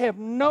 because I have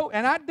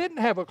and I didn't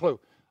have a clue.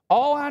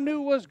 All I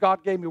knew was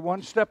God gave me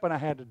one step and I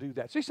had to do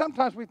that. See,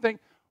 sometimes we think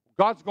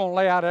God's going to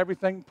lay out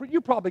everything.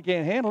 You probably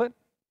can't handle it.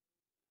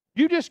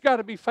 You just got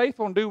to be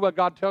faithful and do what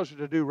God tells you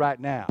to do right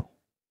now.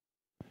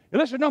 And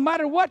listen, no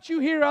matter what you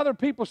hear other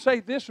people say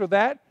this or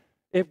that,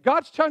 if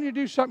God's telling you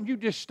to do something, you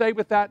just stay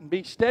with that and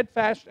be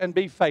steadfast and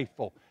be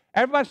faithful.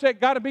 Everybody say,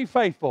 got to be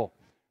faithful.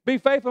 Be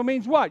faithful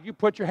means what? You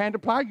put your hand to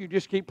plow, you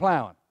just keep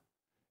plowing.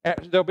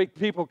 There'll be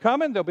people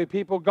coming, there'll be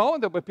people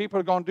going, there'll be people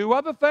who are going to do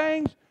other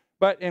things.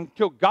 But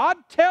until God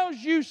tells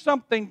you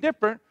something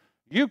different,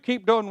 you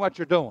keep doing what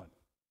you're doing.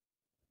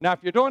 Now,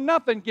 if you're doing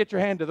nothing, get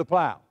your hand to the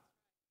plow.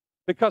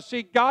 Because,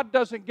 see, God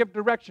doesn't give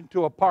direction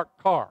to a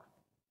parked car.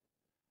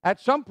 At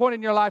some point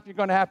in your life, you're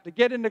going to have to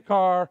get in the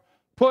car,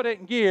 put it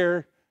in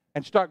gear,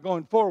 and start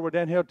going forward,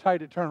 and he'll tell you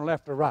to turn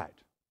left or right.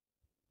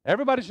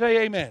 Everybody say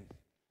amen.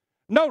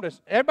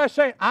 Notice, everybody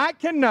say, I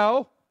can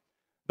know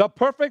the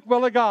perfect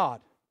will of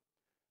God.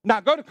 Now,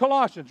 go to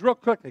Colossians real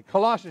quickly.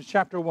 Colossians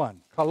chapter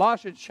 1.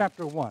 Colossians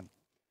chapter 1.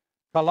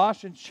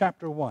 Colossians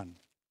chapter 1.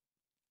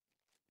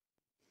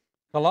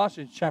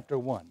 Colossians chapter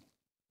 1.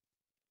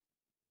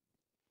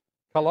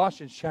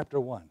 Colossians chapter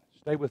 1.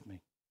 Stay with me.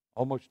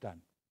 Almost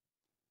done.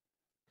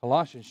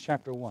 Colossians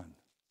chapter 1.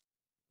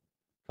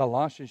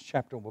 Colossians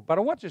chapter 1. But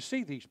I want you to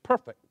see these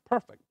perfect,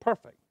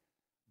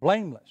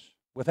 blameless,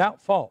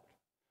 without fault.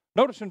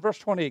 Notice in verse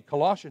 28,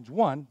 Colossians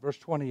 1, verse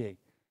 28.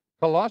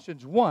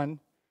 Colossians 1,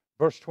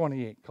 verse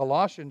 28.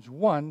 Colossians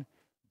 1,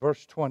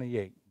 verse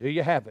 28. Do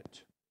you have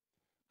it?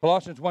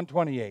 Colossians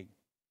 1:28.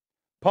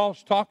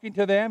 Paul's talking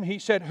to them. He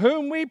said,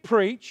 whom we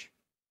preach,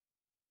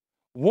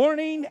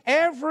 warning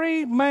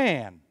every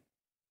man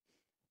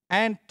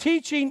and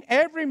teaching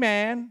every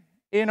man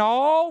in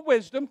all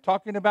wisdom,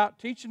 talking about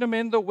teaching them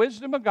in the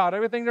wisdom of God.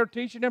 Everything they're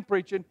teaching and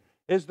preaching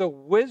is the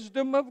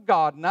wisdom of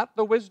God, not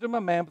the wisdom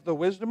of man, but the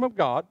wisdom of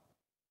God.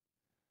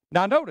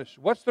 Now notice,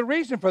 what's the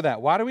reason for that?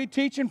 Why do we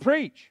teach and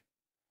preach?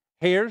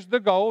 Here's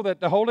the goal that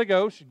the Holy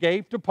Ghost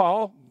gave to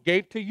Paul,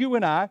 gave to you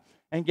and I,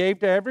 and gave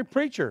to every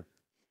preacher,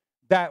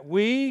 that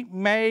we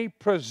may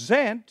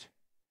present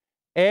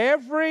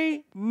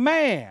every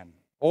man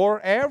or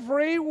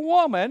every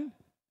woman,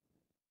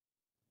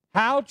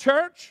 how,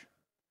 church?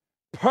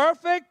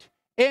 Perfect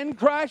in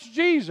Christ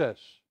Jesus.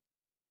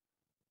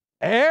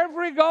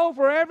 Every goal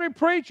for every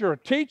preacher,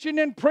 teaching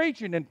and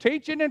preaching and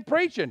teaching and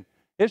preaching,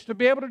 is to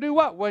be able to do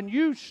what? When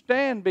you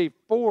stand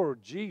before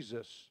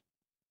Jesus,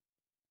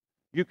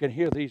 you can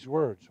hear these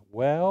words,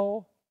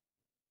 well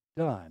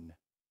done,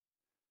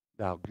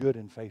 thou good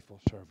and faithful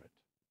servant.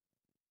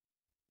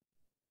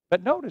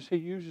 But notice he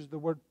uses the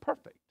word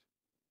perfect,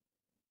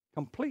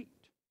 complete,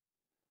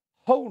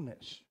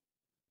 wholeness,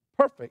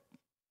 perfect,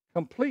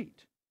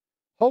 complete,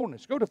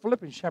 wholeness. Go to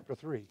Philippians chapter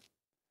 3.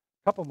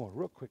 A couple more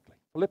real quickly.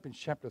 Philippians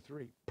chapter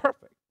 3.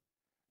 Perfect.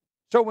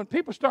 So when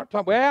people start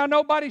talking, well,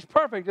 nobody's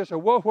perfect, they say,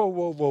 whoa, whoa,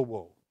 whoa, whoa,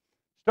 whoa.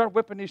 Start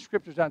whipping these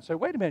scriptures out and say,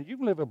 wait a minute, you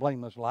can live a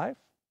blameless life.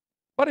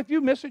 But if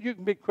you miss it, you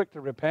can be quick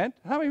to repent.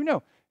 How many of you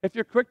know? If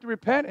you're quick to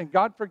repent and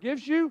God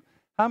forgives you,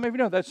 how many of you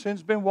know that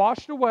sin's been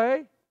washed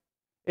away?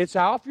 It's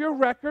off your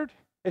record.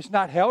 It's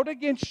not held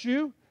against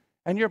you.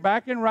 And you're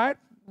back in right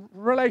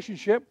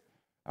relationship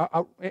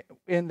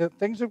in the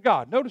things of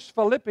God. Notice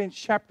Philippians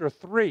chapter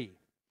 3.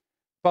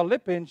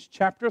 Philippians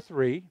chapter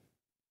 3.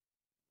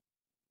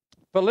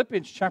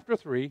 Philippians chapter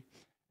 3.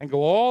 And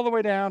go all the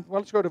way down.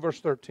 Well, let's go to verse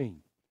 13.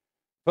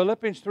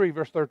 Philippians 3,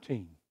 verse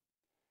 13.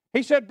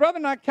 He said,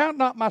 brethren, I count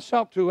not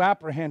myself to have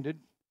apprehended.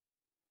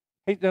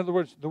 In other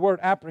words, the word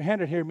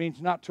apprehended here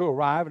means not to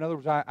arrive. In other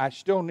words, I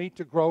still need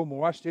to grow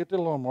more. I still need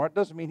to learn more. It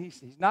doesn't mean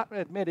he's not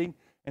admitting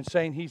and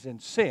saying he's in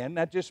sin.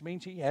 That just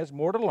means he has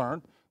more to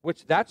learn,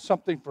 which that's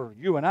something for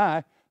you and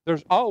I.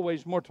 There's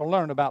always more to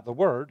learn about the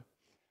Word.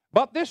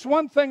 But this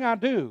one thing I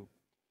do,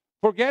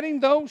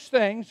 forgetting those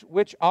things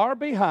which are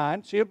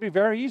behind. See, it would be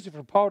very easy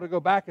for Paul to go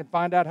back and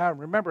find out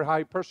remember how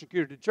he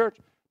persecuted the church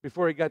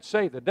before he got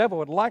saved. The devil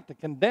would like to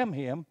condemn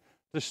him,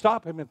 to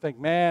stop him and think,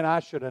 man, I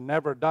should have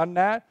never done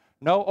that.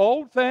 No,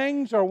 old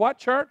things are what,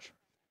 church?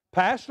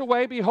 Passed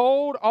away.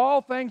 Behold,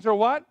 all things are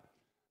what?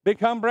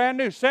 Become brand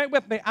new. Say it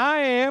with me. I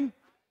am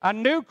a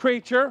new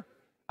creature,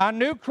 a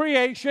new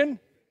creation.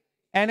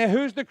 And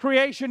who's the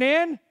creation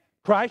in?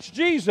 Christ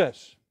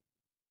Jesus.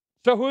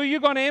 So who are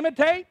you going to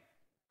imitate?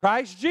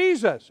 Christ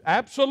Jesus.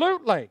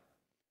 Absolutely.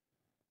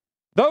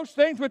 Those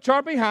things which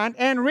are behind,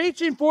 and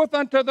reaching forth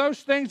unto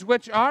those things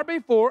which are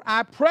before,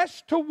 I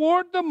press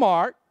toward the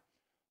mark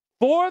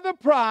for the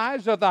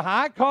prize of the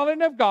high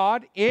calling of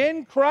God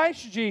in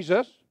Christ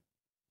Jesus.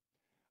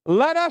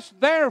 Let us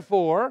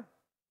therefore,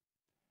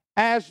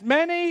 as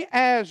many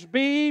as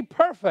be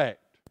perfect.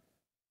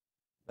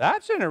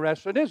 That's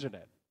interesting, isn't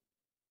it?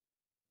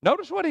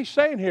 Notice what he's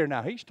saying here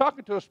now. He's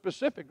talking to a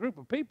specific group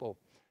of people.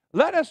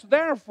 Let us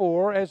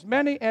therefore, as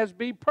many as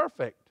be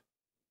perfect.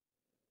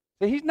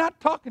 See, he's not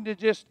talking to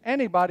just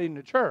anybody in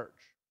the church.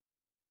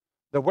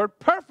 The word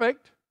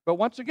perfect, but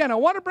once again, I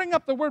want to bring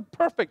up the word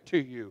perfect to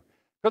you.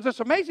 Because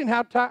it's amazing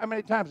how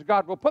many times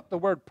God will put the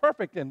word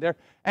perfect in there.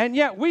 And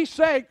yet we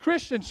say,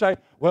 Christians say,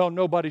 well,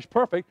 nobody's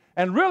perfect.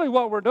 And really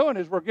what we're doing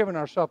is we're giving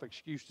ourselves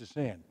excuse to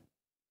sin.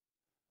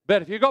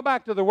 But if you go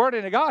back to the word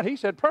of God, he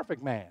said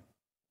perfect man.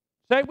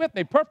 Say it with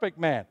me, perfect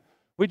man.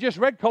 We just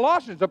read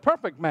Colossians, a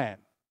perfect man.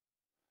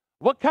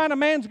 What kind of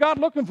man's God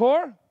looking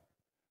for?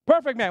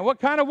 Perfect man. What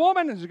kind of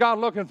woman is God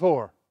looking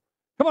for?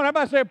 Come on,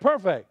 everybody say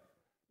perfect.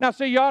 Now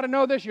see, you ought to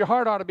know this. Your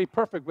heart ought to be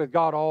perfect with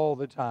God all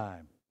the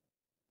time.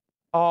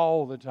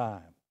 All the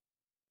time.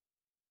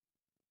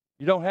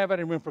 You don't have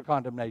any room for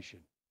condemnation.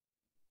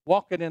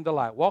 Walk it in the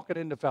light. Walk it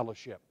into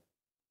fellowship.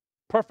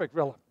 Perfect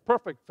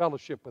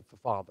fellowship with the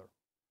Father.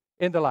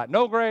 In the light.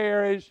 No gray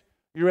areas.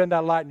 You're in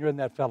that light and you're in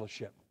that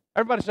fellowship.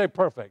 Everybody say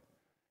perfect.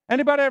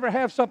 Anybody ever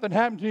have something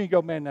happen to you and you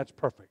go, man, that's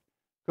perfect.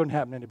 Couldn't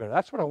happen any better.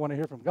 That's what I want to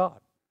hear from God.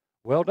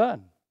 Well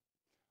done.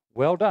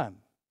 Well done.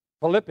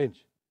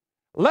 Philippians.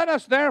 Let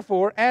us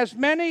therefore, as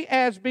many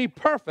as be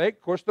perfect.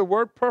 Of course, the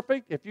word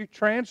perfect, if you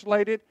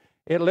translate it,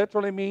 it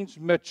literally means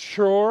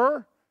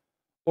mature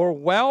or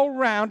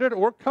well-rounded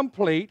or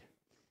complete.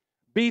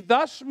 Be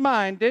thus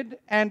minded,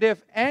 and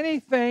if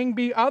anything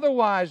be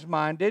otherwise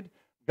minded,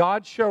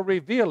 God shall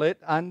reveal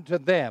it unto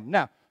them.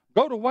 Now,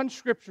 go to one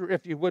scripture,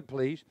 if you would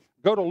please.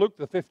 Go to Luke,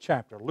 the 5th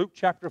chapter. Luke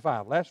chapter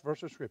 5, last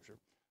verse of Scripture.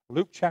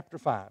 Luke chapter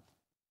 5.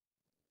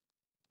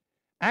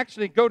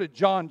 Actually, go to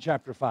John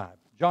chapter 5.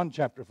 John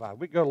chapter 5.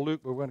 We go to Luke,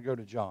 but we're going to go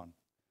to John.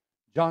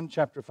 John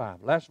chapter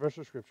 5, last verse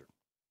of Scripture.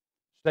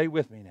 Stay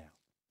with me now.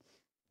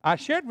 I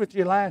shared with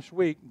you last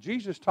week,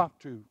 Jesus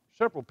talked to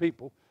several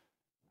people,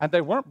 and they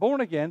weren't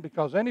born again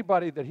because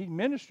anybody that he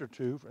ministered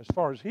to, as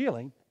far as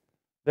healing,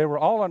 they were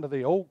all under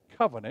the old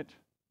covenant,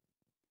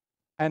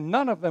 and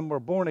none of them were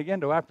born again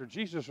until after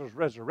Jesus was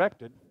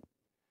resurrected.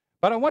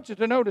 But I want you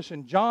to notice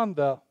in John,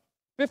 the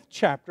 5th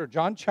chapter,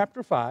 John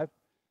chapter 5,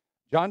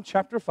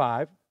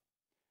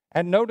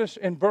 and notice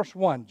in verse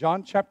 1,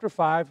 John chapter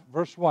 5,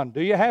 verse 1.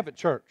 Do you have it,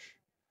 church?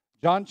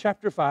 John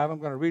chapter 5, I'm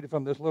going to read it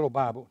from this little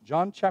Bible.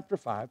 John chapter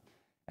 5.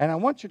 And I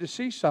want you to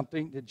see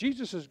something that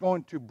Jesus is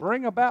going to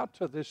bring about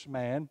to this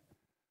man,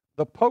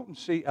 the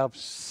potency of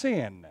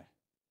sin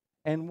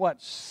and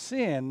what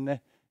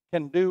sin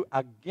can do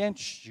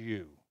against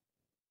you.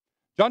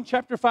 John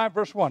chapter 5,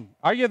 verse 1.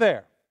 Are you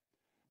there?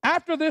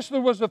 After this,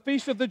 there was the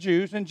feast of the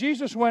Jews, and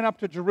Jesus went up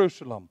to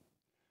Jerusalem.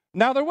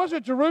 Now there was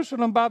at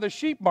Jerusalem by the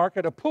sheep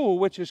market a pool,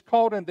 which is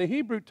called in the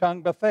Hebrew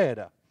tongue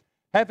Bethesda,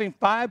 having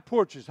 5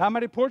 porches. How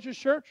many porches,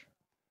 church?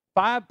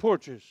 5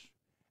 porches.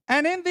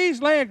 And in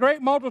these lay a great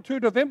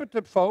multitude of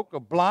impotent folk,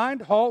 of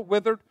blind, halt,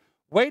 withered,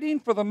 waiting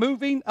for the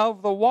moving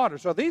of the water.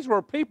 So these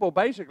were people,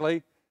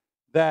 basically,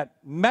 that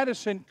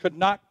medicine could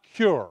not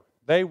cure.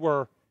 They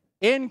were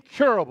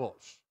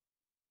incurables.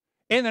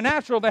 In the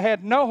natural, they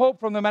had no hope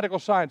from the medical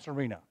science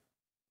arena.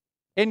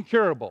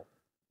 Incurable.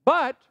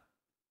 But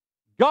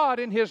God,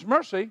 in His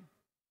mercy,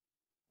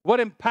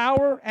 would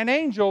empower an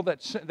angel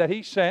that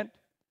He sent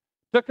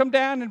to come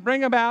down and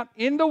bring about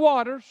in the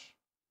waters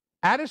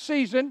at a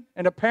season,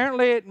 and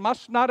apparently it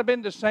must not have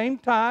been the same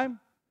time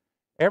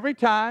every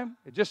time.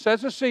 It just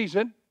says a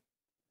season.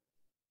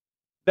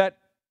 That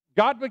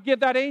God would give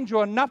that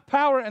angel enough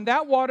power in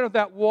that water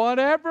that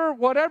whatever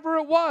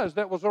it was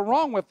that was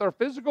wrong with their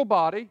physical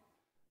body,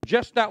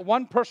 just that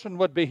one person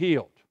would be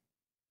healed.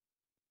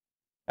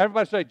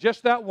 Everybody say,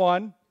 just that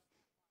one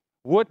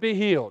would be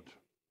healed.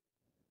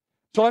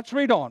 So let's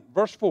read on.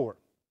 Verse 4.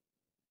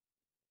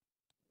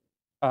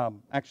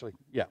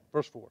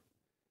 Verse 4.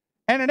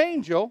 And an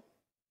angel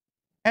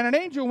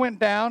went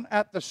down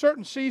at the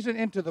certain season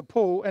into the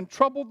pool and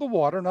troubled the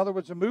water. In other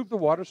words, it moved the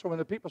water. So when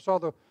the people saw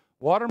the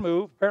water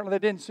move, apparently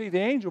they didn't see the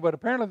angel, but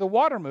apparently the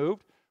water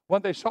moved.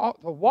 When they saw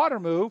the water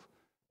move,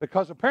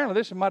 because apparently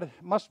this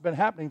must have been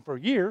happening for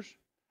years,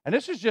 and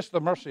this is just the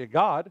mercy of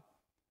God.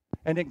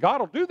 And then God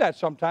will do that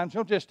sometimes.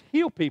 He'll just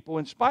heal people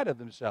in spite of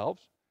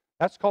themselves.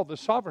 That's called the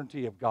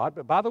sovereignty of God.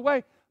 But by the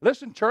way,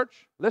 listen,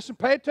 church. Listen,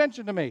 pay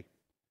attention to me.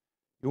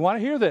 You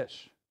want to hear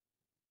this?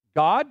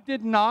 God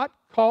did not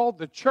call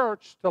the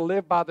church to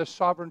live by the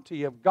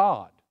sovereignty of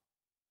God.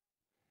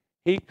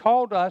 He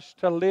called us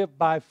to live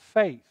by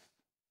faith.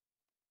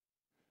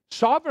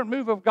 Sovereign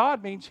move of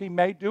God means He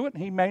may do it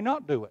and He may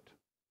not do it.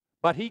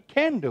 But He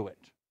can do it.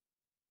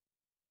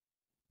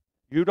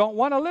 You don't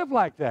want to live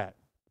like that.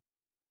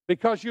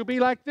 Because you'll be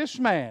like this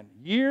man,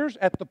 years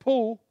at the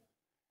pool,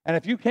 and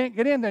if you can't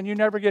get in, then you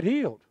never get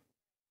healed.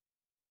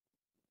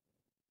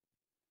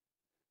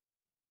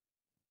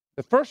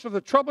 The first of the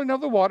troubling of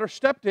the water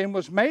stepped in,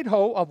 was made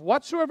whole of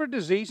whatsoever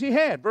disease he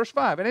had. Verse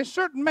 5, and a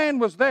certain man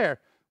was there,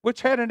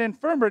 which had an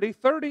infirmity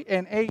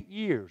 38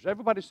 years.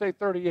 Everybody say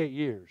 38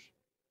 years.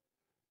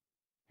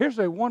 Here's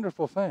a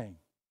wonderful thing.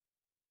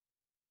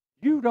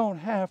 You don't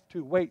have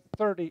to wait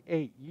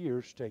 38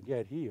 years to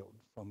get healed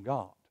from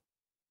God.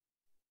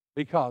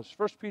 Because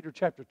 1 Peter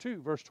chapter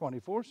 2, verse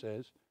 24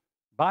 says,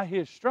 by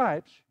His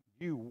stripes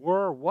you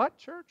were what,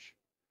 church?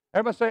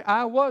 Everybody say,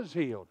 I was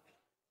healed.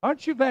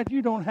 Aren't you glad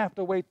you don't have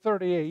to wait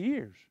 38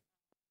 years?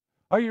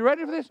 Are you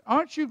ready for this?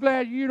 Aren't you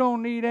glad you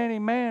don't need any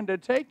man to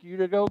take you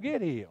to go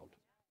get healed?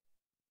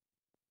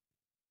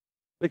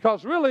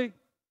 Because really,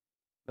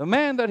 the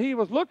man that He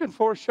was looking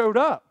for showed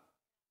up.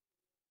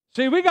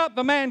 See, we got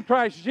the man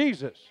Christ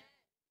Jesus.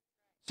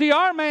 See,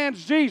 our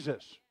man's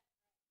Jesus.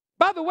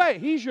 By the way,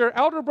 He's your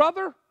elder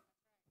brother.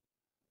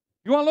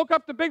 You want to look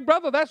up the big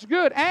brother? That's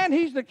good. And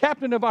He's the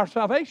captain of our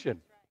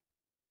salvation.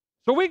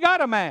 So we got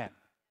a man.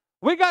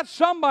 We got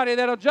somebody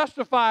that'll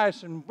justify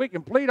us, and we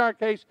can plead our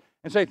case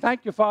and say,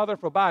 thank you, Father,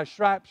 for by His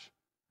stripes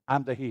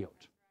I'm the healed.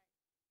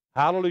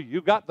 Hallelujah.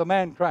 You got the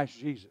man Christ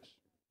Jesus.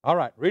 All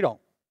right, read on.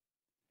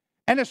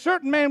 And a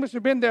certain man which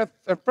had been there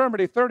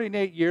infirmity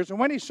 38 years, and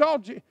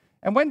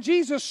when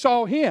Jesus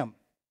saw him,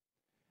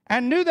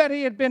 and knew that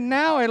he had been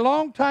now a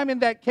long time in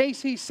that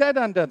case, he said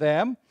unto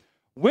them,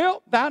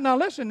 wilt thou, now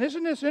listen,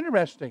 isn't this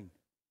interesting?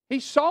 He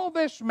saw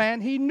this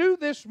man, he knew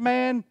this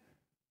man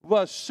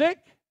was sick,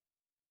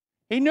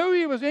 he knew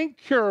he was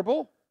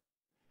incurable,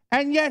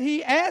 and yet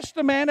he asked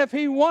the man if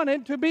he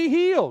wanted to be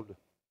healed.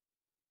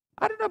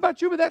 I don't know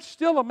about you, but that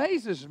still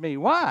amazes me.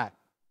 Why?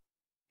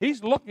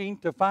 He's looking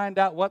to find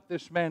out what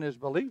this man is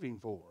believing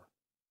for.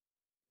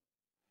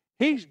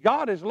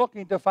 God is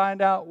looking to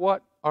find out,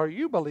 what are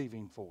you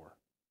believing for?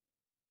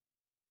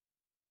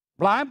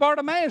 Blind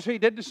Bartimaeus, he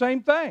did the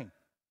same thing.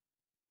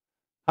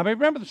 I mean,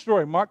 remember the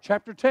story, Mark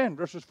chapter 10,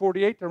 verses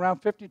 48 to around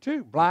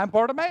 52. Blind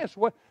Bartimaeus.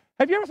 What?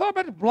 Have you ever thought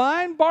about it?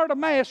 Blind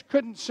Bartimaeus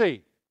couldn't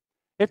see.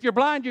 If you're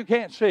blind, you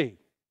can't see.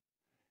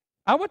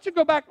 I want you to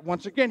go back.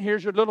 Once again,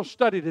 here's your little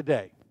study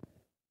today.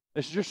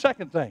 This is your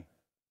second thing.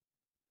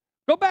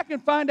 Go back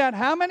and find out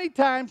how many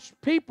times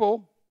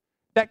people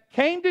that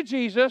came to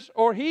Jesus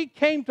or he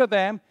came to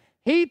them,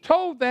 he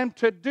told them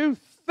to do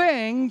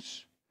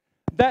things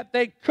that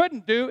they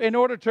couldn't do in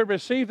order to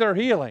receive their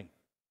healing.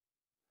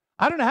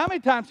 I don't know how many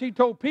times he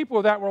told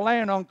people that were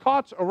laying on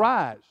cots,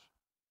 arise.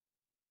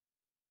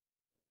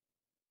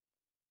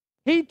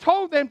 He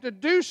told them to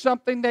do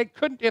something they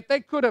couldn't. If they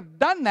could have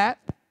done that,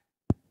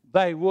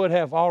 they would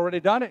have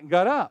already done it and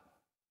got up.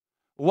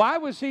 Why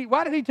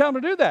did he tell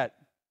them to do that?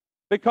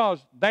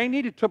 Because they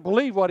needed to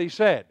believe what he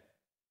said.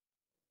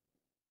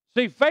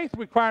 See, faith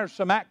requires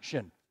some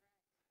action.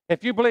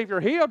 If you believe you're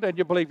healed, then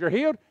you believe you're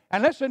healed.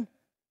 And listen,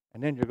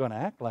 and then you're going to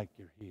act like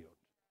you're healed.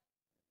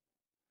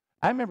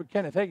 I remember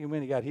Kenneth Hagin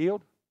when he got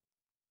healed.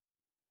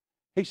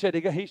 He said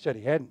he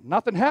hadn't,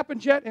 nothing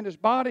happened yet in his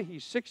body.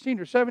 He's 16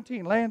 or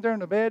 17, laying there in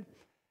the bed.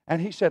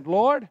 And he said,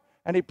 Lord,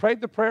 and he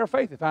prayed the prayer of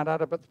faith. He found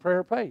out about the prayer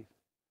of faith.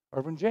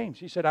 Irvin James,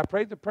 he said, I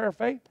prayed the prayer of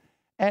faith.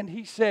 And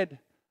he said,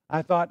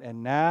 I thought,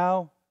 and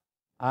now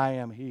I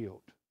am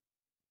healed.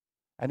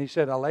 And he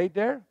said, I laid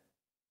there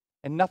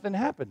and nothing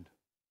happened.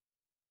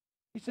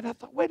 He said, I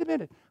thought, wait a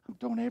minute, I'm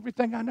doing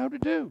everything I know to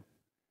do.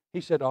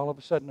 He said, all of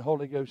a sudden the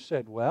Holy Ghost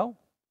said, well,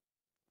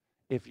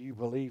 if you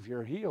believe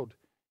you're healed,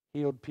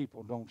 healed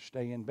people don't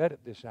stay in bed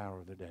at this hour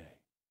of the day.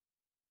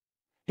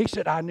 He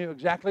said, I knew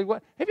exactly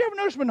what. Have you ever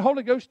noticed when the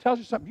Holy Ghost tells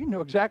you something, you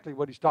know exactly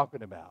what he's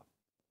talking about?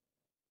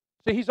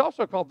 See, he's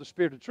also called the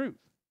Spirit of Truth.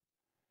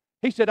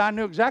 He said, I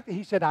knew exactly.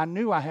 He said, I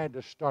knew I had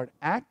to start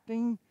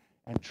acting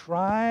and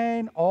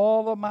trying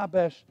all of my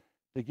best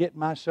to get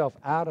myself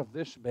out of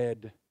this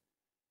bed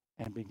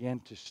and begin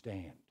to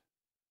stand.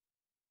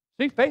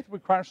 See, faith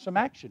requires some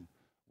action.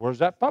 Where's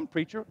that from,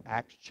 preacher?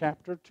 Acts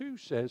chapter 2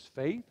 says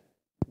faith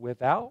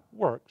without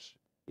works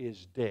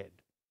is dead.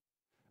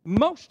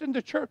 Most in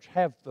the church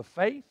have the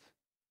faith.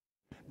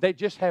 They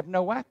just have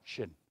no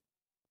action.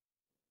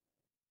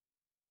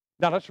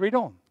 Now let's read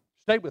on.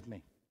 Stay with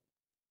me.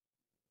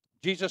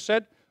 Jesus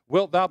said,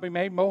 wilt thou be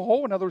made more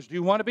whole? In other words, do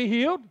you want to be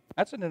healed?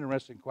 That's an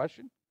interesting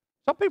question.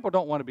 Some people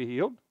don't want to be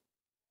healed.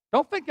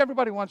 Don't think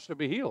everybody wants to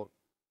be healed.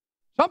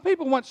 Some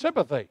people want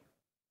sympathy.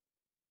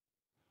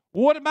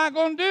 What am I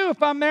going to do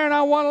if I'm there and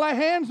I want to lay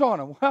hands on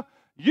them? Well,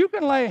 you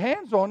can lay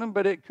hands on them,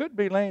 but it could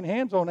be laying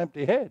hands on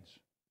empty heads.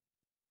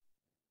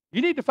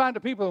 You need to find the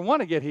people that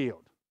want to get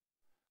healed,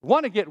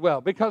 want to get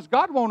well, because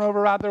God won't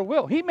override their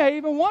will. He may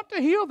even want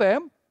to heal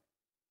them,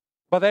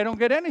 but they don't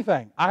get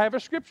anything. I have a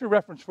scripture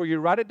reference for you.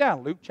 Write it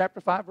down. Luke chapter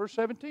 5, verse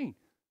 17.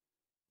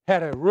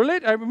 Had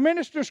a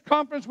minister's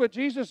conference with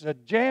Jesus, a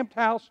jammed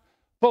house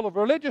full of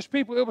religious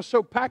people. It was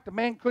so packed a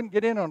man couldn't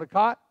get in on a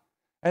cot.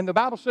 And the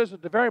Bible says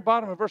at the very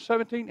bottom of verse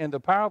 17, and the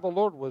power of the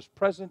Lord was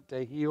present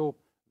to heal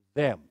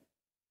them.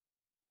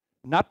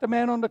 Not the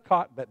man on the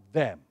cot, but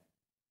them.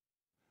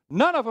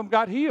 None of them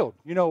got healed.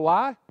 You know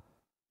why?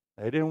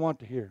 They didn't want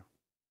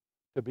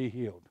to be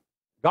healed.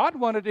 God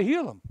wanted to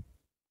heal them.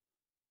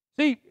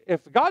 See,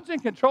 if God's in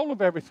control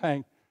of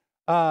everything,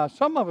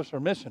 some of us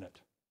are missing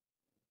it.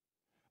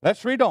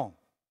 Let's read on.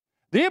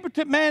 The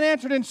impotent man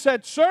answered and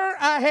said, Sir,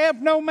 I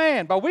have no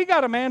man. But we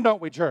got a man,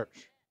 don't we,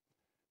 church?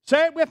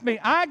 Say it with me.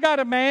 I got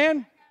a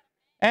man,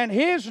 and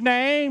his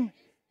name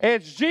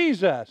is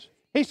Jesus.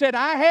 He said,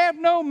 I have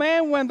no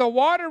man when the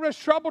water is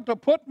troubled to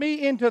put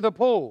me into the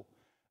pool.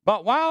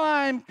 But while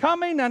I am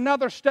coming,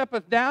 another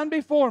steppeth down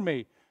before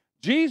me.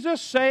 Jesus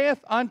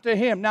saith unto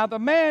him. Now the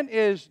man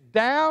is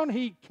down.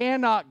 He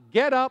cannot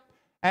get up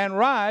and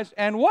rise.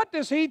 And what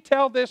does he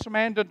tell this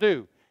man to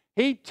do?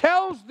 He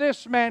tells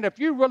this man, if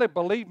you really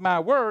believe my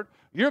word,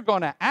 you're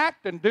going to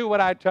act and do what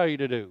I tell you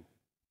to do.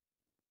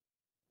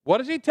 What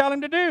does he tell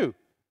him to do?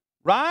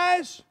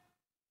 Rise,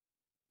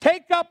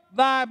 take up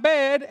thy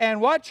bed, and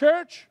what,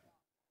 church?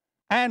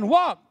 And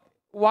walk.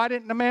 Why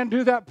didn't the man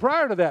do that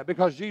prior to that?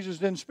 Because Jesus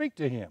didn't speak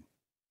to him.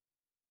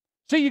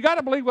 See, you got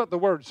to believe what the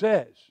word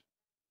says.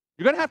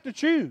 You're going to have to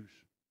choose.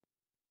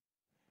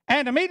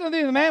 And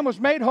immediately the man was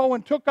made whole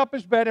and took up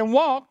his bed and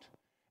walked.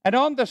 And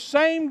on the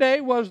same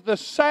day was the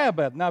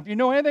Sabbath. Now, if you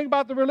know anything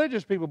about the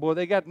religious people, boy,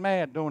 they got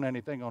mad doing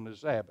anything on the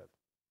Sabbath.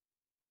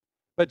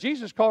 But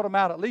Jesus called them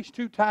out at least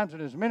 2 times in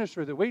his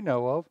ministry that we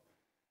know of.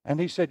 And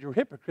he said, you're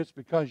hypocrites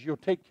because you'll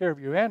take care of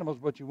your animals,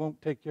 but you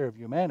won't take care of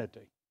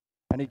humanity.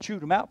 And he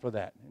chewed them out for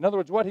that. In other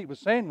words, what he was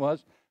saying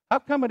was, how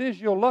come it is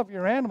you'll love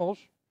your animals,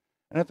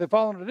 and if they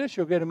fall in a ditch,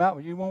 you'll get them out,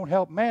 but you won't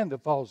help man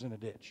that falls in a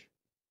ditch?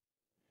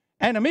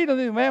 And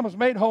immediately the man was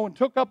made whole and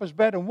took up his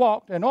bed and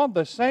walked. And on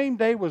the same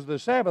day was the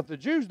Sabbath. The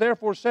Jews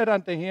therefore said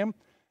unto him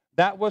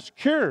that was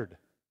cured,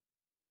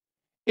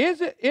 it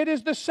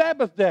is the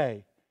Sabbath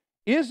day.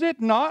 Is it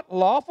not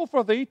lawful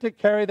for thee to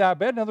carry thy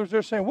bed? In other words,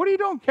 they're saying, what are you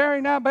doing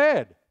carrying thy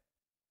bed?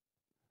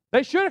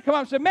 They should have come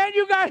up and said, man,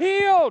 you got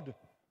healed.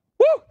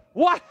 Woo!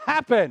 What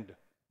happened?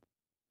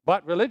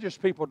 But religious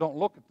people don't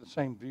look at the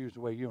same views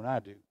the way you and I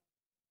do.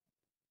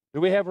 Do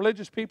we have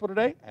religious people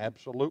today?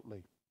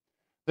 Absolutely.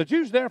 The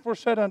Jews therefore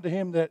said unto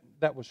him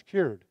that was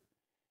cured,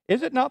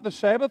 is it not the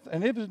Sabbath,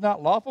 and it is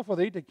not lawful for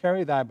thee to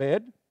carry thy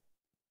bed?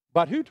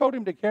 But who told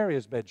him to carry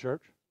his bed,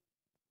 church?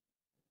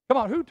 Come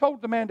on, who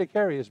told the man to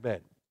carry his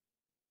bed?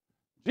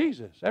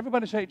 Jesus.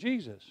 Everybody say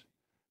Jesus.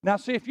 Now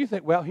see, if you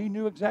think, well, he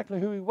knew exactly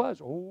who he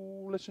was.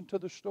 Oh, listen to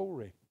the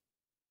story.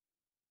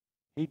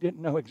 He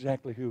didn't know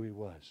exactly who he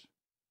was.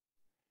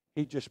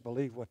 He just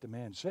believed what the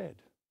man said.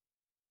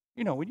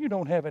 You know, when you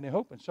don't have any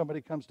hope and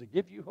somebody comes to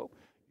give you hope,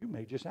 you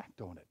may just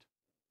act on it.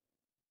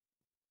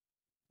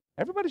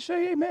 Everybody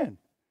say amen.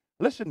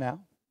 Listen now,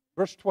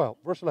 verse 12,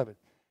 verse 11.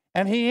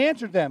 And he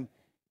answered them,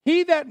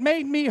 he that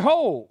made me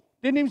whole,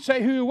 didn't even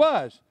say who he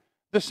was,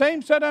 the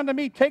same said unto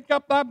me, take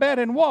up thy bed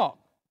and walk.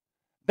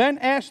 Then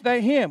asked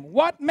they him,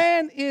 what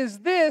man is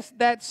this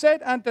that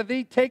said unto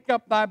thee, take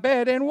up thy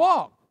bed and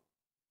walk?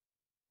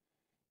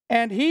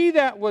 And he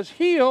that was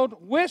healed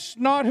wist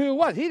not who it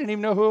was. He didn't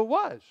even know who it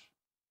was.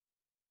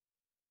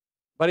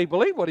 But he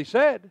believed what he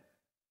said.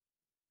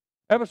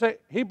 Everybody say,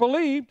 he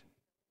believed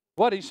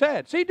what he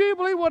said. See, do you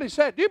believe what he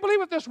said? Do you believe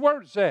what this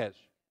word says?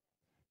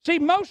 See,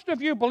 most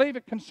of you believe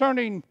it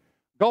concerning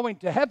going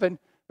to heaven,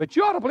 but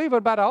you ought to believe it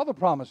about all the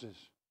promises.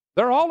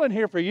 They're all in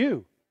here for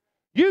you.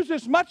 Use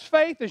as much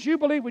faith as you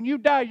believe when you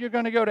die you're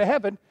going to go to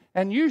heaven,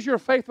 and use your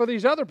faith for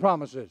these other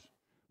promises.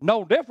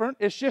 No different.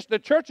 It's just the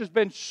church has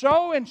been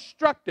so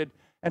instructed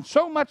and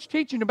so much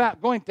teaching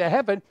about going to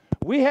heaven,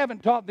 we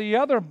haven't taught the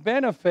other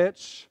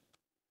benefits.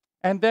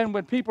 And then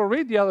when people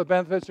read the other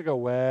benefits, they go,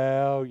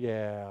 well,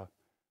 yeah,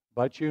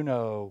 but you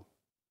know,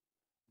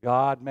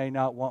 God may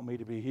not want me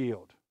to be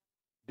healed.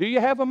 Do you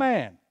have a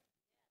man?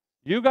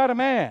 You got a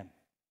man.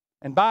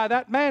 And by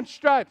that man's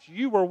stripes,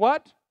 you were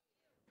what?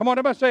 Come on,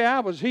 everybody say,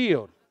 I was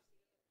healed.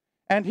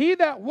 And he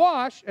that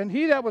washed and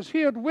he that was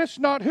healed wist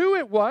not who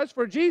it was,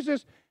 for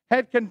Jesus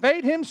had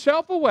conveyed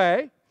himself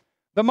away,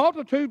 the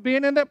multitude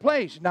being in that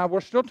place. Now,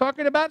 we're still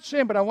talking about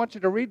sin, but I want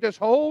you to read this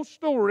whole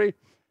story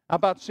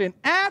about sin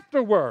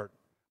afterward.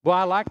 Well,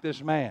 I like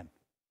this man.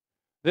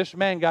 This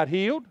man got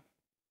healed.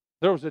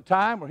 There was a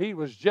time where he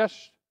was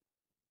just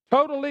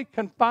totally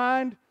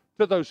confined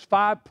to those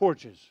 5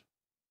 porches.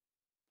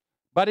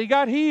 But he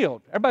got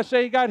healed. Everybody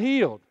say he got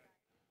healed.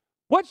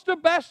 What's the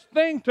best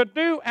thing to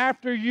do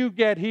after you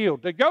get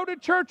healed? To go to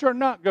church or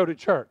not go to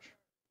church?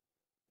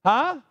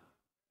 Huh?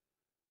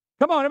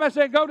 Come on, everybody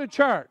say go to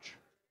church.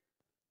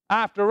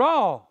 After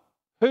all,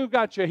 who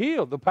got you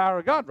healed? The power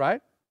of God,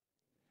 right?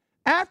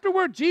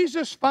 Afterward,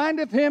 Jesus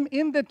findeth him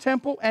in the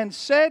temple and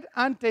said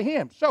unto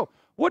him. So,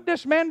 what did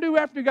this man do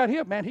after he got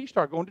healed? Man, he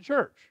started going to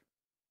church.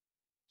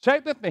 Say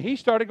it with me. He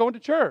started going to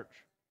church.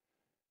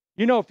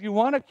 You know, if you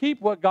want to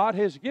keep what God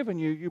has given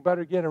you, you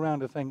better get around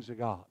the things of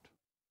God.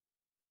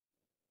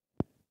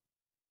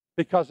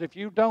 Because if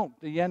you don't,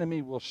 the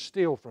enemy will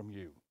steal from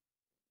you.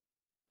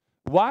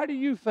 Why do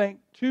you think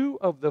 2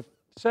 of the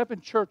 7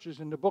 churches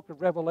in the book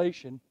of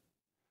Revelation,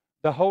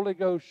 the Holy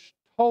Ghost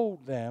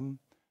told them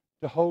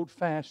to hold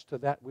fast to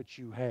that which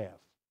you have?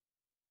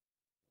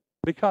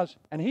 Because,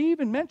 and he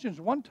even mentions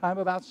one time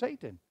about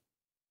Satan.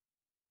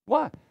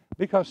 Why?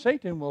 Because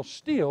Satan will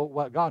steal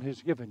what God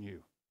has given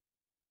you.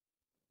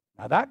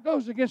 Now that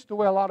goes against the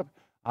way a lot of,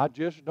 I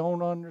just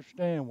don't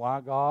understand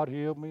why God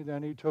healed me,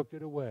 then he took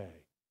it away.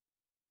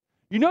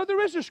 You know,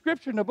 there is a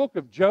scripture in the book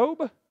of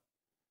Job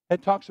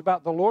that talks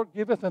about the Lord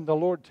giveth and the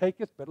Lord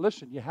taketh, but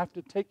listen, you have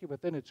to take it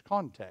within its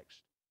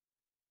context.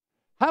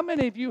 How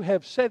many of you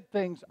have said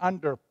things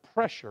under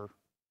pressure,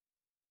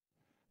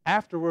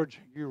 afterwards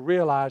you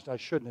realized I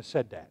shouldn't have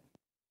said that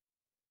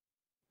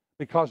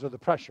because of the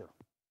pressure?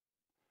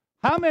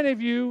 How many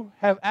of you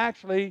have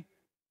actually,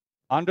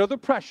 under the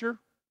pressure,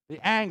 the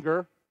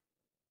anger,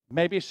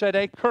 maybe said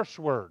a curse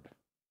word?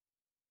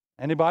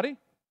 Anybody?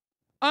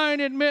 I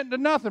ain't admitting to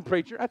nothing,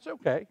 preacher. That's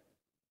okay.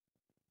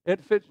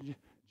 It fits.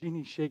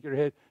 Jeannie, shake her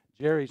head.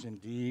 Jerry's in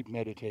deep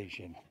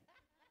meditation.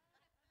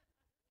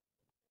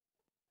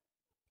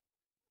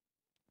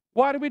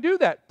 Why do we do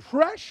that?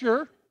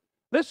 Pressure,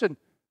 listen,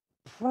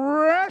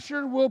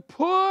 pressure will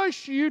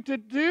push you to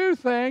do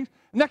things.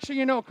 Next thing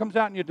you know, it comes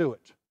out and you do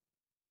it.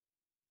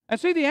 And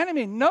see, the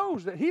enemy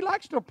knows that he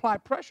likes to apply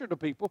pressure to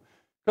people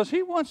because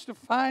he wants to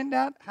find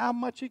out how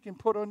much he can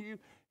put on you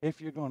if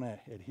you're going to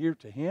adhere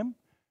to him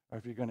or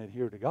if you're going to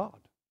adhere to God.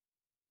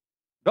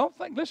 Don't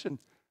think, listen,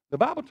 the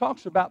Bible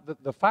talks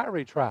about the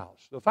fiery trials.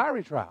 The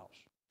fiery trials.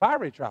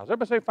 Fiery trials.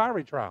 Everybody say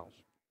fiery trials.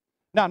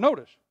 Now,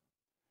 notice.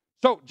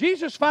 So,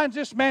 Jesus finds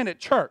this man at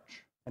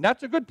church, and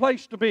that's a good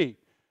place to be.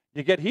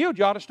 You get healed,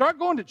 you ought to start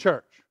going to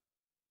church.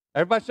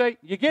 Everybody say,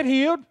 you get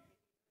healed,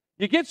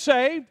 you get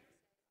saved,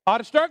 ought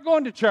to start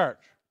going to church.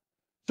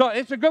 So,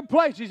 it's a good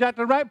place. He's at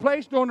the right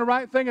place, doing the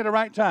right thing at the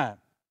right time.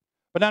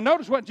 But now,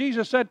 notice what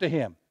Jesus said to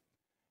him.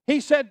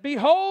 He said,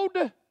 behold,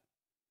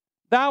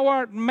 thou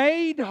art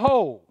made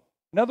whole.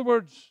 In other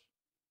words,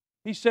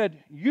 he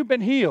said, you've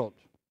been healed.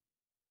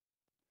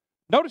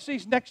 Notice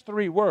these next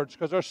 3 words,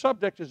 because our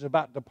subject is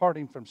about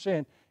departing from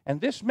sin,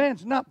 and this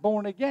man's not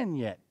born again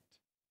yet.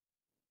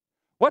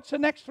 What's the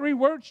next 3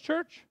 words,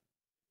 church?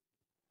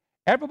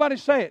 Everybody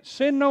say it,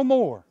 sin no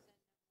more.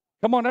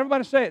 Come on,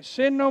 everybody say it,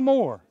 sin no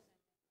more.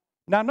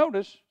 Now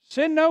notice,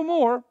 sin no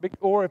more,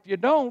 or if you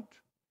don't,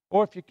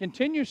 or if you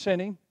continue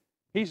sinning,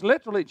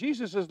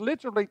 Jesus is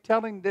literally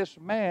telling this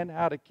man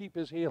how to keep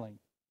his healing.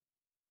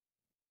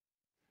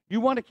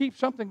 You want to keep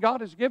something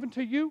God has given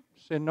to you?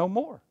 Sin no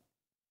more.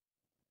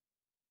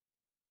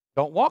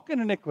 Don't walk in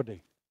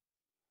iniquity.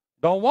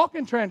 Don't walk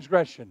in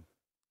transgression.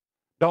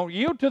 Don't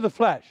yield to the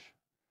flesh.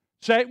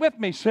 Say it with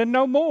me, sin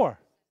no more.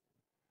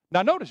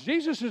 Now notice,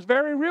 Jesus is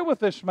very real with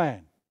this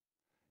man.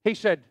 He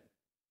said,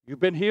 you've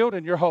been healed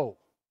and you're whole.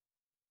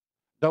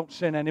 Don't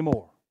sin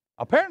anymore.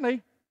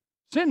 Apparently,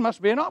 sin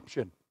must be an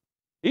option,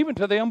 even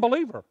to the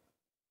unbeliever.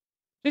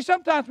 See,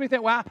 sometimes we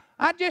think, well,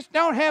 I just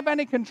don't have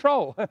any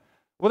control.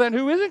 Well, then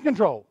who is in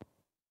control?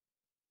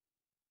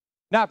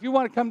 Now, if you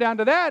want to come down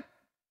to that,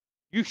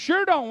 you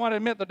sure don't want to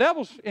admit the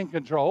devil's in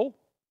control.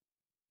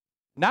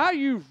 Now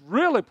you've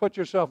really put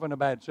yourself in a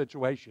bad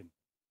situation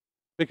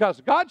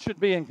because God should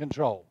be in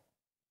control.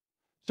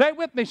 Say it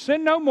with me,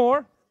 sin no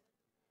more.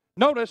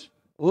 Notice,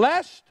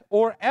 lest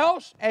or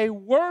else a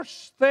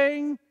worse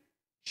thing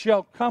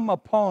shall come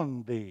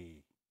upon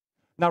thee.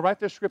 Now write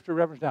this scripture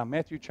reference down.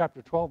 Matthew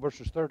chapter 12,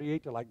 verses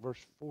 38 to like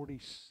verse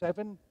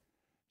 47.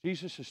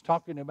 Jesus is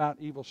talking about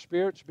evil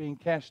spirits being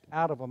cast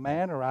out of a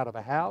man or out of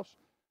a house.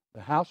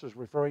 The house is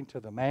referring to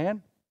the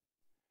man.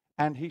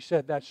 And he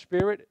said that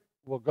spirit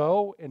will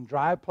go in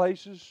dry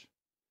places,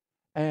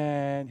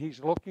 and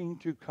he's looking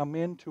to come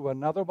into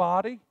another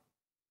body.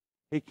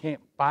 He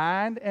can't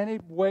find any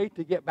way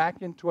to get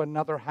back into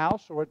another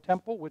house or a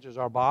temple, which is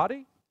our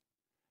body.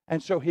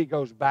 And so he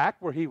goes back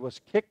where he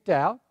was kicked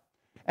out.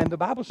 And the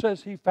Bible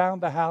says he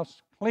found the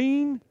house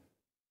clean,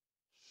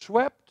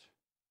 swept,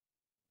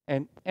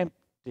 and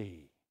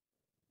empty.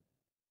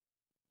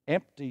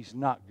 Empty's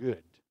not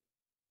good.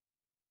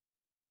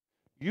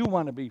 You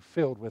want to be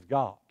filled with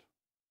God.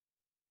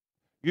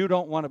 You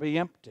don't want to be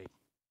empty.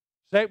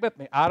 Say it with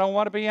me. I don't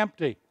want to be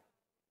empty.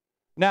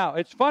 Now,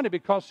 it's funny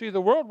because, see,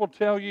 the world will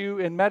tell you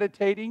in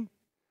meditating,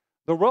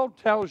 the world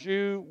tells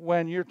you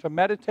when you're to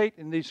meditate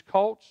in these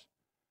cults,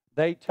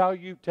 they tell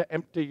you to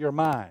empty your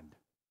mind.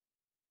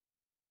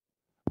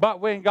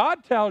 But when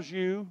God tells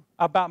you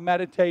about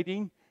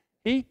meditating,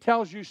 He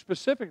tells you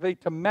specifically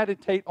to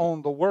meditate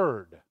on the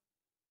Word,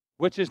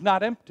 which is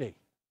not empty.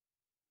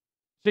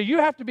 So you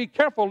have to be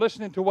careful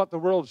listening to what the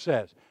world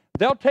says.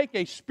 They'll take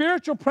a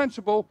spiritual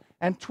principle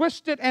and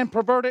twist it and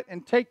pervert it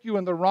and take you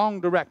in the wrong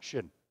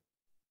direction.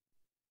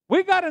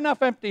 We got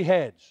enough empty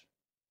heads.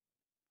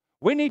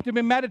 We need to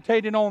be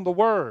meditating on the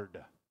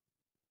Word.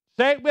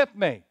 Say it with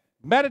me.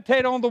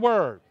 Meditate on the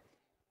Word.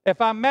 If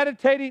I'm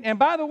meditating, and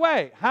by the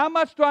way, how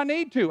much do I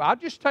need to? I'll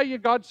just tell you,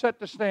 God set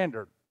the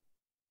standard.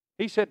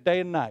 He said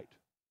day and night.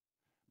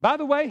 By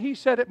the way, He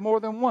said it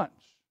more than once.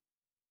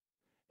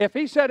 If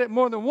He said it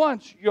more than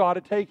once, you ought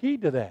to take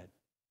heed to that.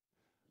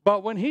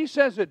 But when He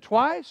says it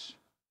twice,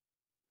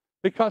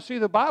 because see,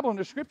 the Bible and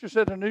the Scripture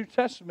said in the New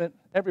Testament,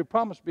 every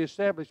promise be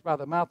established by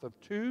the mouth of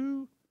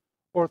 2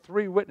 or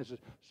 3 witnesses.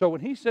 So when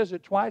He says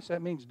it twice,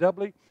 that means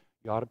doubly,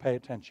 you ought to pay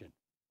attention.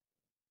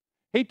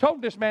 He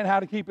told this man how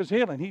to keep his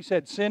healing. He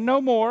said, sin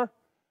no more.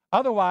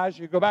 Otherwise,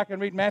 you go back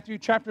and read Matthew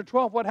chapter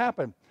 12. What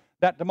happened?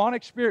 That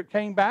demonic spirit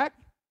came back,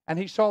 and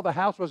he saw the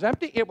house was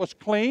empty. It was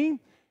clean.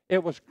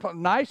 It was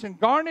nice and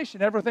garnished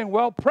and everything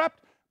well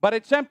prepped, but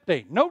it's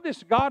empty.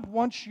 Notice God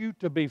wants you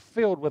to be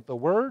filled with the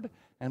Word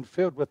and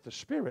filled with the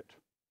Spirit.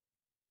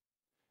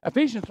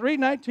 Ephesians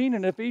 3:19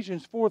 and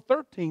Ephesians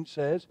 4:13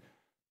 says,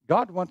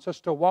 God wants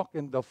us to walk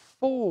in the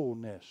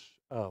fullness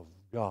of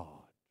God.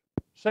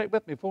 Say it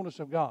with me, fullness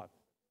of God.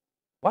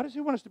 Why does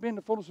He want us to be in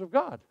the fullness of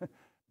God?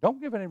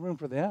 Don't give any room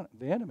for the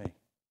enemy.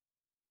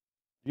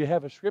 Do you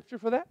have a scripture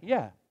for that?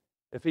 Yeah.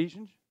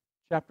 Ephesians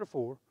chapter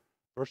 4,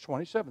 verse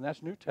 27.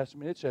 That's New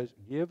Testament. It says,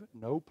 give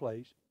no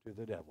place to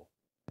the devil.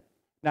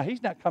 Now,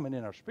 he's not coming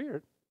in our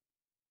spirit,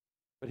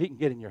 but he can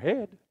get in your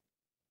head,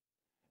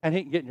 and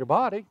he can get in your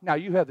body. Now,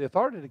 you have the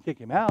authority to kick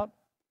him out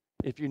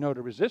if you know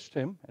to resist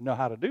him and know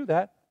how to do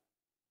that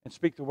and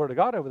speak the word of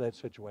God over that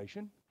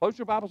situation. Close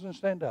your Bibles and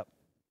stand up.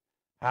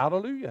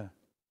 Hallelujah.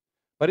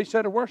 But he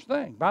said a worse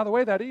thing. By the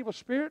way, that evil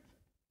spirit,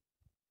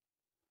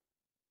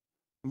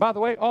 and by the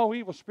way, all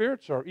evil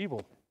spirits are evil.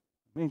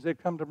 It means they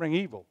come to bring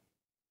evil.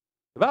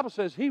 The Bible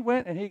says he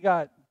went and he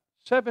got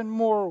 7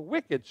 more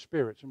wicked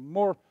spirits, and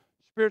more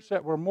spirits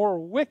that were more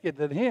wicked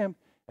than him,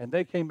 and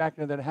they came back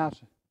into that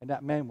house, and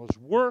that man was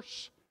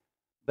worse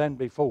than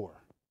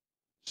before.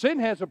 Sin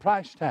has a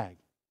price tag.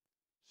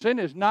 Sin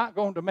is not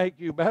going to make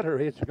you better.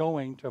 It's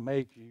going to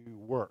make you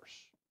worse.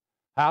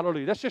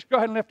 Hallelujah. Let's just go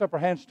ahead and lift up our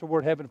hands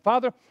toward heaven.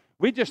 Father,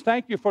 we just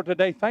thank you for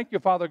today. Thank you,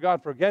 Father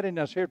God, for getting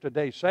us here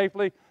today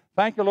safely.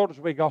 Thank you, Lord, as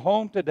we go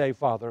home today,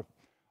 Father.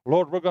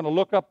 Lord, we're going to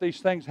look up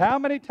these things. How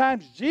many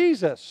times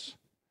Jesus,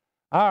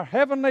 our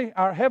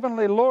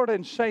heavenly Lord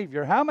and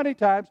Savior, how many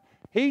times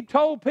He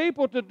told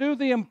people to do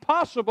the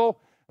impossible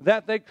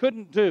that they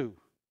couldn't do.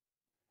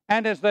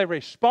 And as they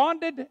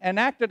responded and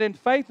acted in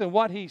faith in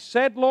what He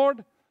said,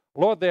 Lord,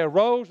 they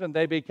arose and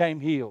they became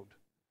healed.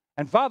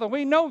 And Father,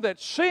 we know that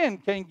sin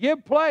can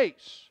give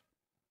place.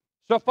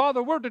 So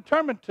Father, we're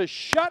determined to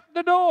shut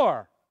the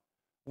door.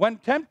 When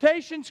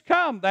temptations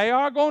come, they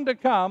are going to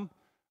come,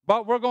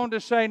 but we're going to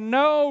say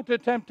no to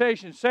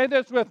temptation. Say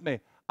this with me.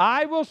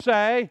 I will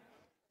say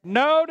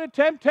no to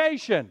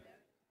temptation.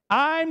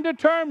 I'm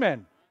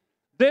determined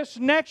this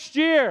next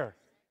year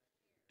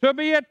to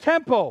be a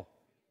temple,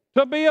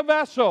 to be a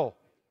vessel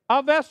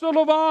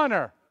of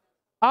honor,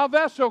 a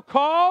vessel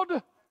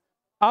called,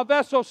 a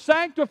vessel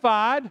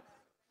sanctified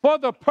for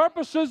the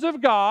purposes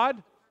of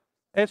God.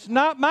 It's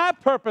not my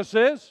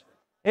purposes.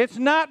 It's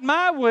not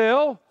my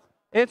will.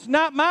 It's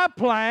not my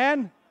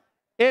plan.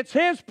 It's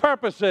His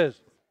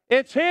purposes.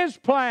 It's His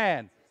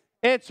plan.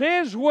 It's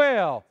His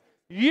will.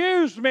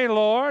 Use me,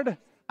 Lord.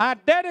 I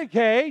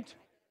dedicate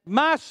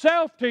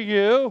myself to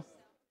you,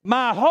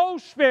 my whole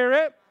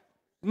spirit,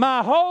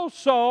 my whole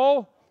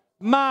soul,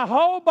 my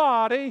whole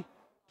body,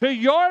 to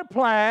your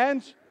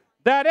plans,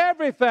 that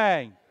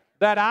everything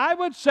that I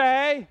would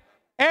say,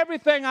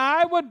 everything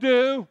I would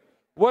do,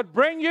 would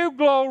bring you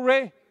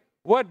glory,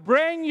 would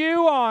bring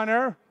you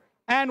honor,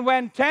 and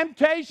when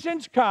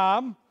temptations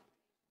come,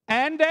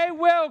 and they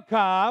will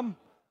come,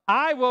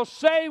 I will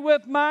say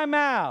with my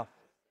mouth,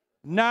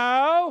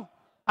 no,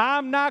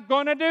 I'm not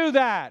going to do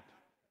that.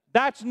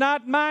 That's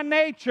not my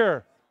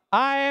nature.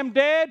 I am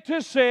dead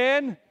to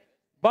sin,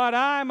 but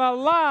I'm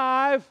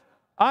alive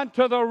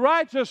unto the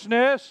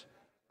righteousness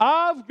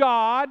of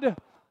God.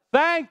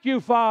 Thank you,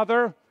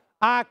 Father.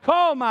 I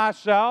call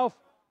myself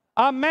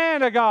a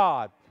man of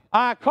God.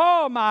 I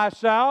call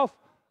myself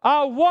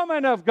a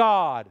woman of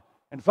God.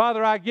 And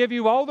Father, I give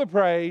you all the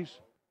praise,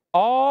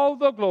 all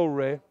the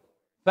glory.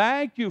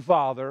 Thank you,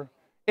 Father.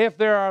 If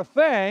there are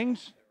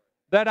things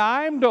that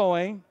I'm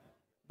doing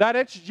that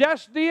it's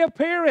just the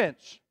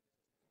appearance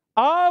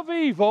of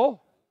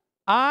evil,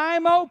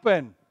 I'm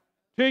open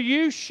to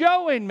you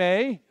showing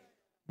me,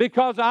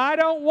 because I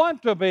don't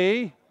want to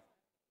be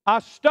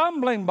a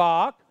stumbling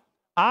block.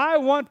 I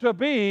want to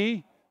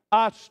be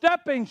a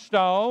stepping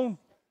stone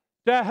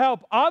to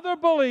help other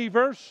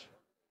believers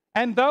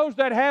and those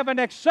that haven't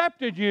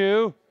accepted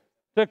you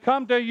to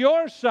come to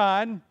your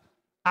Son,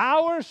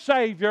 our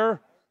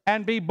Savior,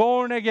 and be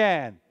born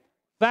again.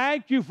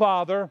 Thank you,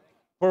 Father,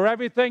 for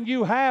everything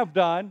you have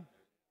done,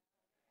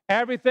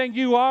 everything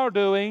you are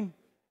doing,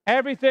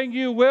 everything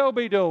you will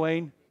be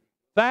doing.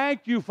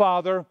 Thank you,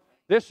 Father.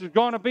 This is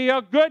going to be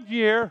a good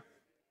year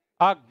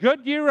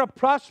of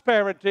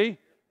prosperity,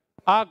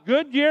 a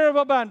good year of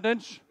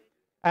abundance,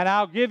 and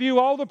I'll give you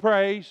all the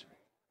praise.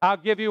 I'll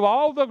give you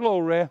all the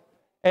glory.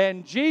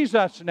 In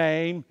Jesus'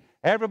 name,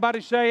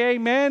 everybody say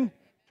amen.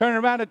 Turn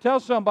around and tell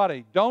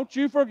somebody, don't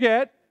you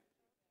forget,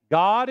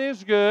 God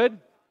is good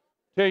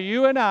to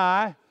you and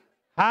I.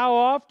 How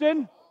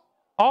often?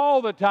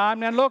 All the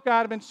time. Then look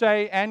at him and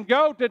say, and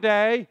go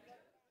today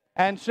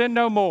and sin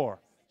no more.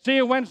 See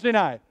you Wednesday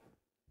night.